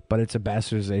 but it's a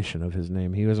bastardization of his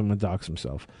name. He doesn't want to dox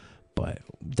himself, but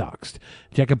doxed.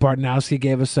 Jacob Bartonowski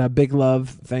gave us a big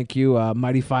love. Thank you.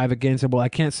 Mighty Five again said, well, I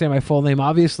can't say my full name,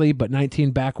 obviously, but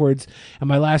 19 backwards. And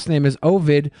my last name is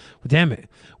Ovid. Damn it.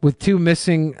 With 2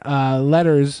 missing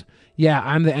letters. Yeah,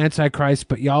 I'm the Antichrist,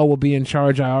 but y'all will be in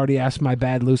charge. I already asked my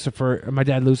dad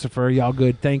Lucifer. Y'all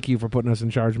good. Thank you for putting us in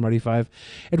charge, Mighty Five.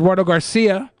 Eduardo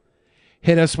Garcia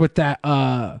hit us with that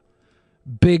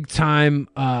big time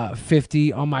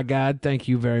 50. Oh my God, thank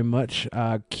you very much.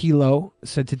 Kilo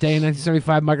said, today in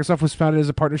 1975, Microsoft was founded as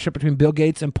a partnership between Bill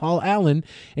Gates and Paul Allen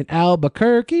in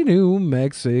Albuquerque, New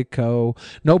Mexico.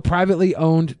 No privately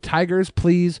owned tigers,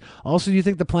 please. Also, do you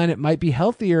think the planet might be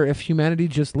healthier if humanity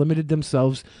just limited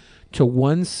themselves to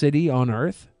one city on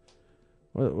Earth?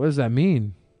 What does that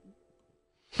mean?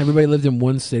 Everybody lived in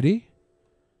one city?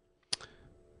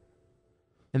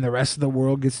 And the rest of the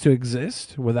world gets to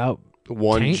exist without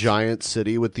one giant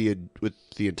city with the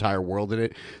entire world in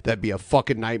it? That'd be a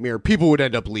fucking nightmare. People would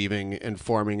end up leaving and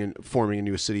forming a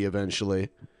new city eventually.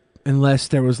 Unless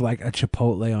there was like a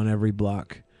Chipotle on every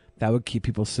block. That would keep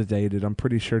people sedated. I'm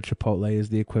pretty sure Chipotle is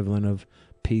the equivalent of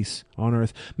peace on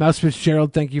Earth. Mouse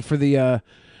Fitzgerald, thank you for the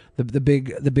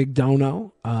big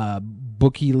dono.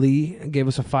 Bookie Lee gave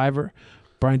us a $5.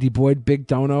 Brian D. Boyd, big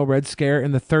dono. Red Scare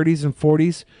in the 30s and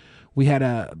 40s. We had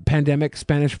a pandemic,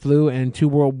 Spanish flu, and 2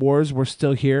 world wars. We're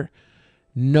still here.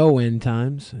 No end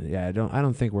times. Yeah, I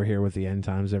don't think we're here with the end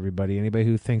times, everybody. Anybody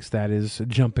who thinks that is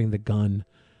jumping the gun.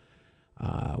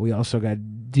 We also got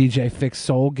DJ Fix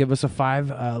Soul. Give us a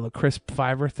 5, a crisp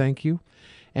 $5. Thank you.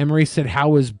 Emery said,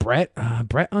 how is Brett?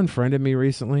 Brett unfriended me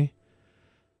recently,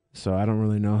 so I don't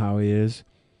really know how he is.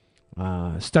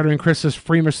 Stuttering Chris says,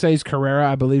 free Mercedes Carrera.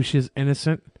 I believe she is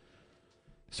innocent.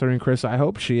 Stuttering Chris, I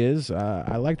hope she is.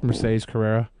 I liked Mercedes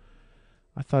Carrera.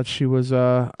 I thought she was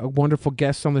a wonderful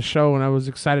guest on the show, and I was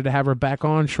excited to have her back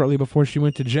on shortly before she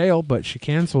went to jail, but she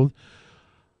canceled.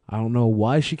 I don't know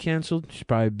why she canceled. She's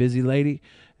probably a busy lady.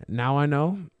 Now I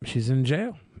know she's in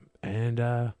jail, and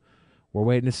we're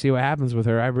waiting to see what happens with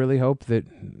her. I really hope that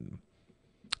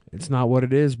it's not what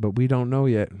it is, but we don't know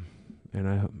yet, and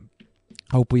I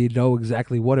hope we know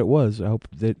exactly what it was. I hope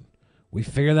that we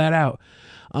figure that out.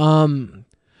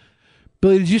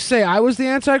 Billy, did you say I was the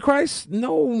Antichrist?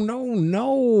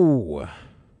 No.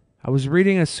 I was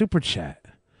reading a super chat.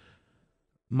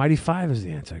 Mighty Five is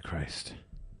the Antichrist.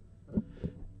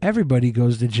 Everybody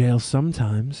goes to jail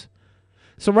sometimes.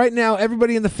 So right now,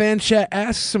 everybody in the fan chat,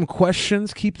 ask some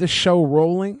questions. Keep the show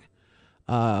rolling.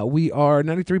 We are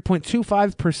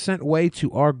 93.25% way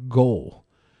to our goal.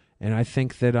 And I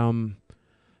think that Ben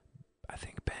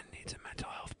needs a mental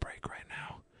health break right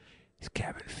now. He's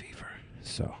cabin fever.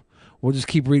 So we'll just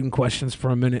keep reading questions for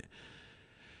a minute.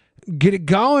 Get it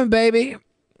going, baby.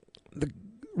 The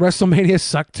WrestleMania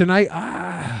sucked tonight.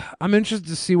 I'm interested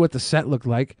to see what the set looked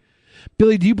like.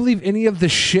 Billy, do you believe any of the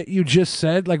shit you just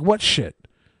said? Like, what shit?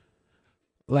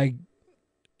 Like,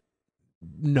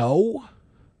 no.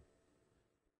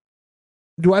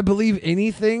 Do I believe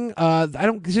anything? Here's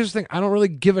the thing. I don't really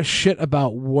give a shit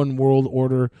about One World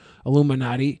Order,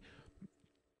 Illuminati.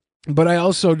 But I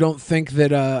also don't think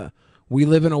that we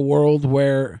live in a world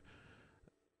where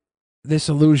this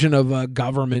illusion of a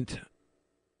government,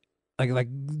 like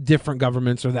different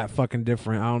governments are that fucking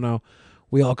different. I don't know.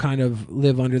 We all kind of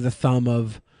live under the thumb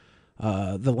of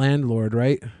the landlord,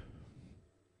 right?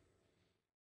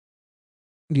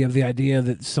 You have the idea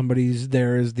that somebody's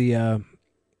there as the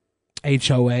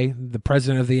HOA, the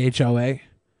president of the HOA,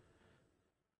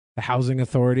 the housing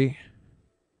authority.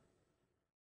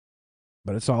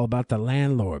 But it's all about the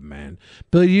landlord, man.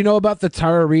 Billy, do you know about the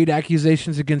Tara Reid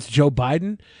accusations against Joe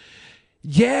Biden?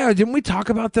 Yeah, didn't we talk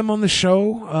about them on the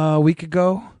show a week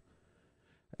ago?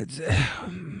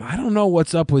 I don't know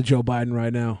what's up with Joe Biden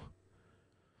right now.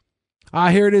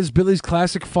 Here it is, Billy's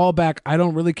classic fallback. I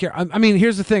don't really care. I mean,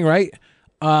 here's the thing, right?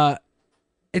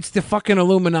 It's the fucking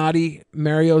Illuminati.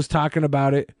 Mario's talking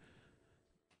about it.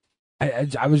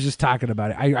 I was just talking about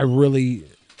it.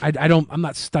 I'm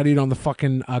not studied on the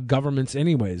fucking governments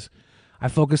anyways. I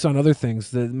focus on other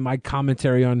things. My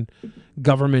commentary on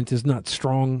government is not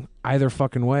strong either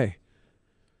fucking way.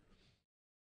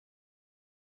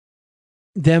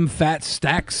 Them fat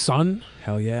stacks, son.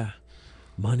 Hell yeah.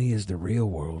 Money is the real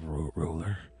world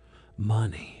ruler.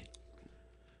 Money.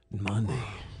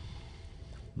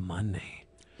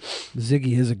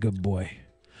 Ziggy is a good boy.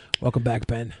 Welcome back,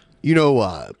 Ben. You know,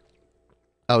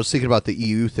 I was thinking about the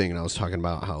EU thing, and I was talking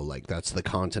about how, like, that's the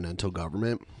continental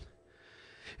government.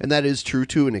 And that is true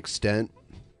to an extent.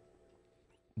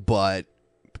 But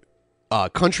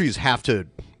countries have to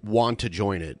want to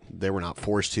join it. They were not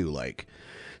forced to. Like,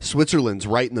 Switzerland's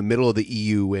right in the middle of the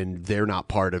EU, and they're not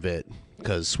part of it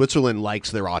because Switzerland likes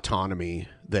their autonomy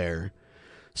there.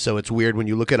 So it's weird when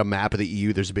you look at a map of the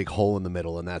EU, there's a big hole in the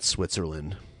middle, and that's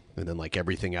Switzerland. And then, like,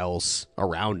 everything else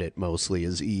around it mostly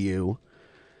is EU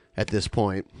at this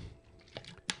point.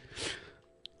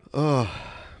 Oh,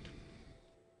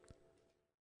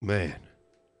 man.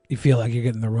 You feel like you're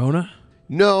getting the Rona?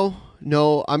 No,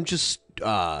 I'm just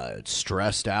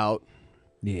stressed out.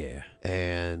 Yeah.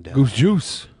 And Goose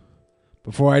juice.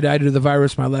 Before I die to the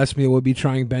virus, my last meal would be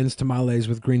trying Ben's tamales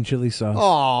with green chili sauce.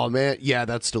 Oh, man. Yeah,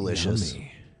 that's delicious.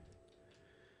 Yummy.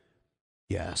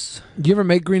 Yes. Do you ever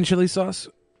make green chili sauce?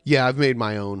 Yeah, I've made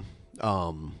my own.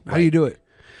 How do you do it?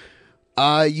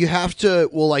 You have to,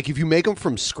 well, like, if you make them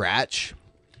from scratch,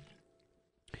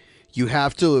 you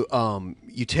have to,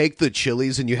 you take the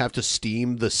chilies and you have to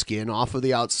steam the skin off of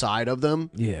the outside of them.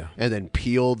 Yeah. And then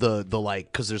peel the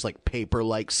like, because there's, like,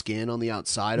 paper-like skin on the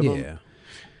outside of them. Yeah.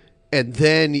 And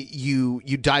then you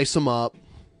dice them up.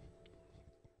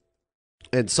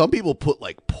 And some people put,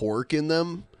 like, pork in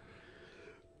them.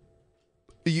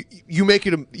 You make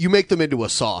them into a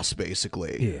sauce,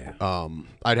 basically. Yeah.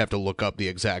 I'd have to look up the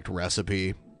exact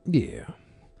recipe. Yeah.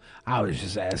 I was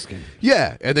just asking.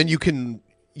 Yeah, and then you can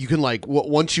like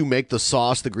once you make the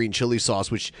sauce, the green chili sauce,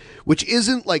 which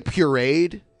isn't like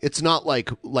pureed. It's not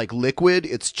like liquid.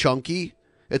 It's chunky.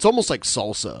 It's almost like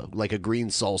salsa, like a green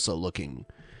salsa looking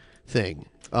thing.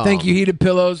 Thank you, Heated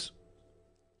Pillows,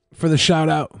 for the shout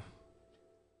out.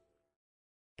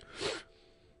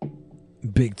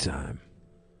 Big time.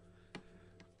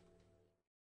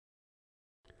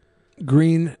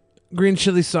 Green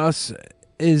chili sauce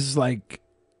is like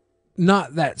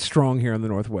not that strong here in the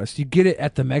Northwest. You get it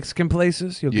at the Mexican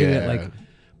places. You'll get it like,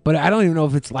 but I don't even know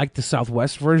if it's like the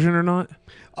Southwest version or not.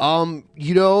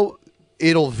 You know,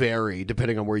 it'll vary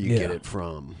depending on where you get it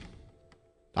from.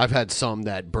 I've had some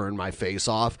that burn my face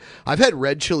off. I've had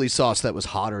red chili sauce that was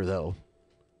hotter though.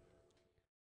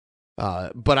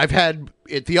 But I've had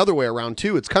it the other way around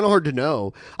too. It's kind of hard to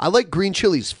know. I like green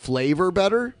chili's flavor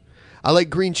better. I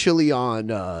like green chili on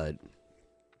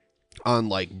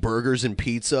like burgers and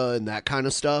pizza and that kind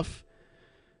of stuff.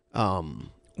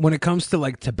 When it comes to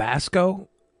like Tabasco,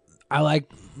 I like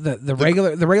the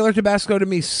regular Tabasco. To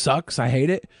me sucks. I hate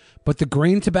it. But the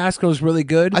green Tabasco is really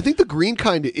good. I think the green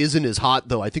kind isn't as hot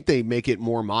though. I think they make it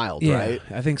more mild, right?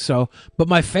 I think so. But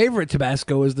my favorite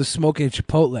Tabasco is the smoky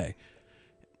chipotle.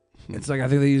 It's like I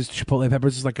think they use chipotle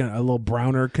peppers. It's like a little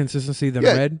browner consistency than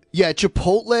red. Yeah,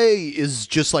 chipotle is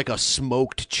just like a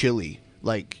smoked chili.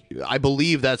 Like I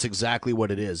believe that's exactly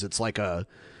what it is. It's like a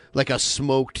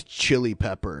smoked chili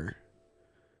pepper.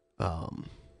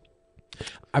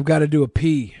 I've got to do a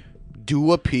pee.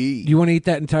 Do a pee. Do you want to eat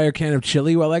that entire can of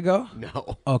chili while I go?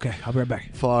 No. Okay, I'll be right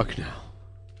back. Fuck no.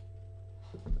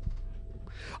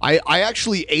 I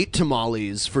actually ate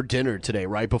tamales for dinner today,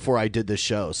 right before I did this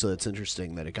show, so it's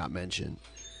interesting that it got mentioned.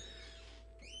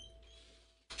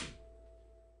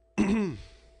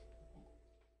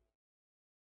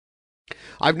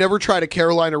 I've never tried a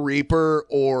Carolina Reaper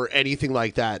or anything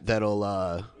like that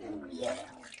that'll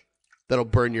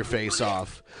burn your face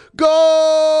off.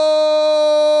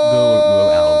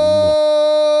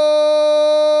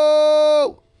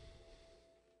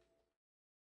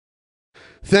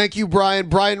 Thank you, Brian.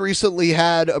 Brian recently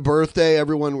had a birthday.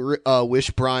 Everyone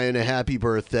wish Brian a happy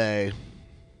birthday.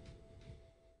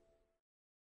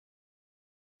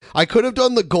 I could have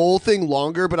done the goal thing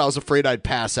longer, but I was afraid I'd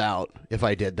pass out if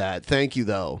I did that. Thank you,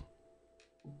 though.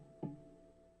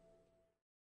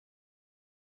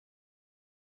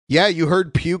 Yeah, you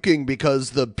heard puking because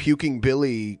the Puking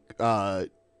Billy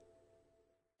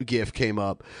gif came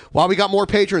up. Wow, we got more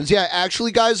patrons. Yeah,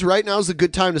 actually, guys, right now is a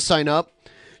good time to sign up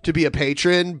to be a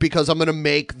patron because I'm going to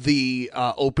make the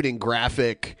opening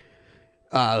graphic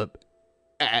at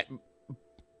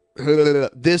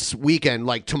this weekend,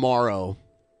 like tomorrow.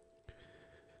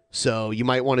 So you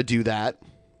might want to do that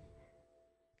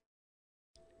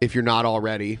if you're not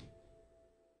already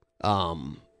a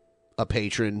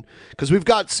patron, because we've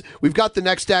got the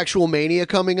next actual Mania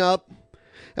coming up,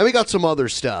 and we got some other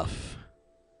stuff.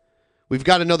 We've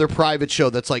got another private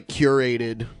show that's like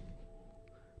curated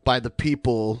by the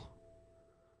people.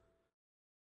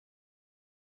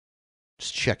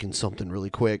 Just checking something really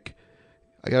quick.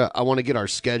 I want to get our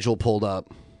schedule pulled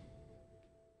up.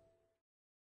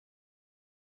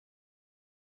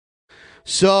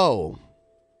 So,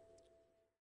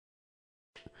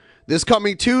 this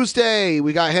coming Tuesday,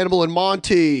 we got Hannibal and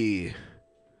Monty.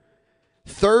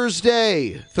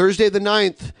 Thursday the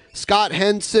 9th, Scott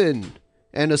Henson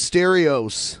and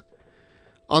Asterios.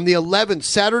 On the 11th,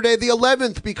 Saturday the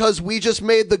 11th, because we just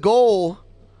made the goal,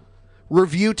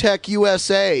 Review Tech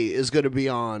USA is going to be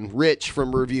on. Rich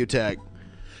from Review Tech.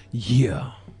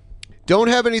 Yeah. Don't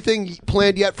have anything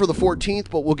planned yet for the 14th,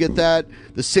 but we'll get that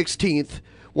the 16th.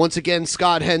 Once again,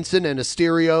 Scott Henson and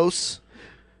Asterios.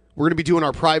 We're going to be doing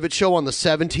our private show on the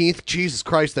 17th. Jesus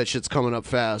Christ, that shit's coming up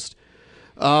fast.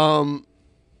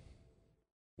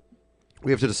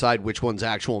 We have to decide which one's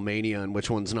actual Mania and which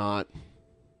one's not.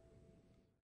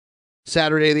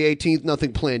 Saturday the 18th,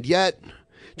 nothing planned yet.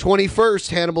 21st,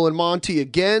 Hannibal and Monty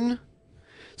again.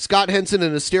 Scott Henson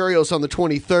and Asterios on the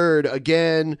 23rd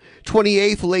again.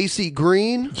 28th, Lacey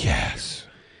Green. Yes.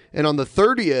 And on the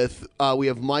 30th, we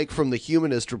have Mike from the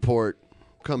Humanist Report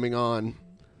coming on.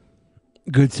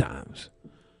 Good times.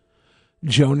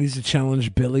 Joe needs to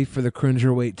challenge Billy for the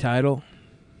Cringerweight title.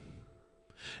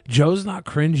 Joe's not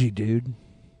cringy, dude.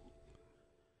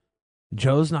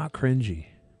 Joe's not cringy.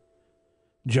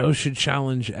 Joe should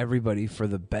challenge everybody for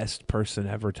the best person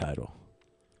ever title.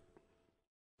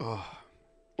 Oh.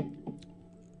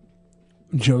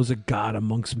 Joe's a god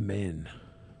amongst men.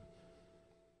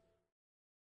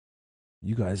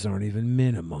 You guys aren't even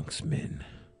men amongst men.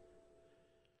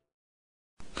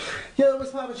 Yo,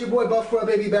 what's poppin'? It's your boy Buff Crub,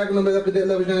 baby. Back on the up to that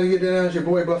level, trying to get down. It's your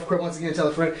boy Buff Crub once again. Tell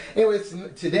a friend. Anyways,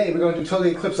 today we're going to do Total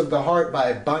Eclipse of the Heart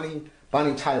by Bonnie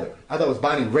Tyler. I thought it was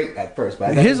Bonnie Raitt at first,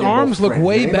 but his arms look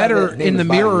way better in the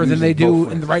mirror than they do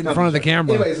right in front of the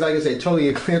camera. Anyways, like I say, Total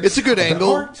Eclipse. It's a good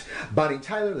angle. Heart, Bonnie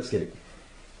Tyler. Let's get it.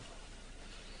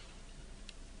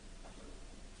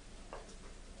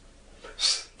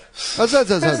 Is it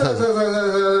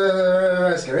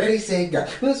ready?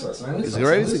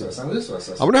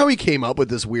 I wonder how he came up with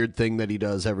this weird thing that he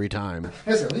does every time.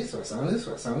 Like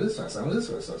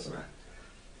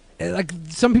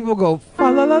some people go la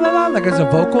la la la like as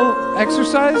a vocal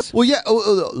exercise. Well, yeah,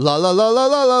 la la la la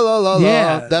la la la.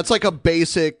 Yeah, that's like a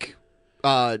basic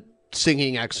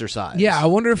singing exercise. Yeah, I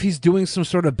wonder if he's doing some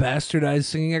sort of bastardized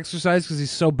singing exercise because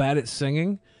he's so bad at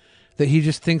singing that he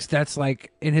just thinks that's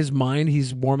like in his mind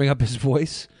he's warming up his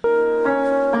voice.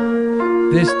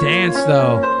 This dance,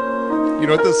 though. You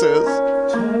know what this is?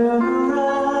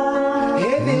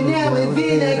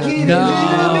 No.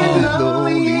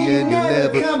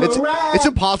 It's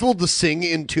impossible to sing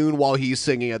in tune while he's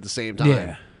singing at the same time.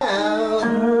 Yeah.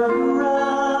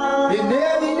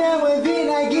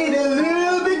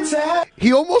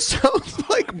 He almost sounds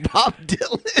like Bob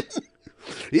Dylan.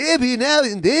 Every now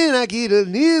and then I get a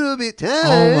little bit tired.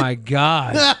 Oh my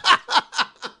God.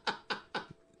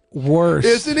 Worse.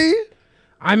 Isn't he?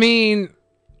 I mean,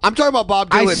 I'm talking about Bob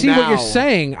Dylan. I see what you're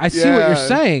saying. I see what you're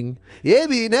saying.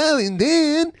 Every now and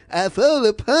then I fall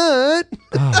apart.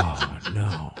 Oh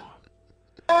no.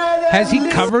 Has he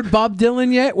covered Bob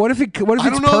Dylan yet? What if it's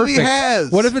perfect? If he has.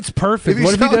 What if it's perfect?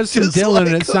 What if he does some Dylan like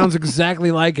and it sounds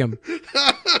exactly like him?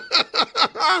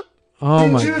 Oh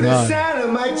my God.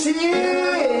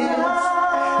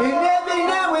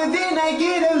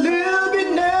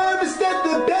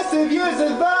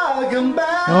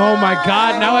 Oh my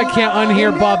God, now I can't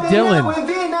unhear Bob Dylan.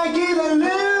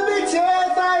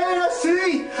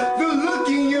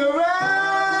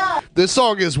 This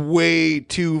song is way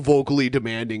too vocally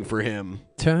demanding for him.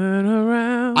 Turn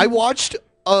around. I watched,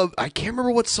 I can't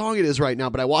remember what song it is right now,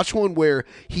 but I watched one where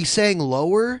he sang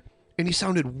lower and he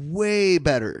sounded way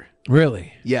better.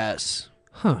 Really? Yes.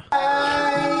 Huh. Oh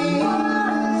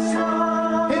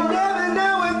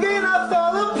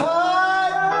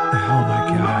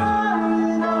my God.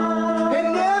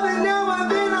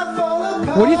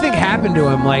 What do you think happened to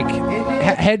him? Like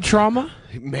head trauma?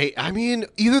 I mean,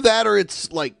 either that or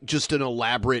it's like just an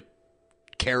elaborate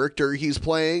character he's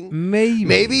playing.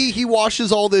 Maybe he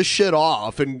washes all this shit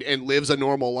off and lives a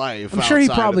normal life. I'm sure he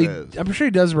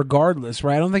does regardless,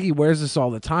 right? I don't think he wears this all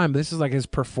the time. This is like his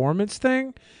performance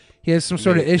thing. He has some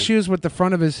sort of issues with the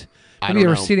front of his maybe a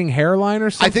receding hairline or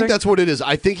something. I think that's what it is.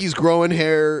 I think he's growing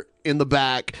hair in the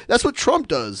back. That's what Trump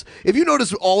does. If you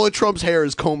notice, all of Trump's hair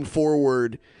is combed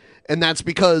forward, and that's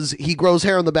because he grows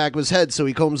hair on the back of his head, so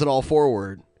he combs it all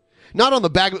forward. Not on the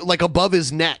back, like above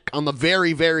his neck, on the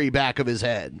very, very back of his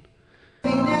head.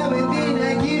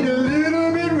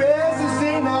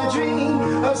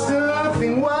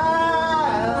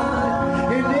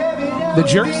 The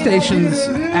jerk station's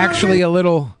actually a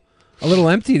little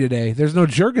empty today. There's no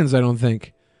Jergens, I don't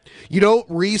think. You know,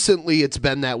 recently it's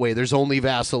been that way. There's only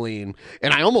Vaseline.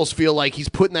 And I almost feel like he's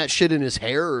putting that shit in his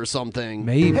hair or something.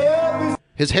 Maybe.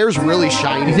 His hair's really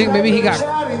shiny. You think maybe he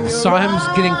saw him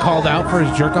getting called out for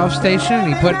his jerk off station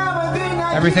and he put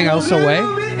everything else away?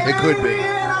 It could be.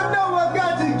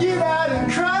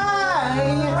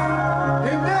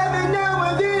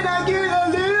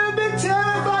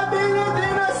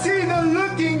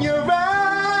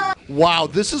 Wow,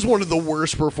 this is one of the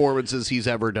worst performances he's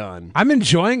ever done. I'm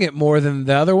enjoying it more than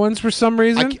the other ones for some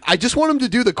reason. I just want him to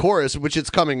do the chorus, which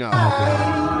it's coming up.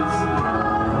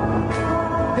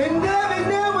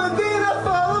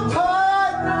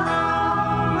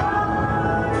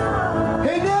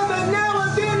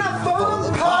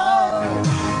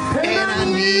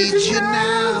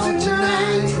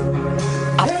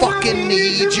 I fucking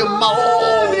need you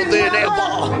more than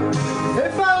ever.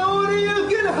 If I only you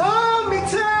can hold me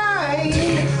tight,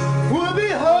 we'll be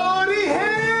holding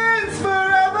hands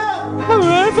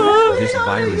forever. This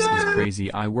virus is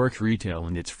crazy. I work retail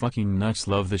and it's fucking nuts.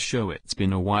 Love the show. It's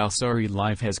been a while. Sorry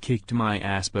life has kicked my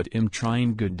ass, but am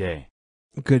trying. Good day.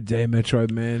 Good day, Metroid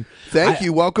Man. Thank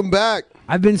you. Welcome back.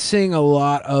 I've been seeing a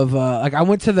lot of like I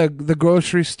went to the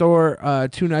grocery store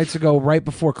 2 nights ago right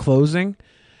before closing,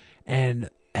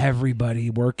 and everybody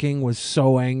working was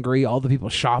so angry. All the people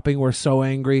shopping were so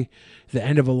angry. The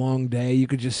end of a long day, you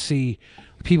could just see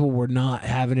people were not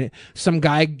having it. Some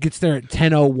guy gets there at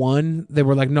 10:01. They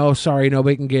were like, "No, sorry,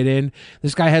 nobody can get in."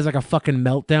 This guy has like a fucking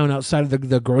meltdown outside of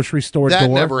the grocery store door. That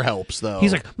never helps, though.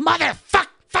 He's like, "Motherfuck,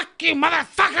 fuck you,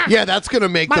 motherfucker." Yeah, that's gonna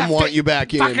make them want you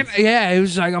back in. Yeah, it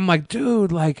was like, I'm like,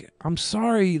 dude, like, I'm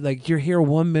sorry, like, you're here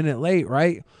 1 minute late,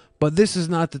 right? But this is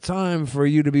not the time for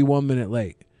you to be 1 minute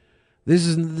late. This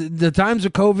is the times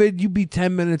of COVID. You be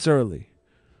 10 minutes early.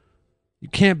 You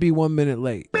can't be 1 minute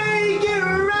late. Make it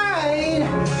right,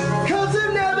 'cause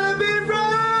we've never been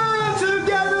wrong.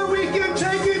 Together we can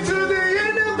take it to the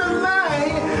end of the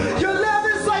line. Your love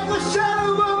is like the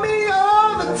shadow of me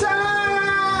all the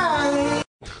time.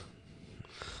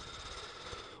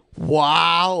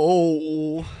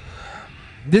 Wow.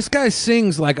 This guy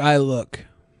sings like I look.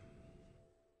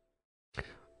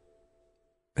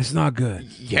 It's not good.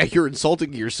 Yeah, you're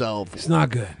insulting yourself. It's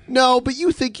not good. No, but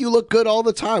you think you look good all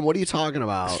the time. What are you talking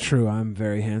about? It's true. I'm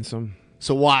very handsome.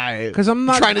 So why? Because I'm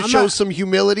not trying to show some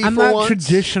humility. I'm for not once?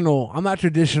 traditional. I'm not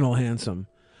traditional handsome.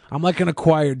 I'm like an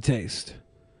acquired taste.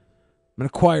 I'm an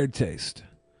acquired taste.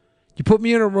 You put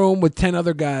me in a room with 10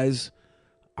 other guys,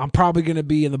 I'm probably going to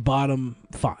be in the bottom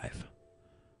 5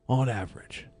 on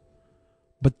average.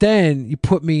 But then you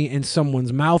put me in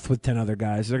someone's mouth with 10 other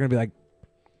guys, they're going to be like,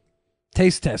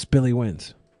 taste test, Billy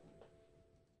wins.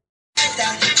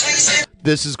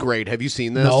 This is great. Have you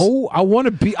seen this? No, I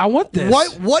want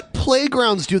this. What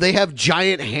playgrounds do they have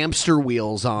giant hamster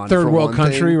wheels on? Third for world one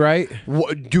country, thing? right?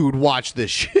 Dude, watch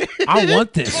this shit. I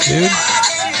want this, dude.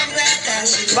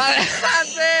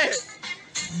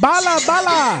 Bala,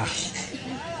 bala.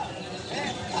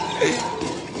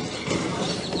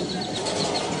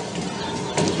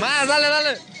 Más, dale,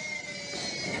 dale.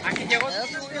 Aquí llegó.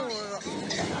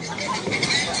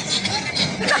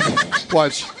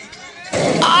 Watch.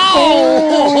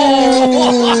 Oh!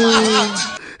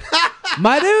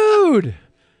 My dude!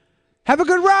 Have a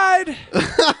good ride!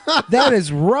 That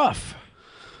is rough.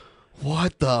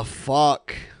 What the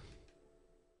fuck?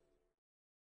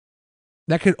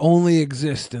 That could only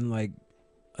exist in like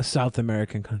a South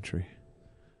American country.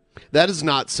 That is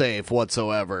not safe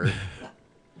whatsoever.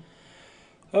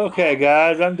 Okay,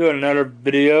 guys, I'm doing another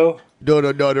video. I'm going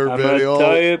to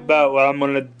tell you about what I'm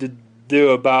going to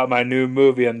do about my new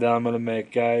movie I'm going to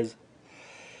make, guys.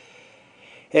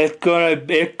 It's gonna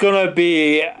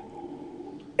be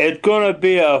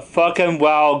a fucking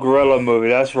wild gorilla movie.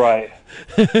 That's right.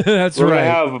 That's We're right. gonna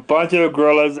have a bunch of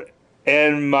gorillas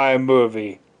in my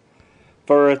movie.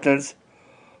 For instance,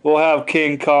 we'll have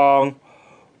King Kong.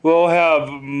 We'll have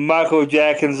Michael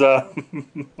Jackson's.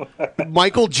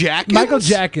 Michael Jackins? Michael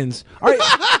Jackins. All right.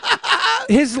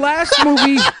 His last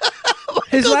movie.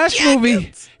 His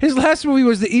last movie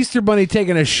was the Easter Bunny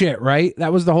taking a shit, right?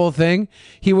 That was the whole thing.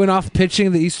 He went off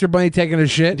pitching the Easter Bunny taking a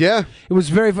shit. Yeah. It was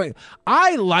very funny.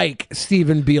 I like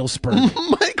Steven Spielberg.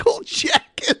 Michael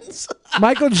Jackins.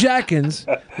 Michael Jackins.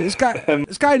 This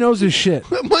guy knows his shit.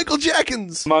 Michael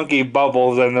Jackins. Monkey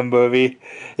Bubbles in the movie.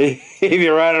 He'd be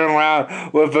running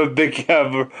around with a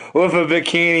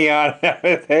bikini on and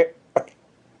everything.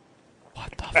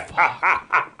 What the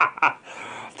fuck?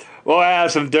 We'll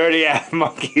have some dirty ass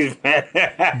monkeys, man.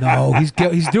 No, he's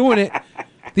doing it.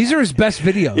 These are his best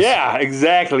videos. Yeah,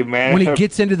 exactly, man. When he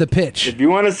gets into the pitch. If you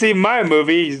want to see my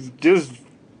movie, just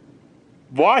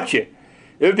watch it.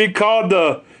 It'll be called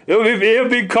the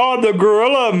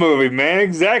Gorilla movie, man.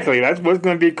 Exactly. That's what it's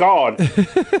going to be called.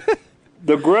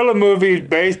 the gorilla movie is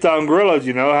based on gorillas.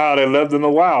 You know how they lived in the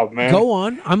wild, man. Go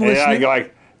on, I'm And, listening.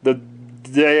 like they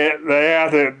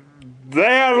have to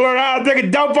learn how to take a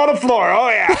dump on the floor. Oh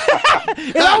yeah.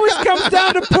 It always comes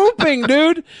down to pooping,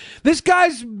 dude. This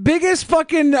guy's biggest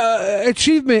fucking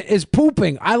achievement is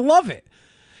pooping. I love it.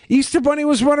 Easter Bunny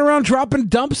was running around dropping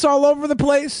dumps all over the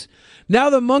place. Now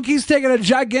the monkey's taking a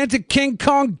gigantic King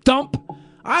Kong dump.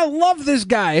 I love this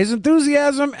guy. His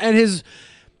enthusiasm and his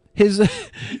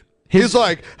He's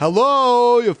like,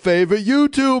 hello, your favorite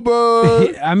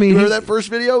YouTuber. I mean, remember that first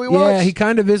video we watched? Yeah, he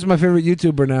kind of is my favorite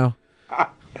YouTuber now.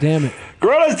 Damn it.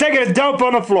 Gorillas taking a dump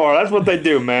on the floor. That's what they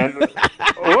do, man.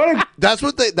 That's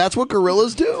what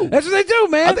gorillas do. That's what they do,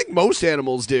 man. I think most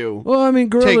animals do. Well, I mean,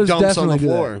 take gorillas dumps on the definitely do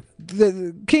floor.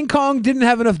 that. King Kong didn't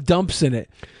have enough dumps in it.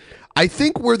 I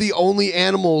think we're the only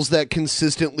animals that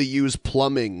consistently use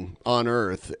plumbing on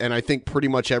Earth, and I think pretty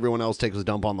much everyone else takes a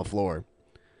dump on the floor.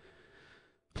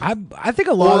 I think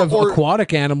a lot of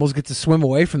aquatic animals get to swim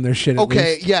away from their shit. At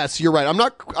Okay, least. yes, you're right. I'm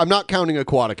not counting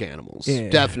aquatic animals. Yeah.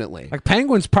 Definitely. Like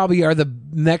penguins probably are the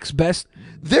next best.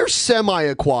 They're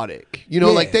semi-aquatic. You know,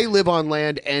 Yeah. like they live on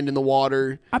land and in the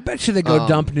water. I bet you they go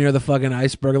dump near the fucking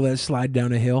iceberg and let it slide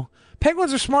down a hill.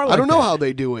 Penguins are smart like I don't know that. how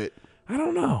they do it. I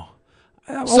don't know.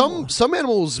 Some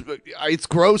animals, it's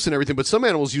gross and everything, but some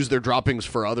animals use their droppings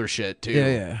for other shit too.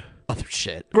 Yeah. Other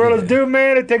shit. Gorillas do,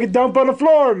 man. They take a dump on the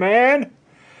floor, man.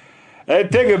 They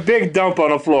take a big dump on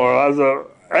the floor. I was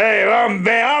hey,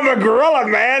 I'm a gorilla,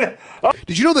 man.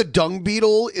 Did you know the dung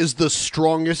beetle is the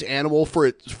strongest animal for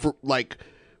its size?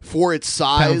 Pound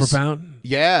for pound?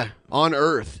 Yeah, on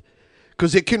Earth,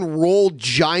 because it can roll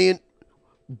giant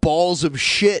balls of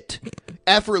shit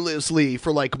effortlessly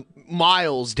for like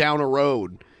miles down a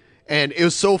road. And it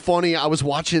was so funny. I was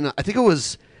watching. I think it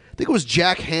was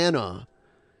Jack Hanna.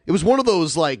 It was one of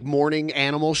those like morning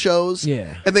animal shows.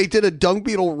 Yeah. And they did a dung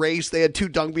beetle race. They had two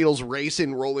dung beetles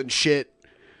racing, rolling shit.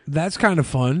 That's kind of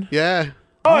fun. Yeah.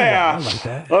 Oh yeah. I like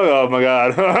that. Oh my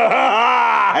god.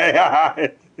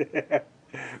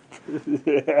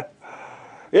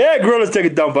 Yeah, gorillas take a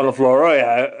dump on the floor. Oh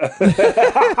yeah.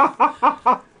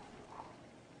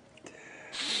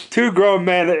 Two grown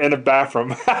men in a bathroom.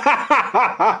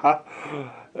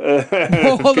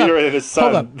 Peter and his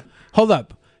son. Hold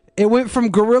up. It went from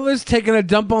gorillas taking a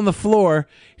dump on the floor, and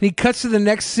he cuts to the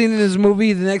next scene in his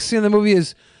movie. The next scene in the movie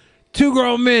is two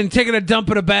grown men taking a dump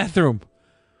in a bathroom.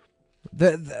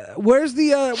 Where's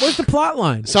the plot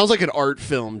line? Sounds like an art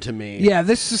film to me. Yeah,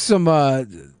 this is some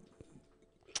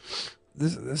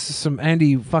this is some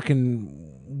Andy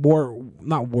fucking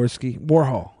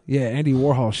Warhol. Yeah, Andy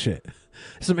Warhol shit.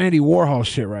 Some Andy Warhol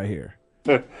shit right here.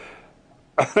 Oh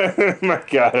my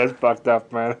god, that's fucked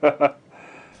up, man.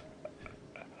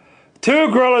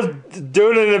 Two gorillas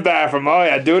doing it in the bathroom. Oh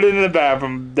yeah, doing it in the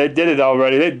bathroom. They did it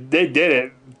already. They did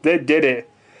it. They did it.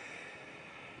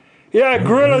 Yeah,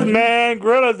 gorillas, man.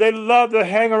 Gorillas, they love to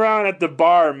hang around at the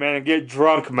bar, man, and get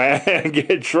drunk, man.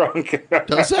 Get drunk.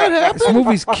 Does that happen? This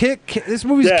movie's kicking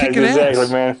exactly, ass.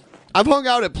 man. I've hung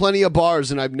out at plenty of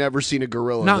bars and I've never seen a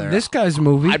gorilla Not there. in this guy's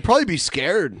movie. I'd probably be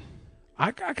scared.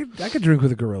 I could drink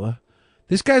with a gorilla.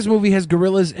 This guy's movie has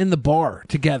gorillas in the bar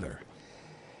together.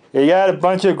 You got a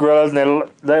bunch of gorillas, and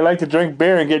they like to drink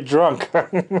beer and get drunk.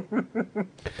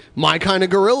 My kind of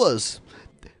gorillas.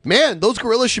 Man, those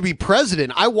gorillas should be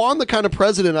president. I want the kind of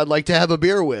president I'd like to have a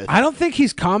beer with. I don't think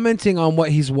he's commenting on what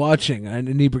he's watching. And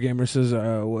Nebra Gamer says,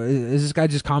 is this guy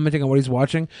just commenting on what he's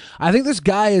watching? I think this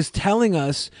guy is telling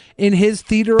us in his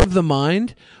theater of the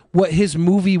mind what his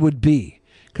movie would be.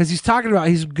 Because he's talking about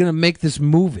he's going to make this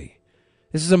movie.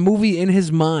 This is a movie in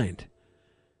his mind.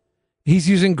 He's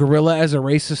using gorilla as a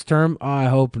racist term? Oh, I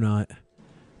hope not.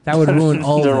 That would ruin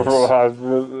all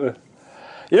this.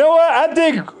 You know what?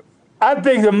 I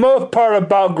think the most part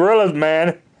about gorillas,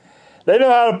 man, they know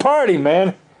how to party,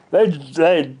 man. They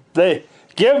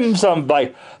give them some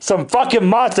fucking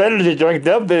Monster Energy drink.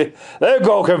 They'll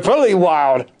go completely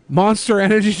wild. Monster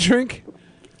Energy drink?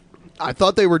 I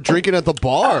thought they were drinking at the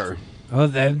bar. Oh,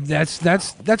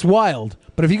 that's wild.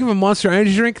 But if you give them Monster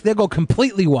Energy drink, they'll go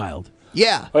completely wild.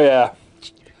 Yeah. Oh yeah.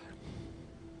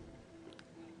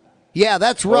 Yeah,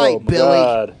 that's right, my Billy.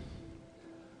 God.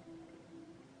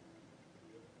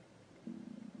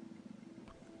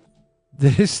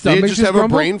 Did his Did stomach he just have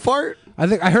grumble? a brain fart? I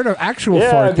think I heard an actual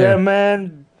Yeah, fart there.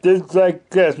 man. It's like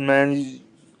this, man.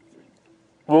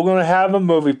 We're gonna have a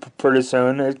movie pretty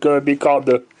soon. It's gonna be called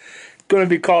the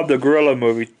Gorilla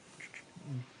Movie.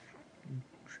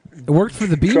 It worked for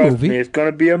the B Trust movie. me, it's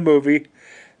gonna be a movie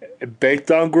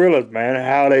based on gorillas, man.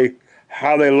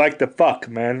 How they like to fuck,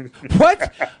 man.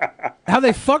 What? How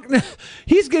they fuck?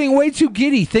 He's getting way too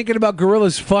giddy thinking about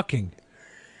gorillas fucking.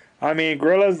 I mean,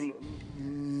 gorillas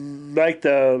like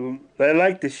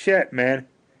the shit, man.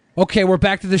 Okay, we're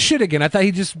back to the shit again. I thought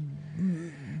he just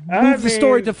moved the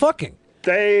story to fucking.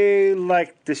 They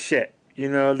like the shit. You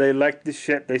know, they like the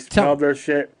shit. They smell their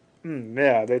shit.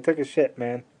 Yeah, they took a shit,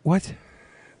 man. What?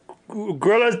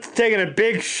 Gorillas taking a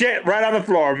big shit right on the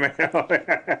floor, man.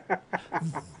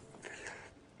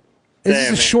 Is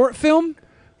this a short film?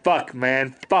 Fuck,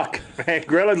 man. Fuck, man.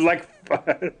 Gorillas like...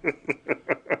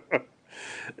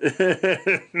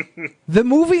 The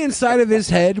movie inside of his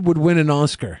head would win an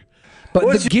Oscar.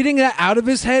 But getting that out of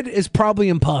his head is probably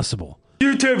impossible.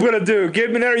 YouTube gonna do?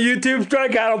 Give me another YouTube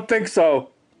strike? I don't think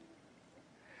so.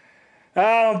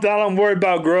 I don't worry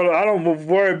about gorillas. I don't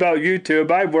worry about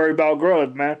YouTube. I worry about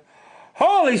gorillas, man.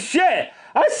 Holy shit!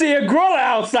 I see a gorilla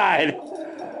outside.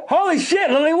 Holy shit,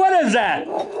 Lily, what is that?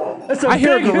 That's a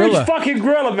big, huge fucking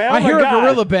gorilla, man. Oh I hear my a God.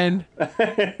 gorilla, Ben.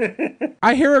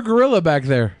 I hear a gorilla back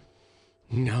there.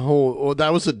 No,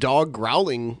 that was a dog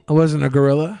growling. It wasn't a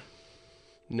gorilla?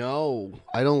 No,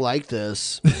 I don't like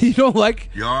this. You don't like...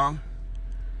 Y'all,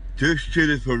 this shit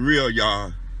is for real,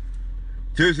 y'all.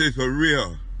 This is for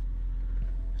real.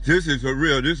 This is for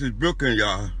real. This is Brooklyn,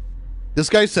 y'all. This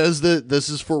guy says that this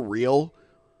is for real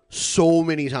so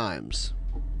many times.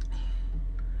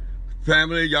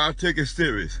 Family, y'all take it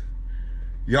serious.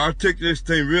 Y'all take this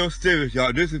thing real serious,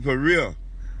 y'all. This is for real.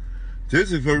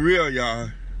 This is for real, y'all.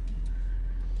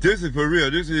 This is for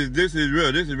real. This is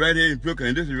real. This is right here in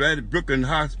Brooklyn. This is right at Brooklyn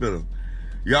Hospital.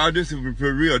 Y'all, this is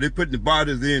for real. They putting the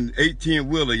bodies in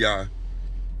 18-wheeler, y'all.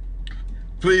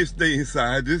 Please stay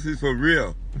inside. This is for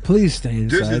real. Please stay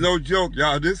inside. This is no joke,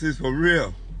 y'all. This is for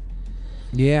real.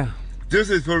 Yeah.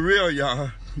 This is for real, y'all.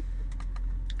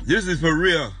 This is for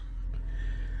real.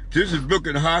 This is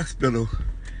Brooklyn Hospital.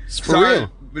 It's for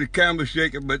real. With the camera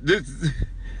shaking, but this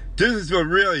is for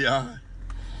real, y'all.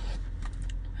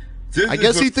 I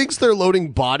guess he thinks they're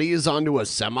loading bodies onto a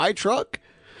semi-truck.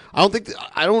 I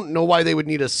don't know why they would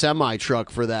need a semi-truck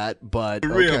for that, but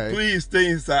For real, okay. please stay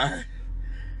inside.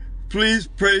 Please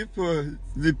pray for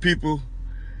the people.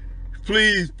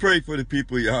 Please pray for the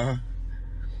people, y'all.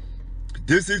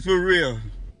 This is for real.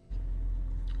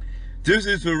 This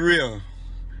is for real.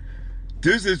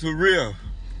 This is for real.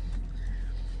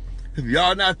 If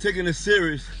y'all not taking it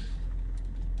serious,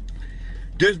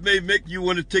 this may make you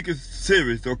want to take it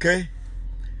serious, okay?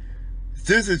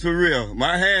 This is for real.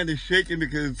 My hand is shaking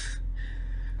because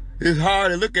it's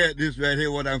hard to look at this right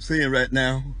here, what I'm seeing right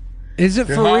now. Is it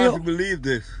It's for hard real? to believe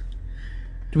this.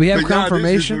 Do we have But y'all,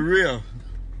 confirmation This is for real.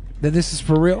 that this is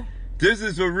for real? This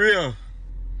is for real.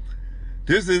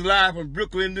 This is live from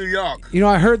Brooklyn, New York. You know,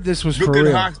 I heard this was for Brooklyn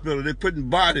real. Hospital. They're putting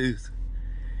bodies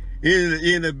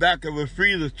in the back of a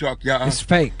freezer truck, y'all. It's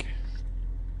fake.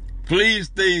 Please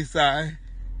stay inside.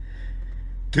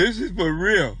 This is for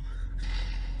real.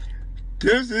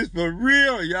 This is for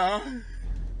real, y'all.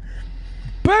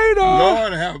 Beta!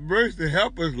 Lord, have mercy.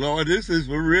 Help us, Lord. This is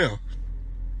for real.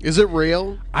 Is it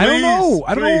real? I don't know.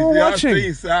 I don't know what we're y'all watching. Stay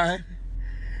inside.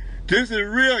 This is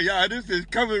real, y'all. This is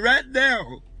coming right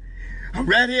now. I'm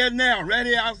right here now, right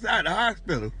here outside the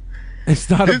hospital. It's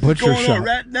not a butcher This is going shop. on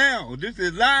right now. This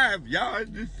is live, y'all.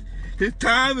 This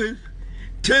time is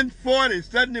 10:40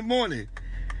 Sunday morning.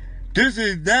 This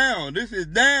is down. This is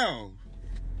down.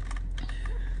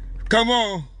 Come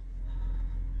on.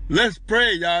 Let's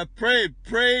pray, y'all. Pray.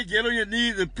 Get on your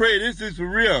knees and pray. This is for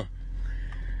real.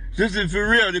 This is for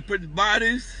real. They put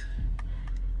bodies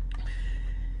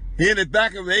in the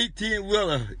back of an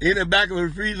 18-wheeler, in the back of a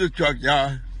freezer truck,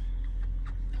 y'all.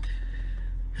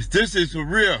 This is for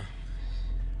real.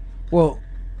 Well,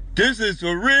 this is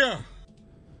for real.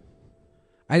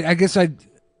 I guess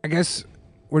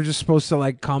we're just supposed to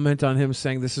like comment on him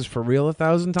saying this is for real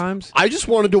 1,000 times. I just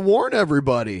wanted to warn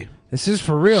everybody. This is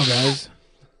for real, guys.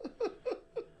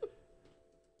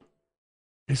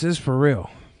 This is for real.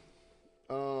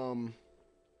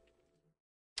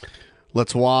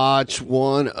 Let's watch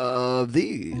one of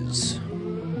these.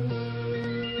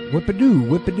 Whip-a-doo,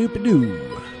 whip-a-doo-pa-doo,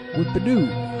 whip-a-doo.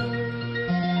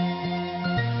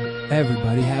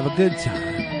 Everybody have a good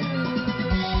time.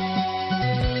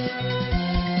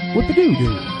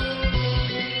 Whip-a-doo-doo.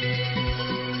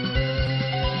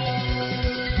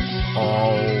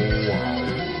 Oh, wow,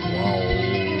 wow.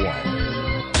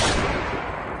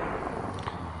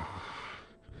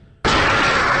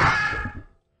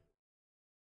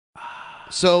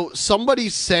 So somebody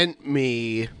sent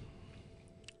me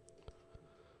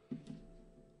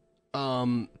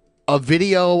a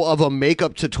video of a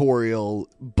makeup tutorial,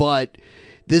 but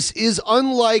this is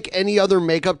unlike any other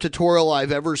makeup tutorial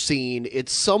I've ever seen.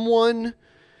 It's someone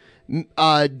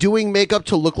doing makeup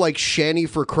to look like Shanny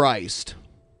for Christ.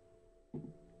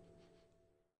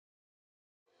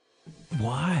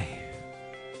 Why?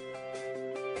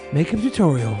 Makeup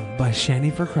tutorial by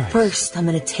Shani for Christ. First, I'm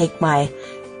gonna take my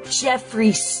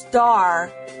Jeffree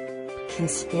Star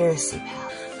conspiracy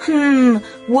palette.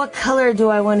 What color do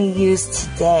I want to use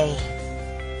today?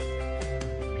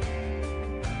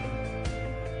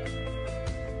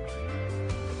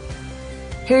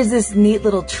 Here's this neat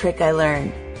little trick I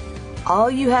learned.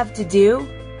 All you have to do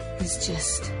is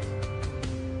just...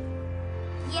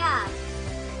 Yeah.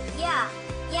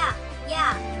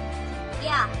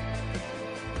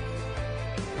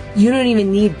 You don't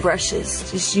even need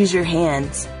brushes. Just use your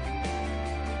hands.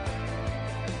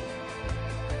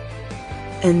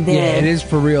 And then... Yeah, it is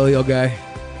for real, yo guy.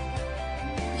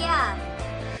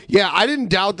 Yeah, I didn't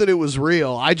doubt that it was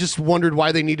real. I just wondered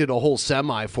why they needed a whole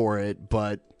semi for it,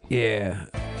 but... Yeah.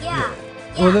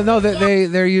 Well, no,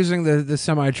 they're using the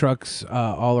semi trucks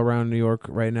all around New York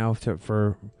right now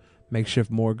for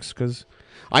makeshift morgues because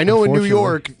I know in New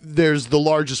York there's the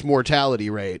largest mortality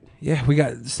rate. Yeah, we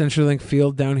got CenturyLink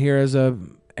Field down here as a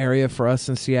area for us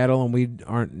in Seattle, and we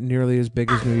aren't nearly as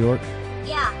big as New York.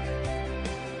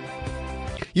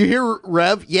 You hear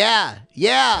Rev? Yeah.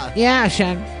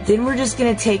 Shan. Then we're just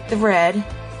gonna take the red.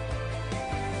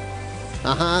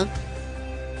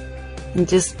 And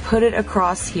just put it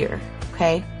across here,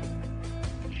 okay?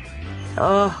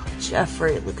 Oh,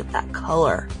 Jeffrey, look at that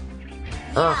color.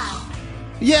 Ugh.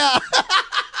 Yeah.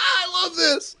 I love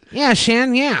this. Yeah,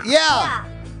 Shan, yeah.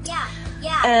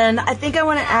 And I think I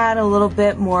want to add a little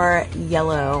bit more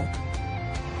yellow.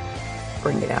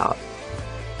 Bring it out.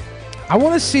 I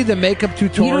want to see the makeup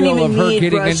tutorial of her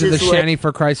getting into the brushes Shani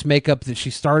for Christ makeup that she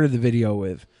started the video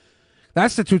with.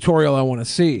 That's the tutorial I want to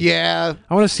see. Yeah.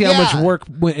 I want to see how much work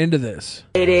went into this.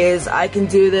 It is. I can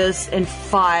do this in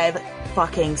 5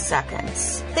 fucking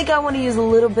seconds. I think I want to use a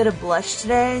little bit of blush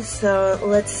today, so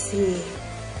let's see.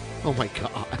 Oh my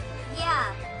god.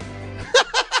 Yeah.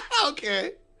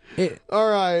 Okay. All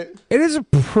right. It is a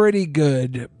pretty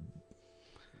good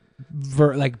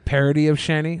parody of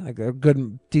Shani, like a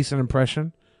good, decent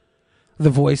impression. The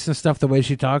voice and stuff, the way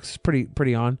she talks, is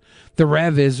pretty on. The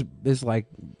Rev is like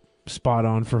spot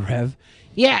on for Rev.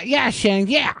 Yeah, Shani,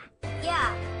 yeah.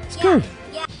 It's good.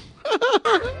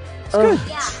 It's good.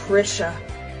 Trisha.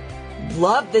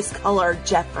 Love this color,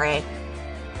 Jeffrey.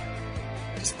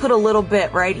 Just put a little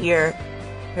bit right here.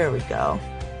 Here we go.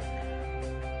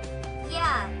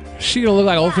 She gonna look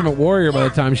like Ultimate Warrior by the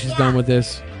time she's done with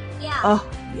this. Oh,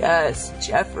 yes,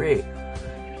 Jeffrey.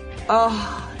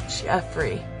 Oh,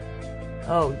 Jeffrey.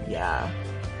 Oh, yeah.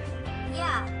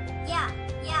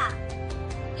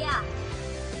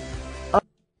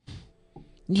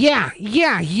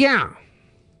 Yeah.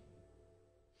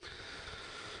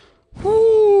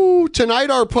 Woo! Tonight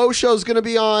our post show is going to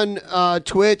be on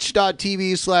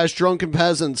twitch.tv/drunken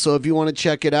peasants. So if you want to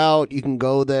check it out, you can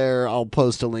go there. I'll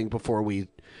post a link before we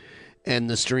end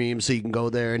the stream so you can go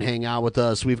there and hang out with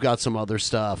us. We've got some other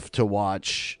stuff to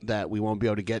watch that we won't be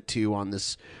able to get to on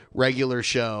this regular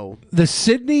show. The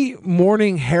Sydney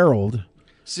Morning Herald.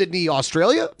 Sydney,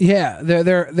 Australia? Yeah,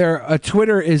 their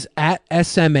Twitter is at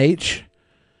SMH.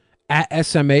 At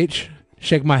SMH.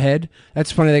 Shake my head.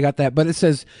 That's funny they got that. But it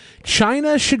says,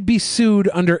 China should be sued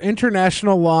under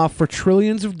international law for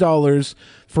trillions of dollars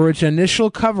for its initial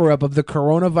cover-up of the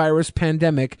coronavirus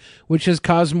pandemic, which has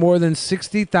caused more than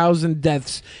 60,000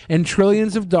 deaths and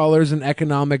trillions of dollars in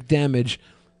economic damage,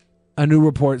 a new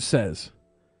report says.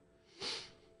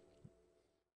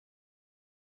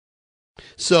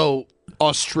 So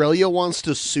Australia wants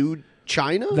to sue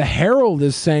China? The Herald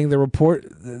is saying the report,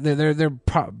 they're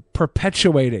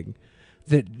perpetuating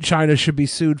that China should be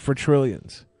sued for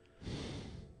trillions.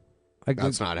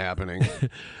 That's not happening.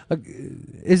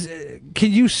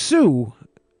 Can you sue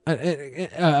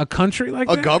a country like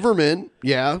that? A government,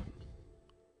 yeah.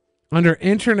 Under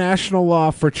international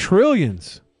law for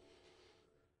trillions.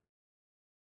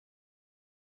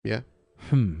 Yeah.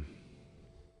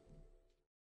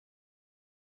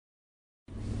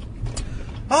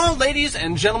 Oh, ladies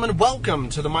and gentlemen, welcome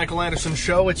to the Michael Anderson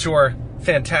Show. It's your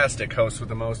fantastic host with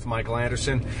the most, Michael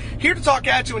Anderson, here to talk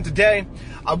at you. And today,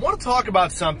 I want to talk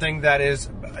about something that is,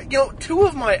 two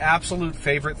of my absolute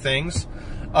favorite things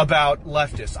about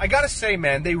leftists. I gotta say,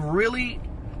 man, they really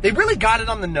got it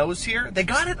on the nose here. They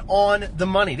got it on the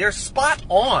money. They're spot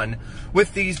on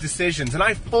with these decisions. And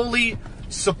I fully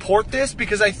support this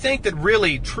because I think that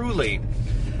really, truly,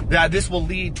 that this will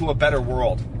lead to a better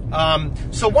world.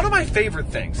 So one of my favorite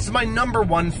things, this is my number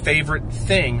one favorite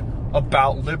thing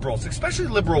about liberals, especially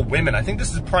liberal women. I think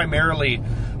this is primarily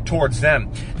towards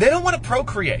them. They don't want to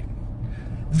procreate.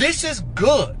 This is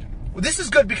good. This is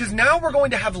good because now we're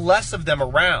going to have less of them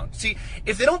around. See,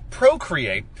 if they don't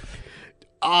procreate...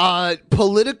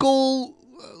 Political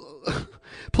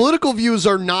views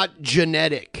are not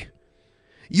genetic.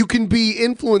 You can be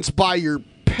influenced by your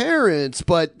parents,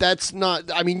 but that's not,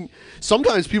 I mean,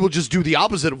 sometimes people just do the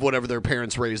opposite of whatever their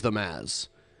parents raised them as.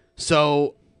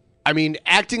 So, I mean,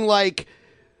 acting like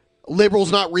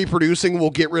liberals not reproducing will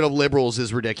get rid of liberals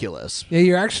is ridiculous. Yeah,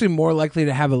 you're actually more likely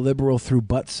to have a liberal through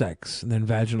butt sex than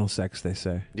vaginal sex, they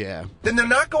say. Yeah. Then they're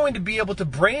not going to be able to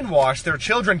brainwash their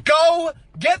children. Go!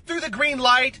 Get through the green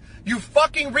light! You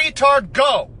fucking retard,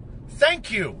 go!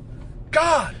 Thank you!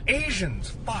 God, Asians,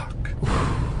 fuck.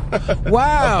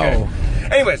 Wow. Okay.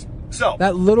 Anyways, so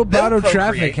That little bout of they'll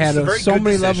traffic procreate. had It's a very so good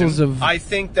many decision. levels of I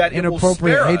think that it will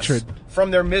inappropriate spare hatred. us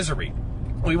from their misery.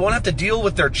 We won't have to deal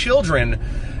with their children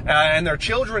and their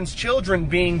children's children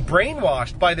being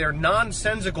brainwashed by their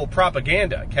nonsensical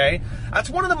propaganda. Okay, that's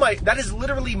that is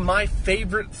literally my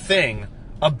favorite thing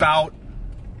about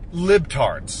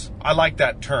libtards. I like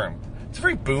that term. It's a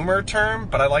very boomer term,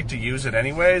 but I like to use it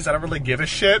anyways. I don't really give a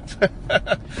shit. Okay.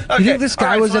 You think this guy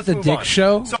All right, was so at the let's move Dick on.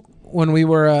 show when we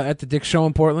were at the Dick show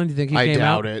in Portland? Do you think he I came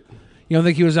doubt out? it. You don't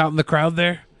think he was out in the crowd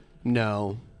there?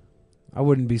 No. I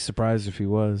wouldn't be surprised if he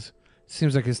was.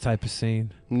 Seems like his type of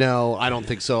scene. No, I don't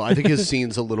think so. I think his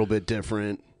scene's a little bit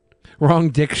different. Wrong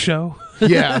Dick show?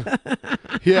 Yeah.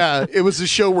 Yeah, it was a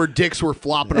show where dicks were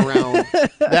flopping around.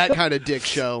 That kind of dick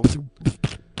show.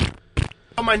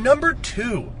 My number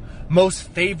 2 most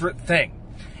favorite thing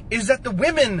is that the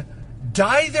women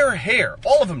dye their hair.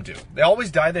 All of them do. They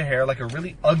always dye their hair like a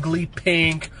really ugly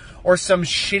pink or some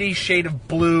shitty shade of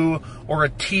blue or a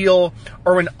teal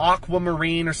or an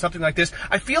aquamarine or something like this.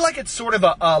 I feel like it's sort of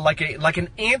like an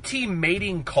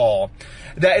anti-mating call.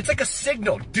 That it's like a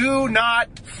signal. Do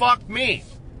not fuck me.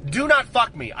 Do not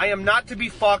fuck me. I am not to be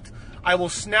fucked. I will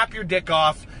snap your dick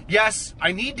off. Yes,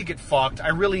 I need to get fucked. I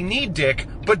really need dick,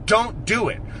 but don't do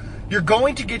it. You're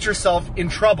going to get yourself in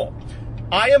trouble.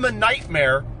 I am a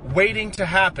nightmare waiting to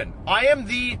happen. I am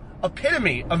the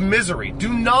epitome of misery.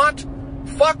 Do not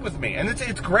fuck with me. And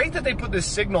it's great that they put this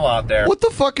signal out there. What the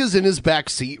fuck is in his back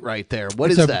seat right there?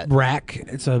 What It's is a that? rack.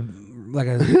 It's a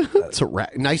It's a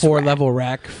rack. Nice 4-level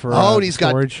rack for and he's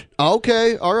storage. got.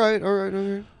 Okay, all right.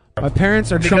 My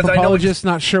parents are Because Trump I know apologists.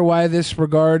 Not sure why this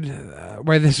regard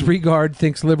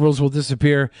thinks liberals will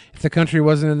disappear. If the country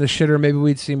wasn't in the shitter, maybe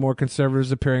we'd see more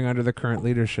conservatives appearing under the current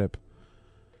leadership.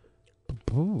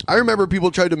 Ooh. I remember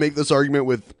people tried to make this argument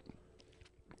with,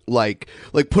 like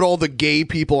put all the gay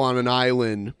people on an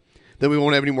island, then we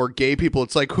won't have any more gay people.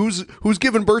 It's like who's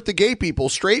giving birth to gay people?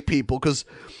 Straight people, because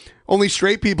only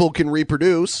straight people can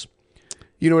reproduce.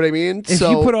 You know what I mean? If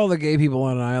you put all the gay people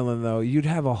on an island, though, you'd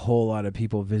have a whole lot of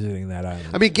people visiting that island.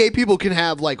 I mean, gay people can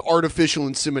have like artificial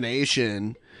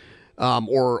insemination,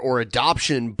 or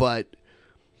adoption, but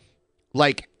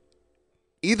like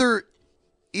either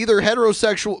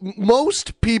heterosexual.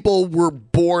 Most people were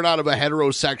born out of a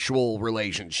heterosexual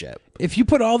relationship. If you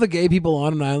put all the gay people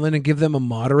on an island and give them a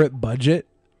moderate budget,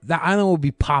 that island will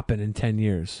be popping in 10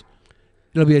 years.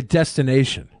 It'll be a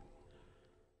destination.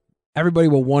 Everybody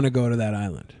will want to go to that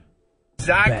island.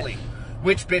 Exactly.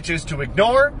 Which bitches to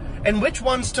ignore and which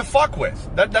ones to fuck with.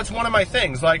 That's one of my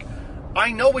things. Like,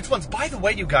 I know which ones. By the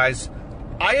way, you guys,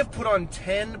 I have put on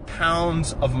 10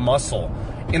 pounds of muscle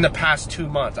in the past 2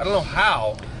 months. I don't know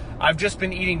how. I've just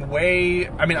been eating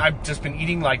I've just been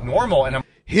eating like normal, and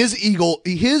His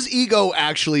ego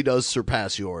actually does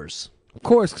surpass yours. Of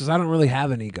course, because I don't really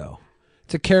have an ego.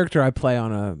 It's a character I play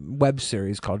on a web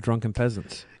series called Drunken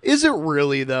Peasants. Is it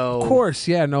really, though? Of course,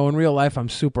 yeah. No, in real life, I'm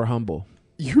super humble.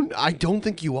 I don't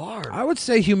think you are. I would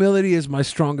say humility is my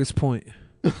strongest point.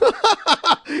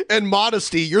 And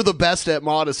modesty. You're the best at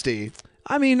modesty.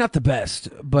 I mean, not the best,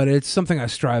 but it's something I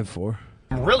strive for.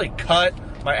 I'm really cut.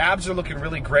 My abs are looking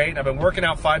really great, and I've been working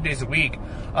out 5 days a week.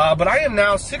 But I am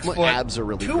now 6 foot, abs are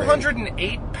really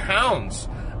 208 pounds.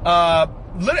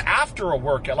 After a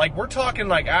workout, like we're talking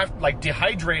like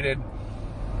dehydrated.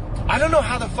 I don't know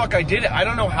how the fuck I did it. I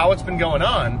don't know how it's been going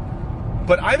on,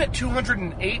 but I'm at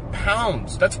 208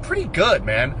 pounds. That's pretty good,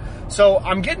 man. So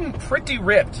I'm getting pretty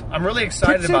ripped. I'm really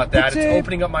excited about that. It's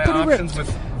opening up my options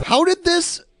with. How did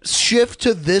this shift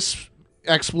to this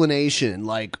explanation?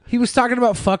 Like, he was talking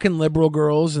about fucking liberal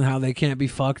girls and how they can't be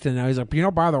fucked, and now he's like,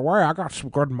 by the way, I got some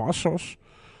good muscles.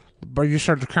 But you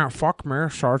said you can't fuck me,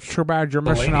 so it's too bad you're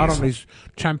missing out on these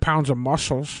 10 pounds of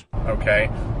muscles. Okay.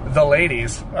 The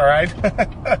ladies, all right?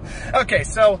 Okay,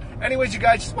 so anyways, you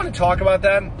guys, just want to talk about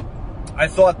that. I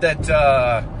thought that,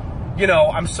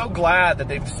 I'm so glad that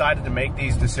they've decided to make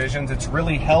these decisions. It's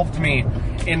really helped me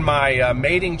in my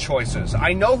mating choices.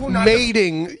 I know who not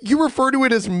mating. You refer to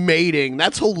it as mating.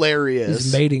 That's hilarious.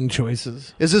 His mating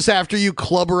choices. Is this after you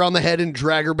club her on the head and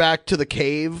drag her back to the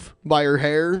cave by her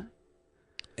hair?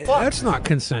 That's not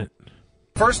consent.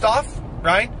 First off,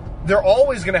 right? They're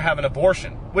always going to have an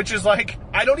abortion, which is like,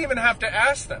 I don't even have to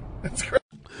ask them. It's crazy.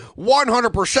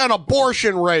 100%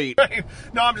 abortion rate.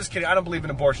 No, I'm just kidding. I don't believe in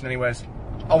abortion anyways.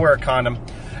 I'll wear a condom.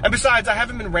 And besides, I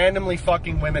haven't been randomly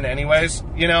fucking women anyways,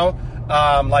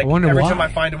 like every time I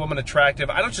find a woman attractive,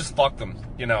 I don't just fuck them,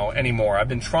 anymore. I've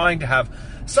been trying to have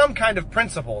some kind of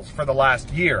principles for the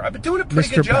last year. I've been doing a pretty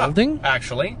Mr. good job, Belding?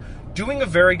 actually. Doing a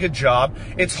very good job.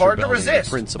 It's hard to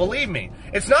resist, believe me.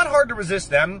 It's not hard to resist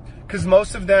them, because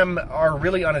most of them are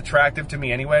really unattractive to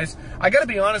me anyways. I gotta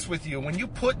be honest with you, when you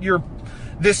put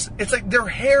it's like their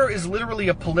hair is literally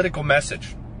a political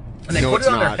message. And they put it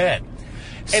on their head.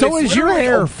 So is your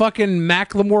hair, fucking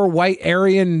Macklemore white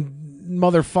Aryan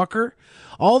motherfucker?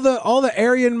 All the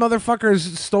Aryan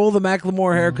motherfuckers stole the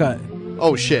Macklemore haircut.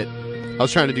 Oh shit. I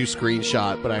was trying to do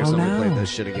screenshot, but I accidentally played this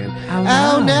shit again.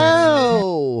 Oh,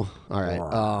 no. All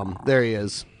right. There he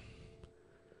is.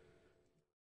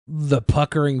 The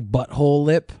puckering butthole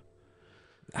lip.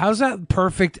 How's that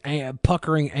perfect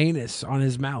puckering anus on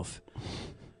his mouth?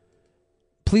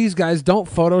 Please, guys, don't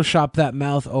Photoshop that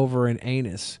mouth over an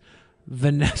anus.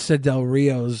 Vanessa Del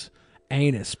Rio's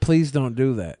anus. Please don't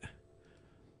do that.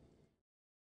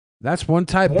 That's one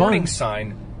type warning bone.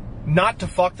 Sign not to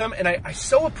fuck them, and I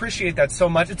so appreciate that so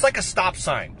much. It's like a stop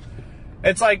sign.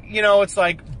 It's like, it's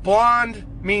like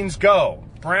blonde means go.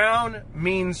 Brown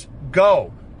means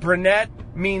go. Brunette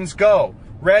means go.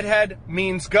 Redhead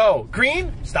means go.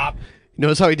 Green, stop.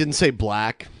 Notice how he didn't say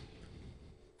black?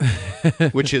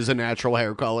 Which is a natural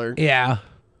hair color. Yeah.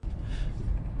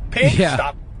 Pink,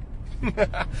 stop.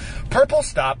 Purple,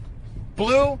 stop.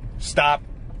 Blue, stop.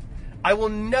 I will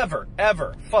never,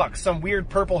 ever fuck some weird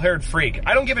purple-haired freak.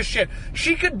 I don't give a shit.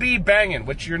 She could be banging,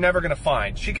 which you're never going to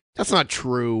find. That's not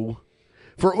true.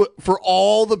 For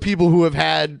all the people who have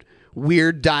had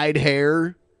weird dyed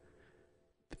hair,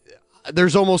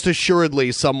 there's almost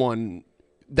assuredly someone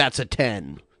that's a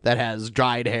 10 that has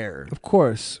dyed hair. Of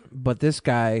course, but this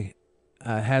guy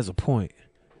has a point.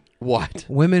 What?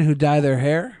 Women who dye their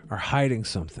hair are hiding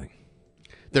something.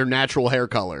 Their natural hair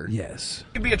color. Yes.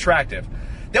 Could be attractive.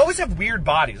 They always have weird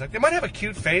bodies. Like, they might have a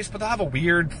cute face, but they'll have a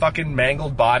weird fucking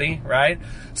mangled body, right?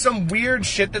 Some weird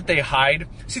shit that they hide.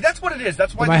 See, that's what it is.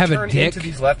 That's why they turn into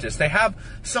these leftists. They have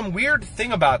some weird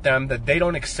thing about them that they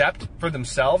don't accept for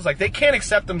themselves. Like, they can't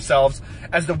accept themselves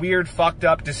as the weird, fucked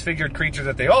up, disfigured creature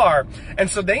that they are. And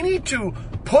so they need to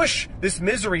push this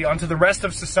misery onto the rest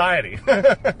of society.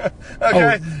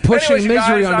 Okay? Pushing Anyways,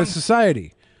 misery guys, onto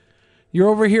society. You're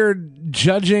over here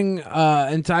judging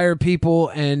entire people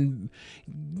and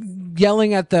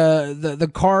yelling at the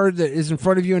car that is in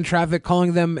front of you in traffic,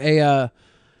 calling them I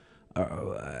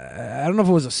don't know if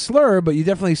it was a slur, but you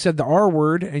definitely said the R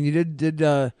word, and you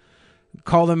did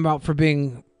call them out for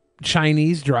being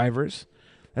Chinese drivers.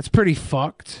 That's pretty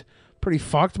fucked. Pretty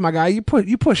fucked, my guy. You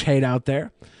push hate out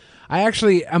there.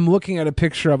 I'm looking at a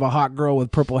picture of a hot girl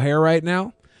with purple hair right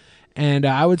now, and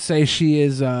I would say she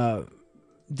is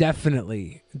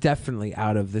definitely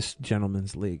out of this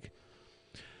gentleman's league.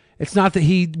 It's not that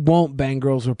he won't bang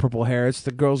girls with purple hair. It's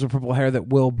the girls with purple hair that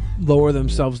will lower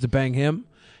themselves to bang him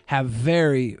have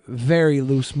very, very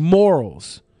loose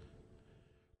morals.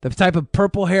 The type of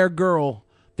purple hair girl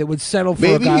that would settle for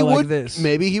a guy like this.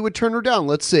 Maybe he would turn her down.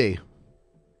 Let's see.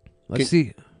 Let's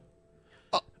see.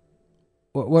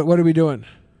 What are we doing?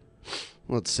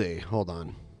 Let's see. Hold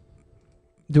on.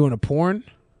 Doing a porn?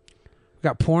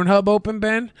 Got Pornhub open,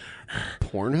 Ben?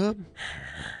 Pornhub?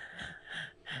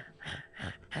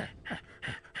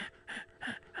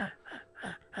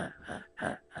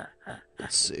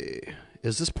 Let's see.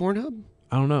 Is this Pornhub?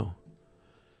 I don't know.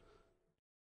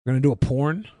 We're going to do a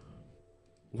porn?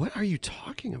 What are you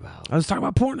talking about? I was talking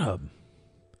about Pornhub.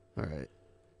 All right.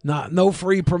 No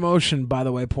free promotion, by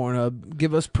the way, Pornhub.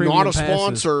 Give us premium Not a passes.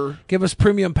 sponsor. Give us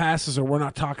premium passes or we're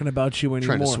not talking about you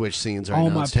anymore. Trying to switch scenes right All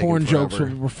now. my It's taking porn jokes will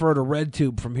forever. refer to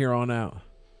RedTube from here on out.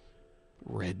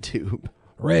 RedTube.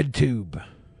 RedTube.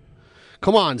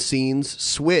 Come on, scenes.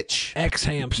 Switch.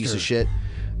 X-hamster. Piece of shit.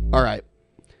 All right.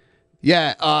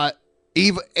 Yeah,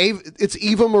 it's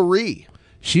Eva Marie.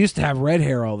 She used to have red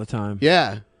hair all the time.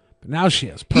 Yeah. But now she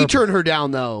has purple. He turned her down,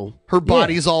 though. Her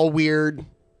body's all weird.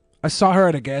 I saw her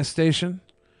at a gas station,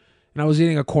 and I was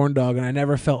eating a corn dog, and I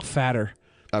never felt fatter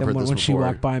I've than heard when, this when she before.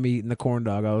 walked by me eating the corn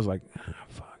dog. I was like, oh,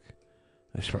 fuck.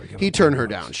 I should probably give He up turned corn her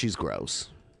dogs. down. She's gross.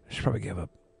 I should probably give up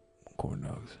corn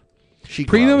dogs.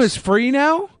 Premium is free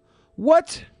now?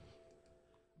 What?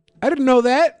 I didn't know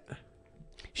that.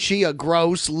 She a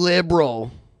gross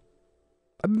liberal.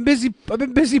 I've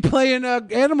been busy playing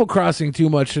Animal Crossing too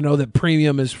much to know that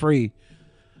premium is free.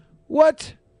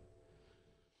 What?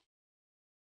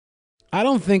 I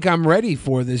don't think I'm ready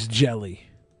for this jelly.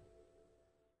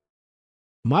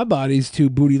 My body's too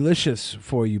bootylicious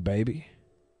for you, baby.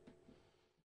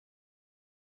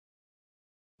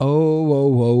 Oh, whoa,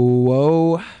 whoa,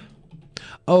 whoa.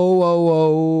 Oh, whoa,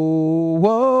 whoa,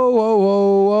 whoa, whoa,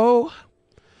 whoa, whoa.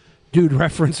 Dude,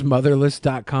 reference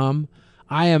motherless.com.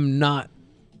 I am not.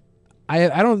 I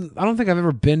don't think I've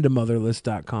ever been to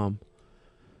motherless.com.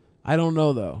 I don't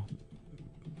know though.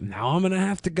 Now I'm gonna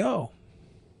have to go.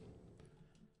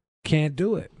 Can't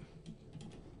do it.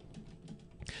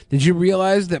 Did you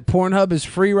realize that Pornhub is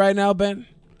free right now, Ben?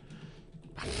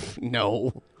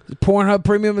 No. Pornhub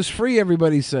Premium is free,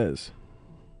 everybody says.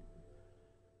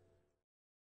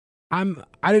 I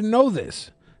didn't know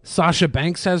this. Sasha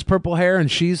Banks has purple hair and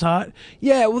she's hot.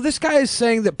 Yeah, well, this guy is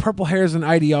saying that purple hair is an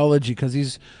ideology because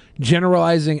he's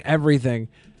generalizing everything.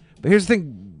 But here's the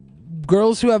thing.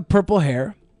 Girls who have purple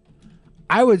hair,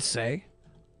 I would say,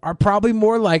 are probably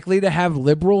more likely to have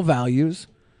liberal values,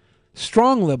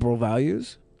 strong liberal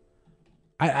values.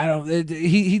 I don't.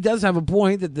 He does have a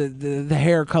point that the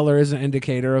hair color is an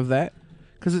indicator of that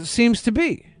because it seems to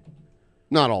be.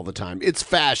 Not all the time. It's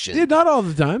fashion. Yeah, not all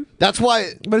the time. That's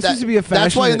why. But it seems to be a fashion.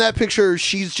 That's why in that picture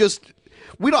she's just.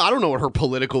 I don't know what her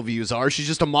political views are. She's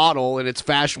just a model, and it's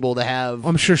fashionable to have.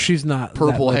 I'm sure she's not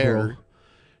purple that hair. liberal.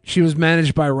 She was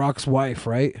managed by Rock's wife,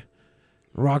 right?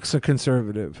 Rock's a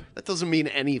conservative. That doesn't mean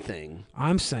anything.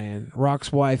 I'm saying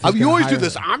Rock's wife. You always do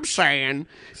this. I'm saying,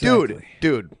 Exactly.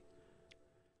 dude.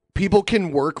 People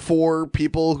can work for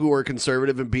people who are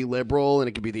conservative and be liberal, and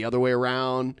it can be the other way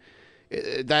around.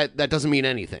 That doesn't mean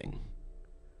anything.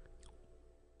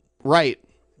 Right.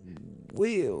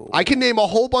 I can name a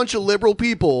whole bunch of liberal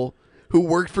people who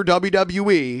worked for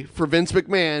WWE, for Vince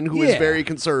McMahon, who is very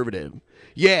conservative.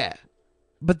 Yeah.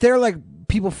 But they're like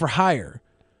people for hire.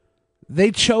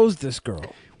 They chose this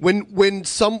girl. When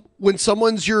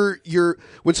someone's your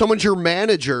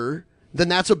manager, then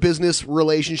that's a business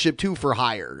relationship too for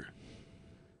hire.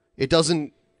 It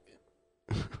doesn't.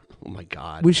 Oh my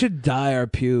God. We should dye our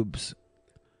pubes.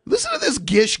 Listen to this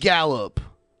Gish Gallop.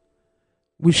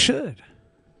 We should.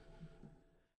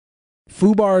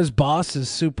 Fubar's boss is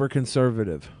super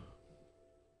conservative.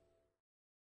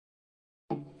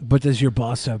 But does your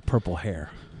boss have purple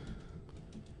hair?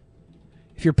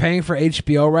 If you're paying for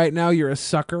HBO right now, you're a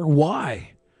sucker.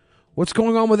 Why? What's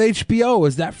going on with HBO?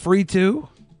 Is that free too?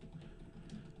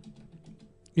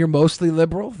 You're mostly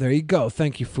liberal? There you go.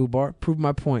 Thank you, Fubar. Prove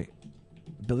my point.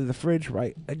 Billy the Fridge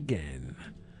right again.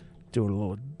 Doing a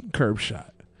little curb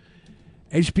shot.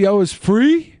 HBO is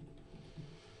free?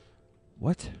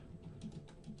 What?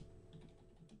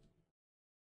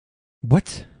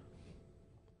 What?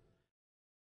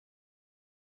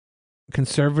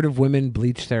 Conservative women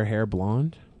bleach their hair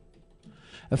blonde?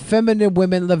 Effeminate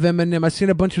women live feminim. I've seen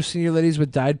a bunch of senior ladies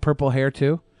with dyed purple hair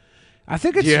too. I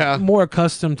think it's more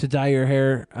accustomed to dye your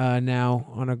hair now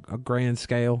on a grand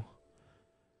scale.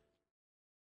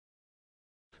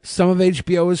 Some of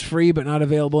HBO is free but not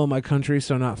available in my country,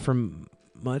 so not for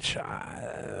much.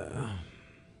 I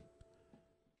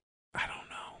don't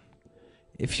know.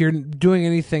 If you're doing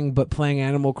anything but playing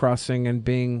Animal Crossing and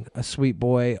being a sweet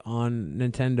boy on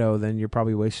Nintendo, then you're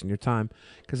probably wasting your time.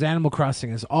 Because Animal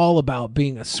Crossing is all about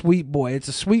being a sweet boy. It's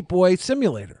a sweet boy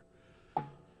simulator.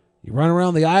 You run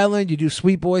around the island, you do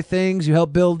sweet boy things, you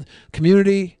help build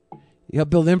community, you help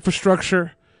build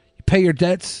infrastructure, you pay your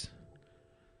debts.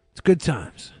 It's good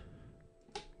times.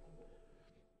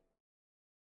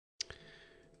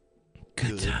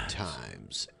 Good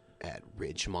times at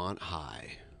Ridgemont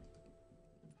High.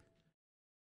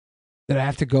 Did I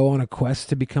have to go on a quest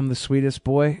to become the sweetest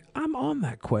boy? I'm on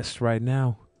that quest right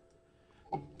now.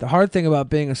 The hard thing about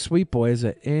being a sweet boy is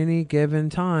at any given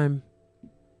time,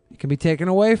 it can be taken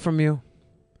away from you.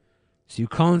 So you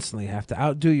constantly have to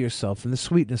outdo yourself in the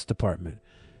sweetness department.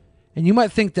 And you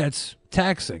might think that's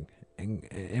taxing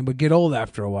and would get old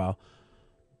after a while.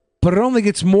 But it only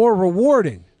gets more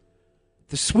rewarding.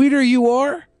 The sweeter you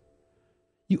are,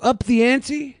 you up the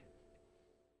ante,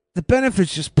 the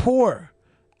benefits just pour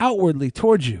outwardly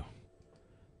towards you.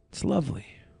 It's lovely.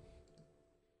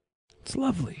 It's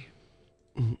lovely.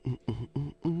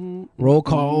 Roll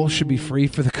call should be free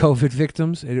for the COVID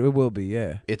victims. It will be,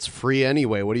 yeah. It's free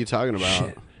anyway. What are you talking about?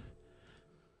 Shit.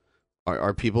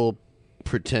 Are people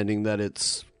pretending that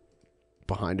it's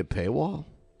behind a paywall?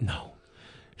 No.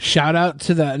 Shout out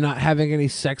to the not having any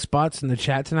sex bots in the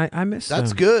chat tonight. I missed them.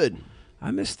 That's good.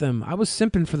 I miss them. I was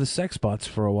simping for the sex bots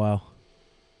for a while.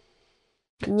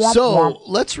 So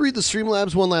let's read the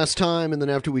Streamlabs one last time, and then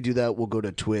after we do that, we'll go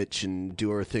to Twitch and do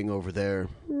our thing over there.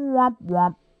 Womp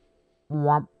womp.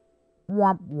 Womp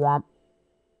womp womp.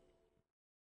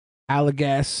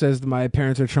 Allegas says that my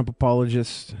parents are Trump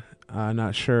apologists.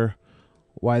 Not sure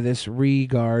why this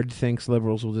regard thinks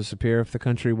liberals will disappear if the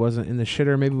country wasn't in the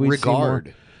shitter. Maybe we'd see more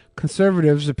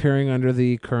conservatives appearing under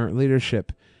the current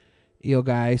leadership. Eel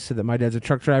Guy said that my dad's a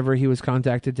truck driver. He was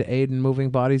contacted to aid in moving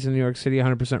bodies in New York City.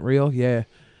 100% real. Yeah.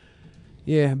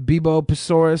 Yeah. Bebo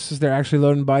Pesaurus says they're actually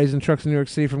loading bodies in trucks in New York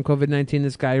City from COVID-19.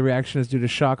 This guy reaction is due to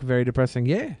shock. Very depressing.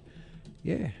 Yeah.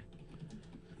 Yeah.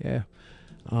 Yeah.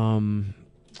 And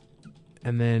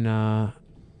then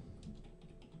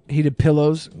Heated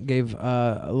Pillows gave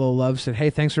a little love. Said,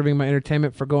 hey, thanks for being my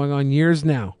entertainment for going on years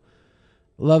now.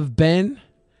 Love Ben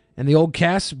and the old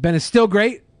cast. Ben is still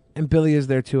great. And Billy is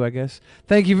there too, I guess.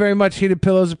 Thank you very much, Heated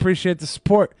Pillows. Appreciate the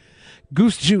support.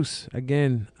 Goose Juice,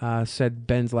 again, said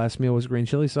Ben's last meal was green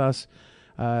chili sauce.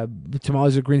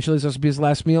 Tamales with green chili sauce will be his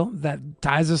last meal. That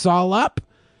ties us all up.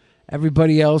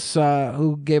 Everybody else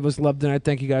who gave us love tonight,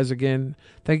 thank you guys again.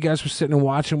 Thank you guys for sitting and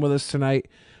watching with us tonight.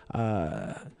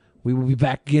 We will be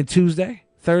back again Tuesday,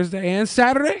 Thursday, and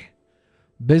Saturday.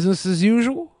 Business as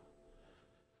usual.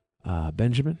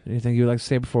 Benjamin, anything you would like to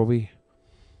say before we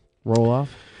roll off?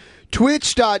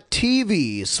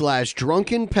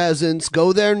 Twitch.tv/Drunken Peasants.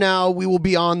 Go there now. We will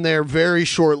be on there very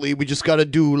shortly. We just got to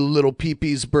do a little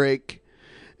pee-pees break.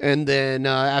 And then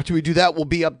after we do that, we'll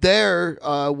be up there.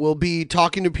 We'll be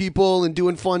talking to people and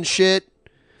doing fun shit.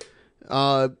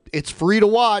 It's free to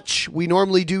watch. We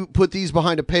normally do put these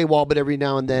behind a paywall, but every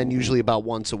now and then, usually about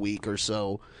once a week or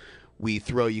so, we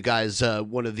throw you guys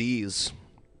one of these.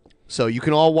 So you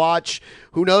can all watch.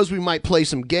 Who knows? We might play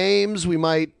some games. We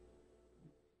might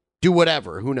do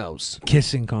whatever. Who knows?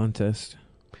 Kissing contest.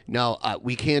 No,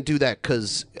 we can't do that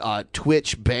because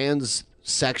Twitch bans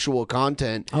sexual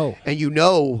content. Oh. And you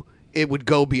know it would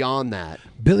go beyond that.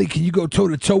 Billy, can you go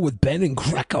toe-to-toe with Ben in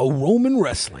Greco-Roman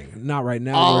wrestling? Not right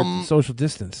now. We're social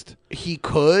distanced. He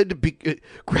could.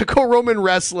 Greco-Roman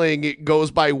wrestling, it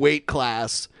goes by weight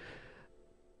class.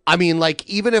 I mean, like,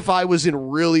 even if I was in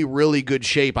really, really good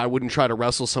shape, I wouldn't try to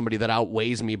wrestle somebody that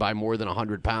outweighs me by more than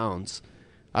 100 pounds.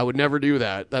 I would never do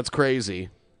that. That's crazy.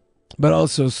 But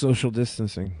also social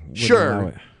distancing.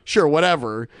 Sure,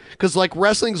 whatever. Because, like,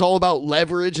 wrestling's all about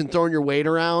leverage and throwing your weight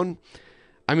around.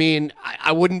 I mean,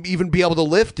 I wouldn't even be able to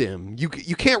lift him. You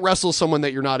can't wrestle someone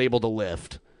that you're not able to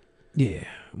lift. Yeah.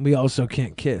 We also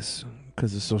can't kiss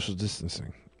because of social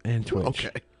distancing and Twitch.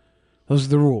 Okay. Those are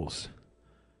the rules.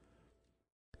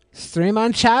 Stream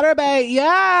on Chatterbait.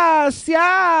 Yes,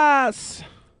 yes.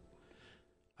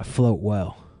 I float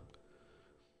well.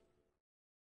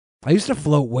 I used to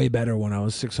float way better when I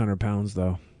was 600 pounds,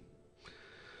 though.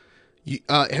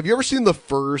 Have you ever seen the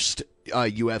first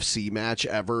UFC match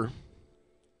ever?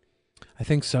 I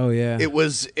think so, yeah. It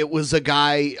was a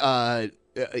guy,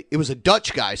 it was a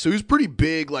Dutch guy, so he was pretty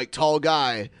big, like, tall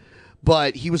guy,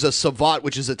 but he was a savate,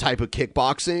 which is a type of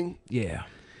kickboxing. Yeah.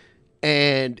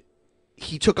 And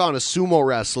he took on a sumo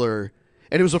wrestler,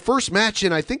 and it was the first match,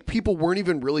 and I think people weren't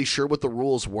even really sure what the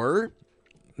rules were.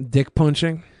 Dick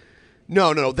punching?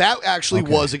 No, that actually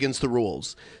was against the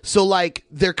rules. So, like,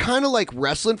 they're kind of like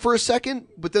wrestling for a second,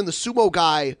 but then the sumo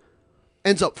guy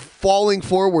ends up falling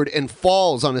forward and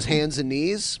falls on his hands and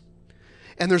knees.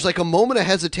 And there's like a moment of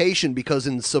hesitation because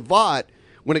in savate,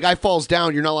 when a guy falls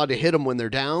down, you're not allowed to hit him when they're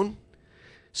down.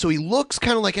 So he looks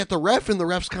kind of like at the ref, and the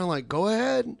ref's kind of like, go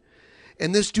ahead.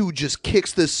 And this dude just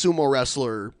kicks this sumo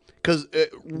wrestler because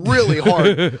really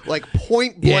hard, like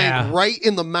point blank right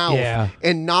in the mouth,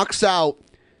 and knocks out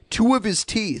 2 of his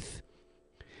teeth.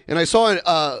 And I saw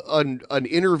an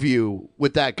interview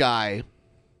with that guy,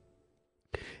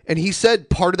 and he said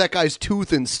part of that guy's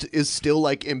tooth is still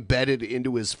like embedded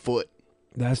into his foot.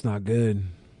 That's not good.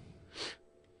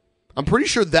 I'm pretty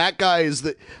sure that guy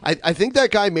is I think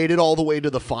that guy made it all the way to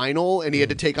the final, and he had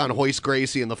to take on Hoist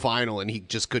Gracie in the final, and he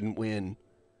just couldn't win.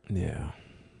 Yeah.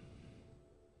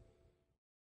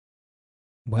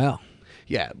 Well.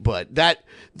 Yeah, but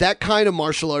that kind of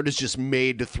martial art is just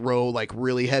made to throw like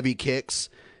really heavy kicks,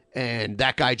 and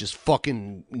that guy just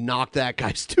fucking knocked that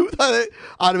guy's teeth out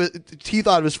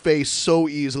of his face so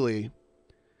easily.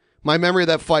 My memory of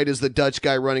that fight is the Dutch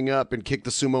guy running up and kicked the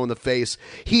sumo in the face.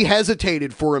 He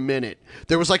hesitated for a minute.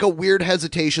 There was like a weird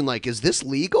hesitation, like, is this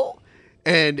legal?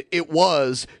 And it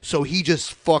was, so he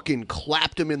just fucking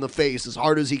clapped him in the face as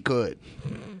hard as he could.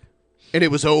 And it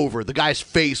was over. The guy's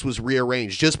face was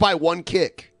rearranged just by one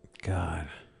kick. God.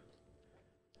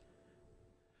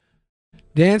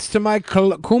 Dance to my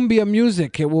cumbia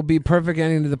music. It will be perfect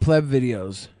ending to the pleb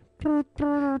videos.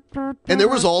 And there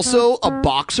was also a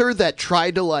boxer that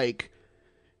tried to like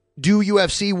do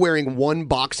UFC wearing one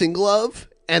boxing glove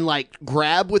and like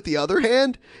grab with the other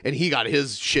hand, and he got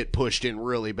his shit pushed in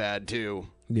really bad too.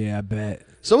 Yeah, I bet.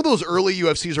 Some of those early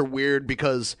UFCs are weird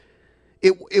because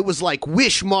it was like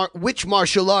which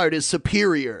martial art is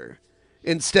superior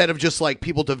instead of just like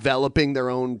people developing their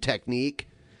own technique.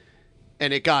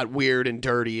 And it got weird and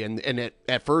dirty. And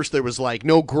at first there was like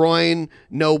no groin,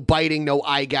 no biting, no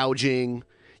eye gouging.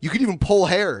 You could even pull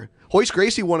hair. Hoist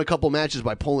Gracie won a couple matches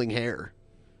by pulling hair,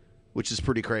 which is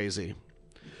pretty crazy.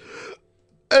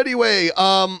 Anyway,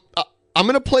 I'm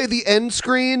going to play the end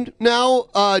screen now.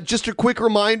 Just a quick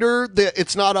reminder that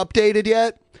it's not updated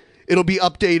yet. It'll be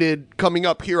updated coming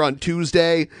up here on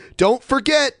Tuesday. Don't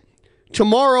forget,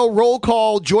 tomorrow, roll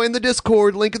call, join the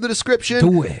Discord, link in the description.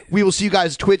 Do it. We will see you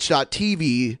guys at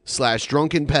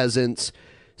twitch.tv/drunkenpeasants.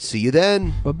 See you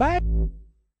then. Bye-bye.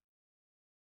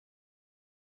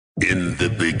 In the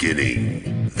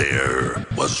beginning, there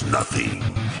was nothing.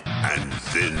 And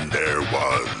then there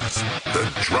was the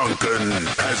Drunken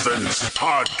Peasants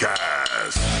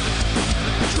Podcast.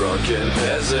 Drunken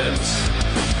Peasants.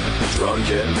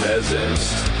 Drunken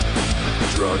Peasants.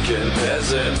 Drunken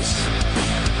Peasants.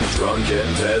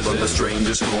 Drunken Peasants. From the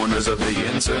strangest corners of the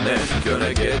internet,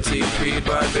 gonna get TP'd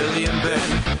by Billy and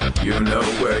Ben. You know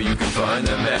where you can find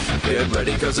them at. Get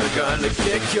ready, cause they're gonna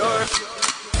kick your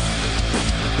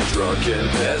Drunken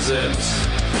Peasants.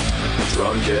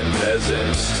 Drunken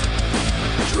Peasants.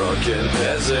 Drunken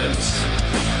Peasants.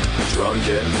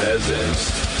 Drunken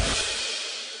Peasants.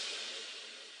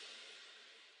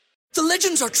 The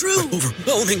legends are true.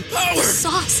 Overwhelming power. The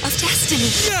sauce of destiny.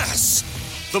 Yes!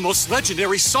 The most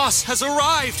legendary sauce has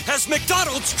arrived as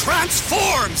McDonald's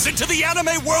transforms into the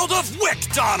anime world of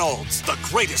WickDonald's. The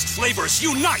greatest flavors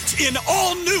unite in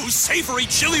all new savory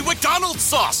chili McDonald's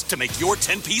sauce to make your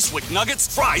 10-piece Wick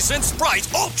Nuggets, fries, and Sprite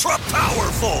ultra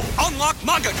powerful. Unlock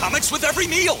manga comics with every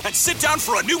meal and sit down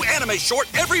for a new anime short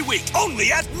every week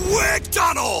only at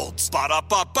WickDonald's.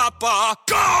 Ba-da-ba-ba-ba,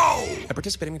 go! At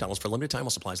participating McDonald's for a limited time while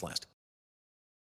supplies last.